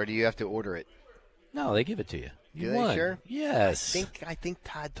winner. Do they, or do you have to order it? No, they give it to you. Do they, sure? Yes. I think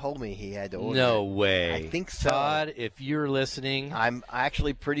Todd told me he had to order it. No way. I think so. Todd, if you're listening. I'm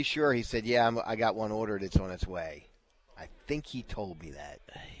actually pretty sure he said, I got one ordered. It's on its way. I think he told me that.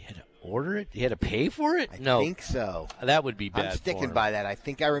 He had to order it? He had to pay for it? I No. think so. That would be bad. I'm sticking by that. I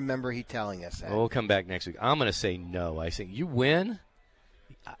think I remember he telling us that. Well, we'll come back next week. I'm going to say no. I think you win.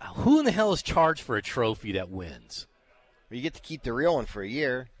 Who in the hell is charged for a trophy that wins? Well, you get to keep the real one for a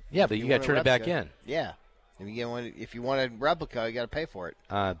year. Yeah, but you got to turn it back in. Yeah. If you want a replica, you got to pay for it.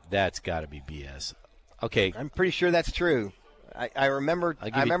 That's got to be BS. Okay. I'm pretty sure that's true. I remember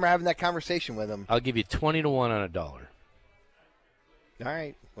having that conversation with him. I'll give you 20 to 1 on $1. All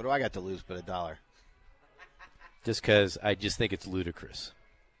right. What do I got to lose but $1? Just because I just think it's ludicrous.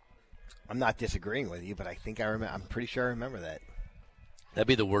 I'm not disagreeing with you, but I think I'm pretty sure I remember that. That'd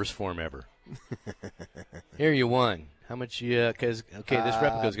be the worst form ever. Here, you won. How much you? This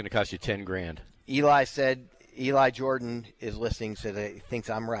replica is going to cost you $10,000. Eli Jordan is listening, so he thinks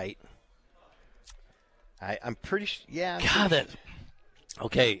I'm right. I'm pretty sure. Yeah.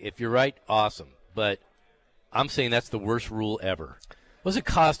 Okay, if you're right, awesome. But I'm saying that's the worst rule ever. What does it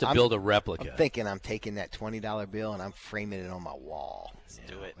cost to build a replica? I'm thinking I'm taking that $20 bill and I'm framing it on my wall. Let's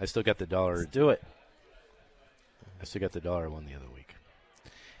do it. I still got the $1. Let's do it. I still got the $1 one the other week.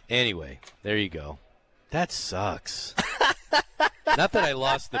 Anyway, there you go. That sucks. Not that I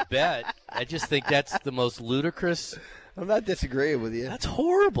lost the bet. I just think that's the most ludicrous. I'm not disagreeing with you. That's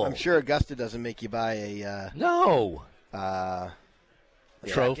horrible. I'm sure Augusta doesn't make you buy a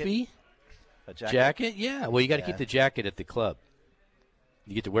trophy, a jacket. Yeah. Well, you got to keep the jacket at the club.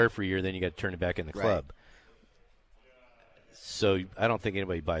 You get to wear it for a year, then you got to turn it back in the club. Right. So I don't think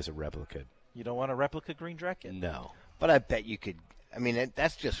anybody buys a replica. You don't want a replica green jacket? No. But I bet you could. I mean,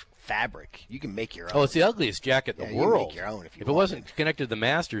 that's just fabric. You can make your own. Oh, it's the ugliest jacket in the world. You can make your own if it wasn't connected to the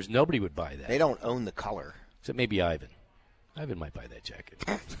Masters, nobody would buy that. They don't own the color. Except maybe Ivan. Ivan might buy that jacket.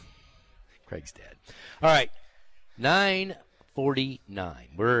 Craig's dad. All right,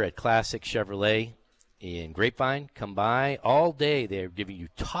 9:49. We're at Classic Chevrolet in Grapevine. Come by all day. They're giving you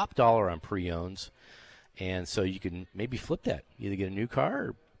top dollar on pre-owns, and so you can maybe flip that. Either get a new car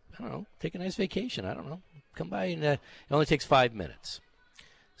or, I don't know, take a nice vacation. I don't know. Come by, and it only takes 5 minutes.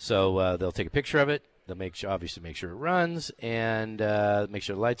 So they'll take a picture of it. They'll obviously make sure it runs, and make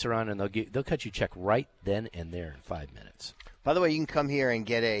sure the lights are on, and they'll cut you a check right then and there in 5 minutes. By the way, you can come here and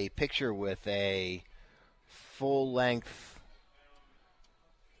get a picture with a full-length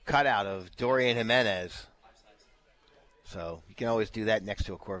cutout of Dorian Jimenez. So you can always do that next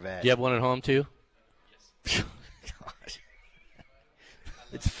to a Corvette. Do you have one at home, too? Yes.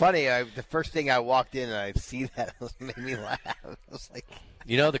 It's funny. The first thing I walked in and I see that made me laugh. I was like,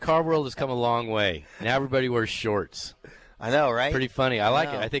 the car world has come a long way. Now everybody wears shorts. I know, right? Pretty funny. I like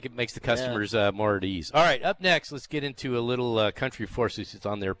it. I think it makes the customers more at ease. All right, up next, let's get into a little country forces that's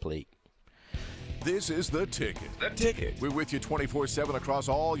on their plate. This is The Ticket. The Ticket. We're with you 24/7 across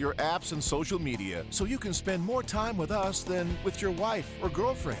all your apps and social media, so you can spend more time with us than with your wife or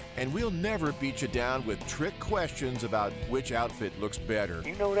girlfriend. And we'll never beat you down with trick questions about which outfit looks better.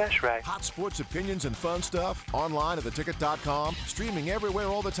 You know that's right. Hot sports opinions and fun stuff online at theticket.com. Streaming everywhere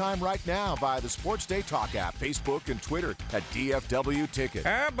all the time right now via the Sports Day Talk app, Facebook, and Twitter at DFW Ticket.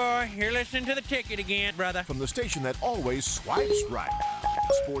 Oh, boy, you're listening to The Ticket again, brother. From the station that always swipes right.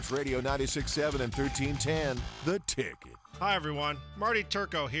 Sports Radio 96.7 and 1310, The Ticket. Hi everyone, Marty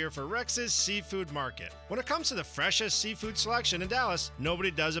Turco here for Rex's Seafood Market. When it comes to the freshest seafood selection in Dallas,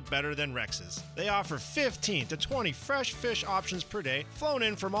 nobody does it better than Rex's. They offer 15 to 20 fresh fish options per day, flown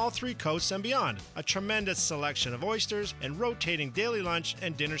in from all 3 coasts and beyond. A tremendous selection of oysters and rotating daily lunch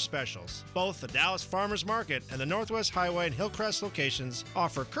and dinner specials. Both the Dallas Farmers Market and the Northwest Highway and Hillcrest locations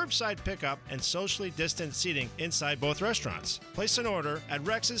offer curbside pickup and socially distant seating inside both restaurants. Place an order at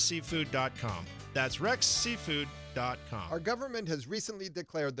rexsseafood.com. That's rexseafood.com. Our government has recently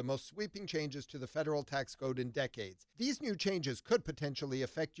declared the most sweeping changes to the federal tax code in decades. These new changes could potentially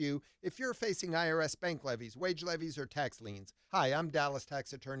affect you if you're facing IRS bank levies, wage levies, or tax liens. Hi, I'm Dallas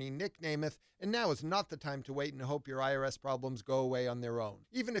tax attorney Nick Namath, and now is not the time to wait and hope your IRS problems go away on their own.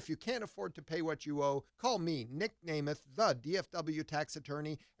 Even if you can't afford to pay what you owe, call me, Nick Namath, the DFW tax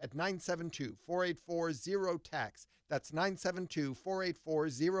attorney, at 972-484-0TAX. That's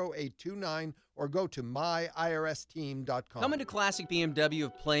 972-484-0829, or go to myiRSteam.com. Come into Classic BMW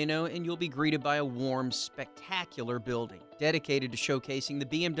of Plano and you'll be greeted by a warm, spectacular building dedicated to showcasing the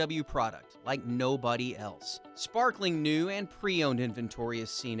BMW product like nobody else. Sparkling new and pre-owned inventory is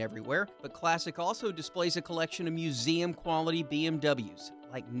seen everywhere, but Classic also displays a collection of museum-quality BMWs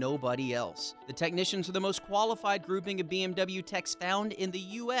like nobody else. The technicians are the most qualified grouping of BMW techs found in the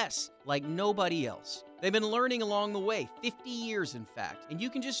U.S. like nobody else. They've been learning along the way, 50 years in fact, and you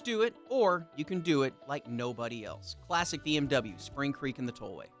can just do it, or you can do it like nobody else. Classic BMW, Spring Creek and the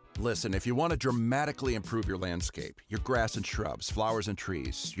Tollway. Listen, if you want to dramatically improve your landscape, your grass and shrubs, flowers and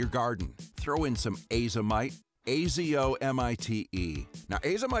trees, your garden, throw in some Azomite. Azomite. Now,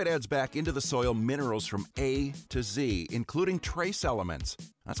 Azomite adds back into the soil minerals from A to Z, including trace elements.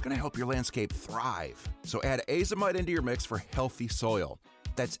 That's going to help your landscape thrive. So add Azomite into your mix for healthy soil.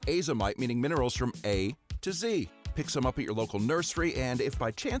 That's Azomite, meaning minerals from A to Z. Pick some up at your local nursery, and if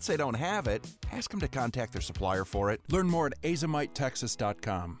by chance they don't have it, ask them to contact their supplier for it. Learn more at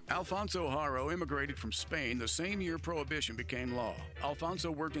azomitetexas.com. Alfonso Haro immigrated from Spain the same year Prohibition became law.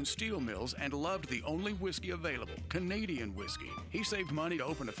 Alfonso worked in steel mills and loved the only whiskey available, Canadian whiskey. He saved money to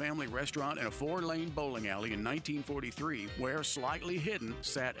open a family restaurant in a 4-lane bowling alley in 1943, where, slightly hidden,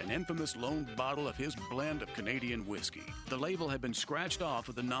 sat an infamous lone bottle of his blend of Canadian whiskey. The label had been scratched off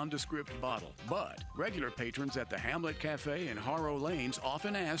of the nondescript bottle, but regular patrons at the Hamlet Cafe in Haro Lanes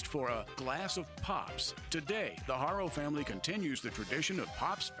often asked for a glass of Pops. Today, the Haro family continues the tradition of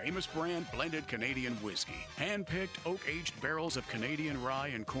Pops' famous brand blended Canadian whiskey. Hand-picked oak-aged barrels of Canadian rye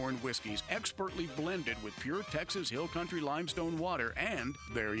and corn whiskeys expertly blended with pure Texas Hill Country limestone water, and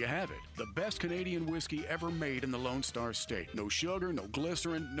there you have it. The best Canadian whiskey ever made in the Lone Star State. No sugar, no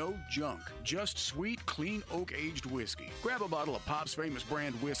glycerin, no junk. Just sweet, clean oak-aged whiskey. Grab a bottle of Pops' famous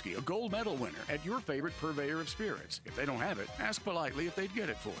brand whiskey, a gold medal winner, at your favorite purveyor of spirits. If they don't have it, ask politely if they'd get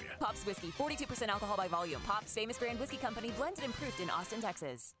it for you. Pops Whiskey, 42% alcohol by volume. Pops famous brand whiskey company, blended and proofed in Austin,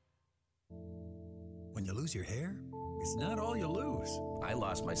 Texas. When you lose your hair, it's not all you lose. I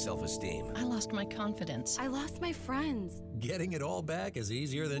lost my self-esteem. I lost my confidence. I lost my friends. Getting it all back is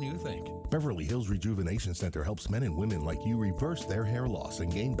easier than you think. Beverly Hills Rejuvenation Center helps men and women like you reverse their hair loss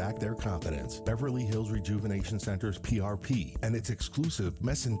and gain back their confidence. Beverly Hills Rejuvenation Center's PRP and its exclusive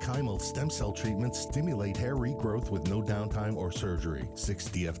mesenchymal stem cell treatments stimulate hair regrowth with no downtime or surgery. 6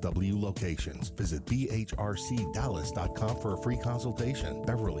 DFW locations. Visit bhrcdallas.com for a free consultation.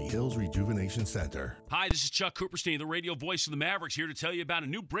 Beverly Hills Rejuvenation Center. Hi, this is Chuck Cooperstein, the radio voice of the Mavericks, here to tell you about a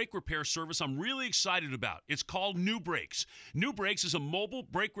new brake repair service I'm really excited about. It's called New Brakes. New Brakes is a mobile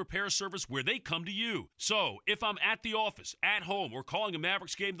brake repair service where they come to you. So, if I'm at the office, at home, or calling a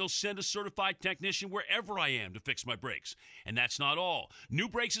Mavericks game, they'll send a certified technician wherever I am to fix my brakes. And that's not all. New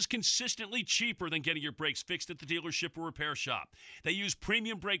Brakes is consistently cheaper than getting your brakes fixed at the dealership or repair shop. They use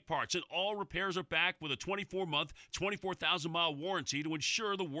premium brake parts, and all repairs are backed with a 24-month, 24,000-mile warranty to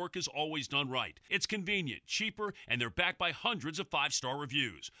ensure the work is always done right. It's convenient, cheaper, and they're backed by hundreds of 5-star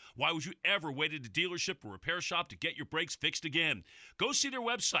reviews. Why would you ever wait at a dealership or repair shop to get your brakes fixed again? Go see their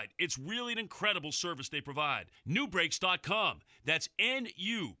website. It's really an incredible service they provide. Newbrakes.com. That's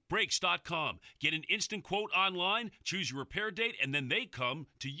NUBrakes.com. Get an instant quote online, choose your repair date, and then they come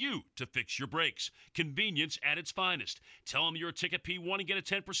to you to fix your brakes. Convenience at its finest. Tell them you're a Ticket P1 and get a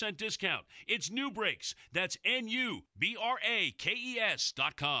 10% discount. It's New Brakes. That's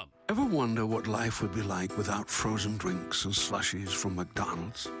NUBRAKES.com. Ever wonder what life would be like without frozen drinks and slushies from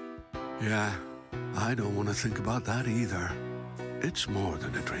McDonald's? Yeah, I don't want to think about that either. It's more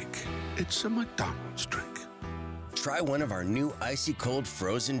than a drink. It's a McDonald's drink. Try one of our new icy cold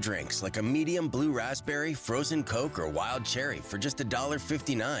frozen drinks like a medium blue raspberry, frozen Coke, or wild cherry for just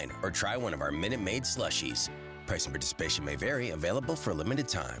 $1.59, or try one of our Minute Maid slushies. Price and participation may vary, available for a limited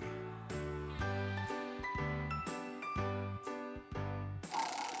time.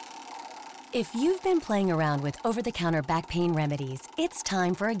 If you've been playing around with over-the-counter back pain remedies, it's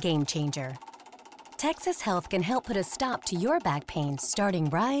time for a game changer. Texas Health can help put a stop to your back pain starting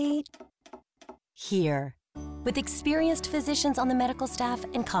right here. With experienced physicians on the medical staff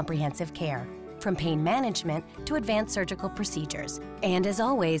and comprehensive care, from pain management to advanced surgical procedures. And as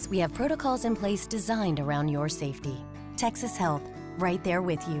always, we have protocols in place designed around your safety. Texas Health, right there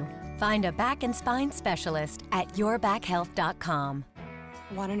with you. Find a back and spine specialist at yourbackhealth.com.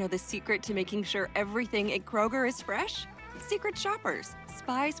 Want to know the secret to making sure everything at Kroger is fresh? Secret shoppers,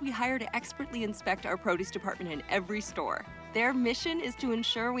 spies we hire to expertly inspect our produce department in every store. Their mission is to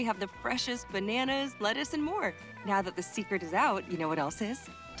ensure we have the freshest bananas, lettuce, and more. Now that the secret is out, you know what else is?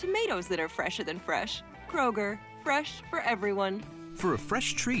 Tomatoes that are fresher than fresh. Kroger, fresh for everyone. For a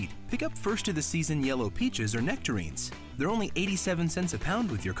fresh treat, pick up first of the season yellow peaches or nectarines. They're only 87 cents a pound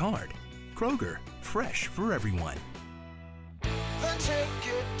with your card. Kroger, fresh for everyone.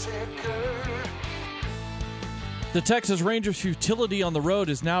 The Texas Rangers' futility on the road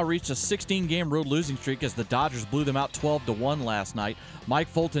has now reached a 16-game road losing streak as the Dodgers blew them out 12-1 last night.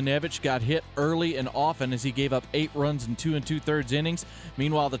 Mike Foltynewicz got hit early and often as he gave up 8 runs in 2 2/3 innings.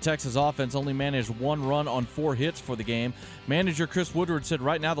 Meanwhile, the Texas offense only managed 1 run on 4 hits for the game. Manager Chris Woodward said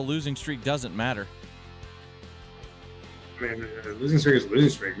right now the losing streak doesn't matter. I mean, losing streak is a losing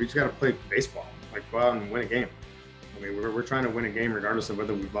streak. We just got to play baseball, like go out and win a game. I mean, we're trying to win a game regardless of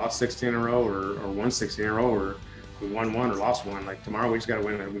whether we've lost 16 in a row or won 16 in a row or we won 1 or lost 1. Like tomorrow, we just got to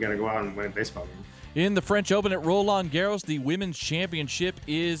win it. We got to go out and win a baseball game. In the French Open at Roland Garros, the women's championship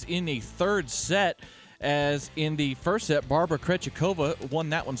is in a third set. As in the first set, Barbara Krejcikova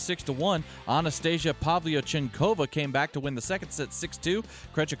won that one 6-1. Anastasia Pavlyuchenkova came back to win the second set 6-2.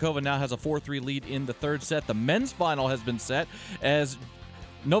 Krejcikova now has a 4-3 lead in the third set. The men's final has been set as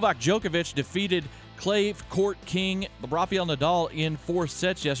Novak Djokovic defeated clay court king Rafael Nadal in 4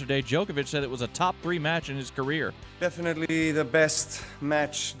 sets yesterday. Djokovic said it was a top 3 match in his career. Definitely the best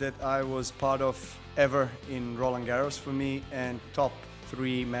match that I was part of ever in Roland Garros for me, and top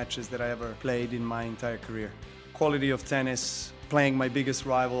 3 matches that I ever played in my entire career. Quality of tennis, playing my biggest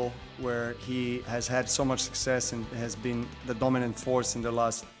rival where he has had so much success and has been the dominant force in the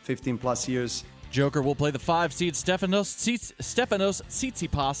last 15 plus years. Joker will play the 5-seed Stefanos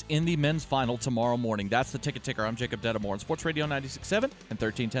Tsitsipas in the men's final tomorrow morning. That's the Ticket Ticker. I'm Jacob Dedamore on Sports Radio 96.7 and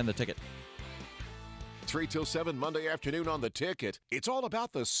 1310 The Ticket. 3 till 7 Monday afternoon on The Ticket. It's all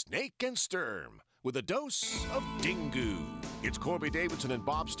about the snake and Sturm with a dose of Dingu. It's Corby Davidson and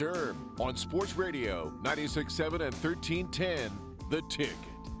Bob Sturm on Sports Radio 96.7 and 1310 The Ticket.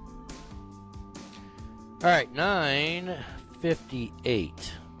 All right,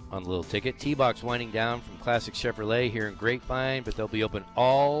 9:58 on the little ticket. T-Box winding down from Classic Chevrolet here in Grapevine, but they'll be open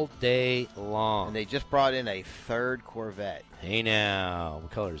all day long. And they just brought in a 3rd Corvette. Hey now,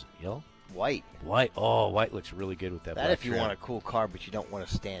 what color is it? Yellow? White. White. Oh, white looks really good with that black if you trim. want a cool car, but you don't want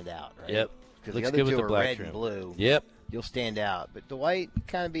to stand out, right? Yep. Because Looks the other good with two the are black red trim. and blue. Yep. You'll stand out. But the white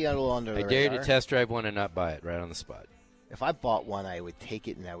kind of be a little under the I dare you radar. to test drive one and not buy it right on the spot. If I bought one, I would take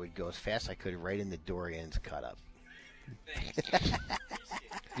it and I would go as fast as I could right in the Dorian's cut up.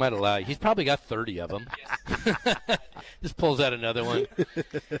 Might allow you. He's probably got 30 of them. Just pulls out another one.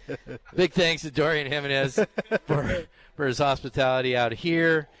 Big thanks to Dorian Jimenez for his hospitality out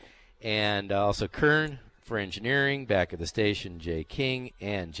here. And also Kern for engineering. Back at the station, Jay King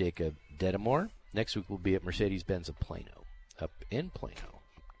and Jacob Dedamore. Next week we'll be at Mercedes-Benz of Plano, up in Plano,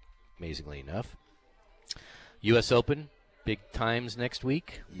 amazingly enough. U.S. Open, big times next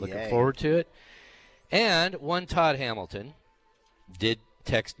week. Looking Yay. forward to it. And one Todd Hamilton did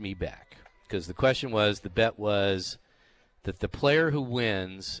text me back because the question was, the bet was that the player who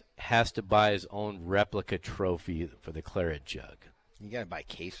wins has to buy his own replica trophy for the Claret Jug. You got to buy a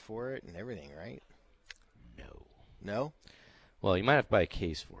case for it and everything, right? No. No? Well, you might have to buy a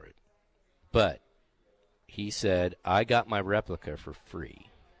case for it. But he said, I got my replica for free.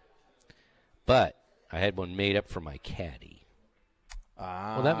 But I had one made up for my caddy.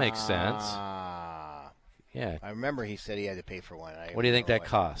 Well, that makes sense. Yeah. I remember he said he had to pay for one. What do you think that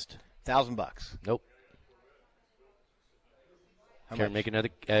cost? $1,000. Nope. How Care to much? make another?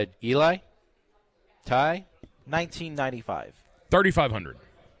 Eli? Ty? $19.95. $3,500.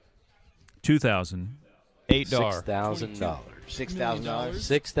 $2,000. $8. $6,000. $6,000.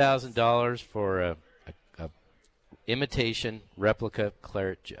 $6,000 for a imitation replica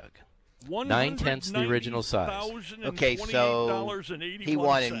Claret Jug. 9/10 the original size. Okay, so he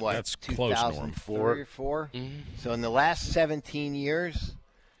won in what? That's close, Norm. 2004 or 4? So in the last 17 years,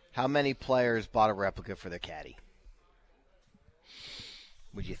 how many players bought a replica for their caddy?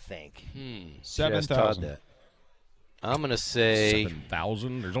 Would you think? Just Todd that. I'm going to say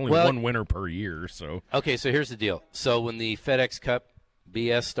 7,000. There's only Well- one winner per year, so Okay, so here's the deal. So when the FedEx Cup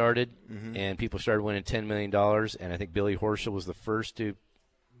BS started Mhm. and people started winning $10 million, and I think Billy Horschel was the first to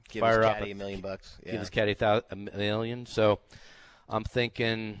Give fire his up caddy $1 million bucks. Give Yeah. his caddy $1 million. So I'm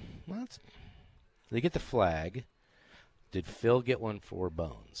thinking, well, they get the flag. Did Phil get one for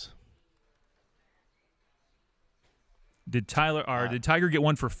Bones? Did Tiger get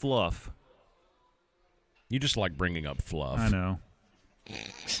one for Fluff? you just like bringing up fluff. I know.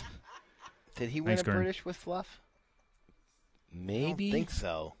 Did he win Thanks, a Gordon. British with Fluff? Maybe. I don't think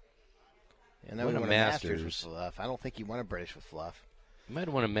so. And Won he a won a Masters with Masters. Fluff. I don't think he won a British with Fluff. He might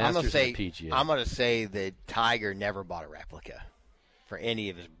have won a I'm gonna Masters say and a PGA. I'm going to say that Tiger never bought a replica for any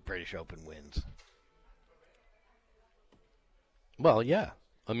of his British Open wins. Well, yeah.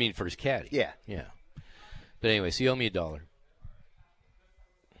 I mean, for his caddy. Yeah. Yeah. But anyway, so you owe me $1.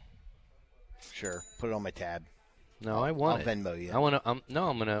 Sure, put it on my tab. No, I want I'll it. Venmo you. I want to.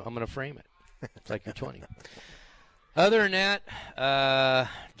 I'm gonna frame it. It's like you're 20. Other than that,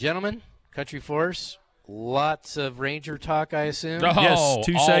 gentlemen, Country Force, lots of Ranger talk, I assume. Oh, Yes,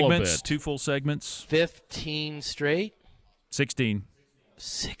 2 all of segments, it. 2 full segments. 15 straight. 16.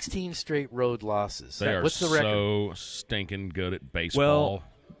 16 straight road losses. They are What's the record? so stinking good at baseball.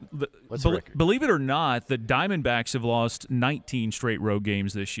 What's the record? Believe it or not, the Diamondbacks have lost 19 straight road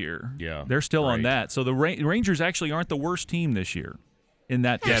games this year. Yeah, They're still on great. that. So the Rangers actually aren't the worst team this year in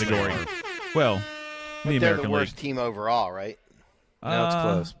that category. Well, But the they're American the worst League. team overall, right? No, it's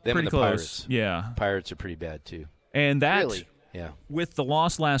close. Them Pretty and the close. Pirates. Yeah. Pirates are pretty bad too. And that, Really? Yeah. with the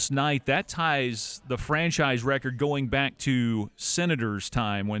loss last night, that ties the franchise record going back to Senators'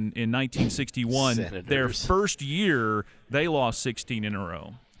 time when in 1961, their Senators. first year, they lost 16 in a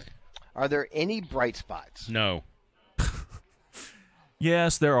row. Are there any bright spots? No.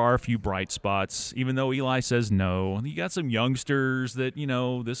 Yes, there are a few bright spots, even though Eli says no. You got some youngsters that,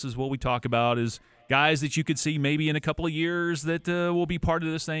 this is what we talk about is guys that you could see maybe in a couple of years that will be part of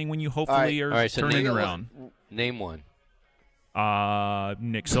this thing when you hopefully are All right, so turning name, around. Name one.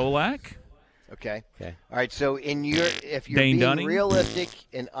 Nick Solak. Okay. Okay. All right. So if you're Dane being Dunning. realistic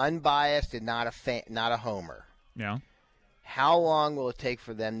and unbiased and not a homer, Yeah. how long will it take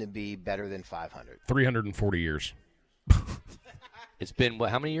for them to be better than 500? 340 years. It's been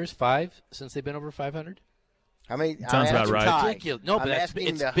how many years? 5 since they've been over 500. How many? Sounds I'm about asking right. Ty. Ridiculous. No, but I'm that's- asking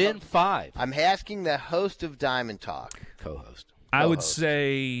it's the been 5. I'm asking the host of Diamond Talk. Co-host. I would Co-host.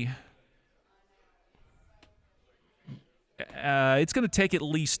 say it's going to take at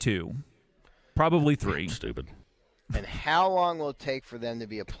least 2, probably 3. Stupid. And how long will it take for them to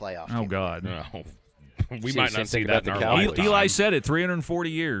be a playoff Oh, team? God. No. We See, might same not see thing that about in the our Cowboys. lifetime. Eli said it, 340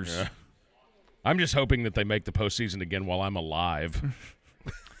 years. Yeah. I'm just hoping that they make the postseason again while I'm alive.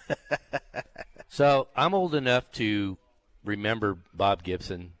 So I'm old enough to remember Bob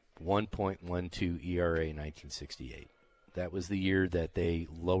Gibson, 1.12 ERA in 1968. That was the year that they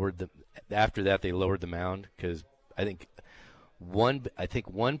lowered the. After that, they lowered the mound because I think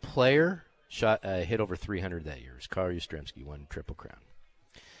one player hit over 300 that year. It was Carl Yastrzemski, won Triple Crown.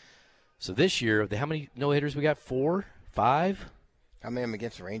 So this year, how many no hitters we got? 4, 5. How many of them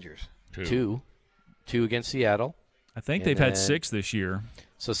against the Rangers? 2 against Seattle. I think And they've had then- 6 this year.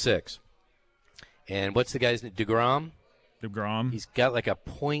 So 6. And what's the guy's name? DeGrom? DeGrom. He's got like a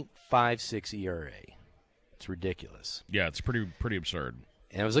 .56 ERA. It's ridiculous. Yeah, it's pretty absurd.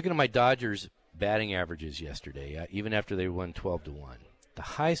 And I was looking at my Dodgers batting averages yesterday, even after they won 12-1. The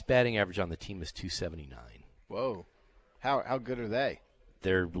highest batting average on the team is 279. Whoa. How good are they?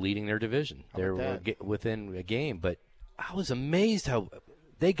 They're leading their division. How They're about that? within a game. But I was amazed how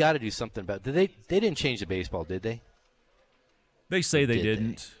they got to do something about it. They didn't change the baseball, did they? They say they Did they?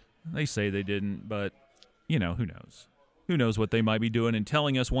 didn't. They say they didn't, but, who knows? Who knows what they might be doing and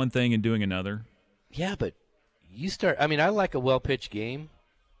telling us one thing and doing another. Yeah, but I like a well-pitched game,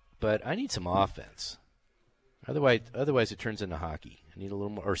 but I need some offense. Otherwise it turns into hockey. I need a little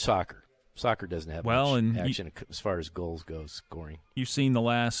more, or soccer. Soccer doesn't have much action as far as goals goes, scoring. You've seen the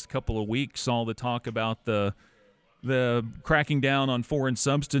last couple of weeks all the talk about the cracking down on foreign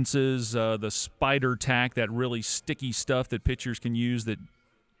substances, the spider tack, that really sticky stuff that pitchers can use that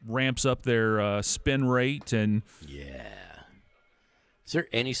ramps up their spin rate. And yeah. Is there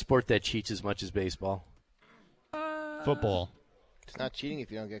any sport that cheats as much as baseball? Football. It's not cheating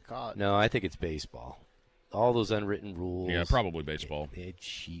if you don't get caught. No, I think it's baseball. All those unwritten rules. Yeah, probably baseball. They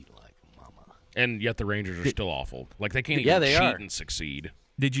cheat like mama. And yet the Rangers are still awful. Like they can't Yeah, even they cheat are. and succeed.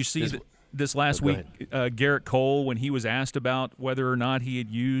 did you see this last go week, Garrett Cole, when he was asked about whether or not he had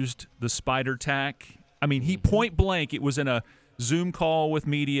used the spider tack? I mean, he point blank, it was in a Zoom call with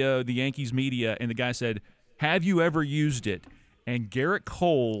media, the Yankees media, and the guy said, have you ever used it? And Garrett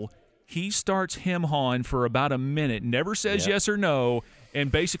Cole, he starts hem-hawing for about a minute, never says yes or no,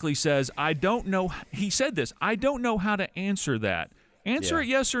 and basically says, I don't know. He said this, I don't know how to answer that. Answer it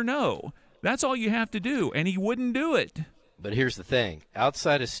yes or no. That's all you have to do, and he wouldn't do it. But here's the thing.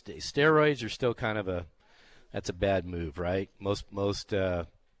 Outside of steroids are still kind of that's a bad move, right? Most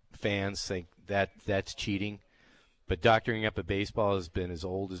fans think that's cheating. But doctoring up a baseball has been as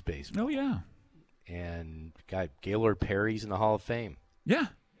old as baseball. Oh, yeah. And Gaylord Perry's in the Hall of Fame. Yeah.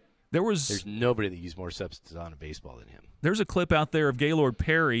 There's nobody that used more substance on a baseball than him. There's a clip out there of Gaylord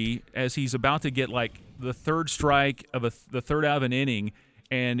Perry as he's about to get like the third strike of the third out of an inning,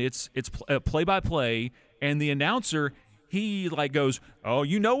 and it's play-by-play, and the announcer, he like goes, oh,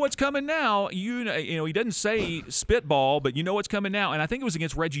 you know what's coming now. You know, he doesn't say spitball, but you know what's coming now. And I think it was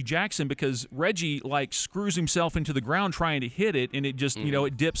against Reggie Jackson because Reggie like screws himself into the ground trying to hit it, and it just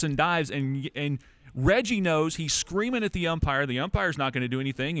it dips and dives, and Reggie knows he's screaming at the umpire. The umpire's not going to do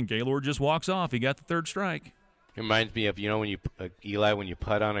anything, and Gaylord just walks off. He got the third strike. It reminds me of when you Eli, when you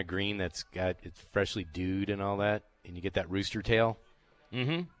putt on a green it's freshly dewed and all that, and you get that rooster tail.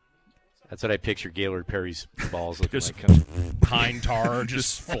 Mm-hmm. That's what I picture Gaylord Perry's balls looking just like. Pine tar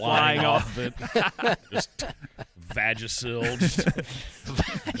just flying off of it. Just Vagisil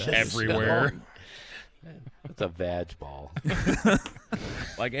just everywhere. That's a vag ball.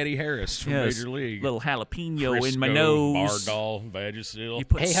 Like Eddie Harris from Major League. Little jalapeno Crisco, in my nose. Bardol, Vagisil. You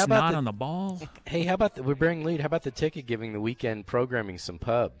put snot on the ball. Hey, how about we're bearing lead? How about the ticket giving the weekend programming some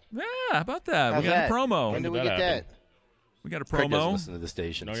pub? Yeah, how about that? How's we got that? a promo. When did we get that? We got a Craig doesn't promo. listen to the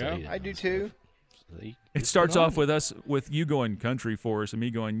station. Oh, so yeah? he I do too. It starts off with you going country for us and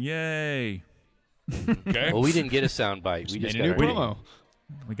me going, yay. Okay. Well, we didn't get a sound bite. We just got new our promo.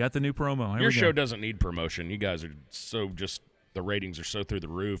 We got the new promo. Here Your we go. show doesn't need promotion. You guys are the ratings are so through the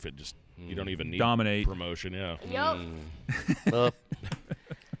roof. It just you don't even need Dominate. promotion. Yeah. Well,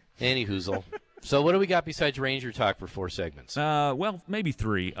 any hoozle. So what do we got besides Ranger talk for 4 segments? Well, maybe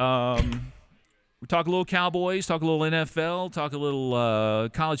 3. We talk a little Cowboys, talk a little NFL, talk a little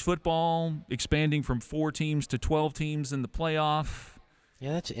college football, expanding from 4 teams to 12 teams in the playoff.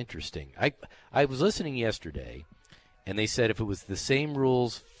 Yeah, that's interesting. I was listening yesterday, and they said if it was the same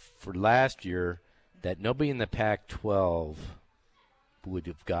rules for last year, that nobody in the Pac-12 would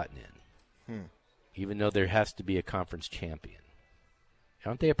have gotten in, even though there has to be a conference champion.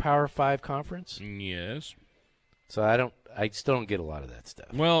 Aren't they a Power 5 conference? Yes. So I still don't get a lot of that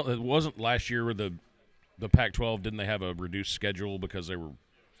stuff. Well, it wasn't last year with the Pac-12. Didn't they have a reduced schedule because they were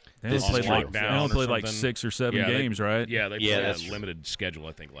They only played like 6 or 7 games, right? Yeah, they played a limited schedule,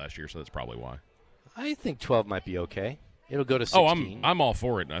 I think, last year, so that's probably why. I think 12 might be okay. It'll go to 16. Oh, I'm all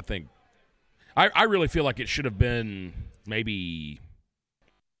for it, and I think I really feel like it should have been maybe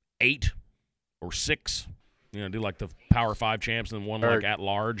 8 or 6. Do like the Power 5 champs and then one like at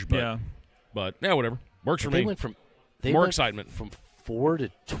large. But whatever. Works for me. More excitement from 4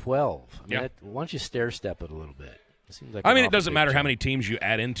 to 12. I mean, why don't you stair step it a little bit? It seems like it doesn't matter how many teams you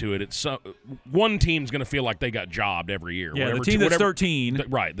add into it. It's one team's going to feel like they got jobbed every year. Yeah, the team that's 13.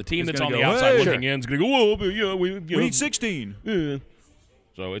 Right, the team that's on the go, outside hey, looking in is going to go, oh, but yeah, we need 16. Yeah.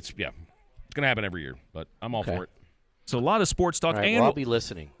 So it's going to happen every year, but I'm all for it. So a lot of sports talk. Right, and I'll be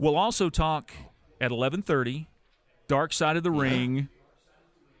listening. We'll also talk at 11:30, Dark Side of the Ring.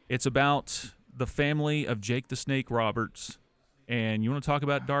 It's about the family of Jake the Snake Roberts. And you want to talk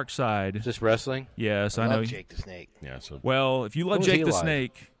about Dark Side? Is this wrestling? Yes, I know. love Jake the Snake. Yeah. So well, if you love Jake the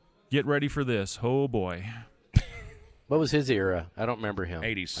Snake, get ready for this. Oh boy. What was his era? I don't remember him.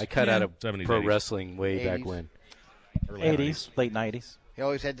 80s. I cut out of 70s, pro 80s. wrestling way 80s. back when. Early 80s, late 90s. He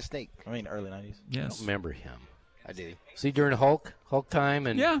always had the snake. I mean, early 90s. I Yes. don't remember him. I do. See, during Hulk time,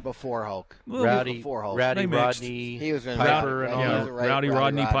 and Before Hulk. Before Hulk. Rowdy They mixed. Rodney, He was in Piper, and all yeah. that. Rowdy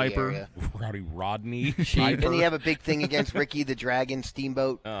Rodney Piper. area. Rowdy Rodney. Didn't he have a big thing against Ricky the Dragon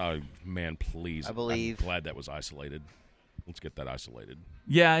Steamboat? Oh, man, please. I believe. I'm glad that was isolated. Let's get that isolated.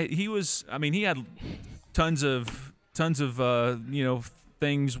 Yeah, he was. I mean, he had tons of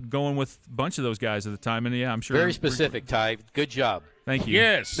things going with a bunch of those guys at the time, and yeah, I'm sure. Very specific, Ty. Good job. Thank you.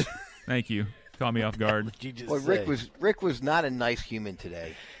 Yes. Thank you. Caught me off guard. You just Boy, Rick was not a nice human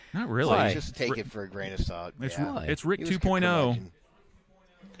today. Not really. Why? Just take it for a grain of salt. It's, yeah. it's Rick He was 2.0. curmudgeon.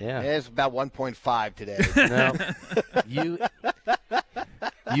 Yeah. It's about 1.5 today. No.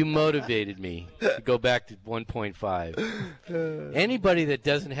 You motivated me to go back to 1.5. Anybody that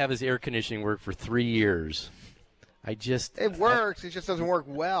doesn't have his air conditioning work for 3 years, It works. It just doesn't work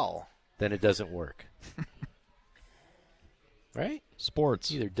well. Then it doesn't work. Right?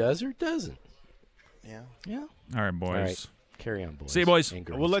 Sports. Either does or doesn't. Yeah. Yeah. All right, boys. All right. Carry on, boys. See you, boys.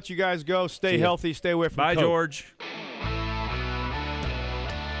 We'll let you guys go. Stay See ya. healthy. Stay away from Bye, Coke. George.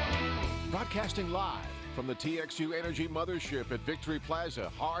 Broadcasting live from the TXU Energy Mothership at Victory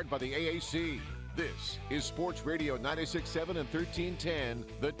Plaza, hard by the AAC. This is Sports Radio 96.7 and 1310,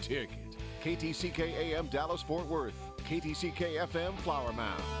 The Ticket. KTCK AM Dallas Fort Worth, KTCK FM Flower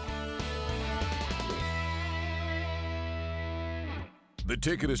Mound. The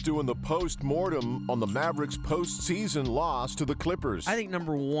Ticket is doing the post-mortem on the Mavericks' postseason loss to the Clippers. I think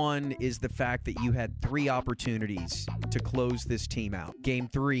number one is the fact that you had 3 opportunities to close this team out. Game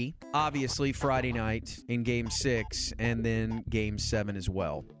 3, obviously Friday night, in Game 6, and then Game 7 as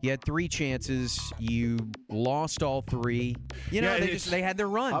well. You had 3 chances. You lost all 3. You know, they had their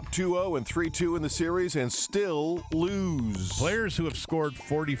run. Up 2-0 and 3-2 in the series and still lose. Players who have scored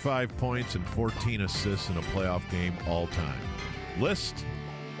 45 points and 14 assists in a playoff game all time. List,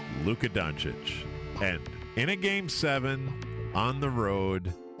 Luka Doncic. And in a Game 7 on the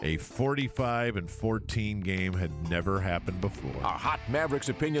road, a 45 and 14 game had never happened before. Our hot Mavericks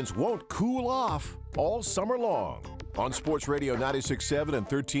opinions won't cool off all summer long on Sports Radio 96.7 and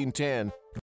 1310.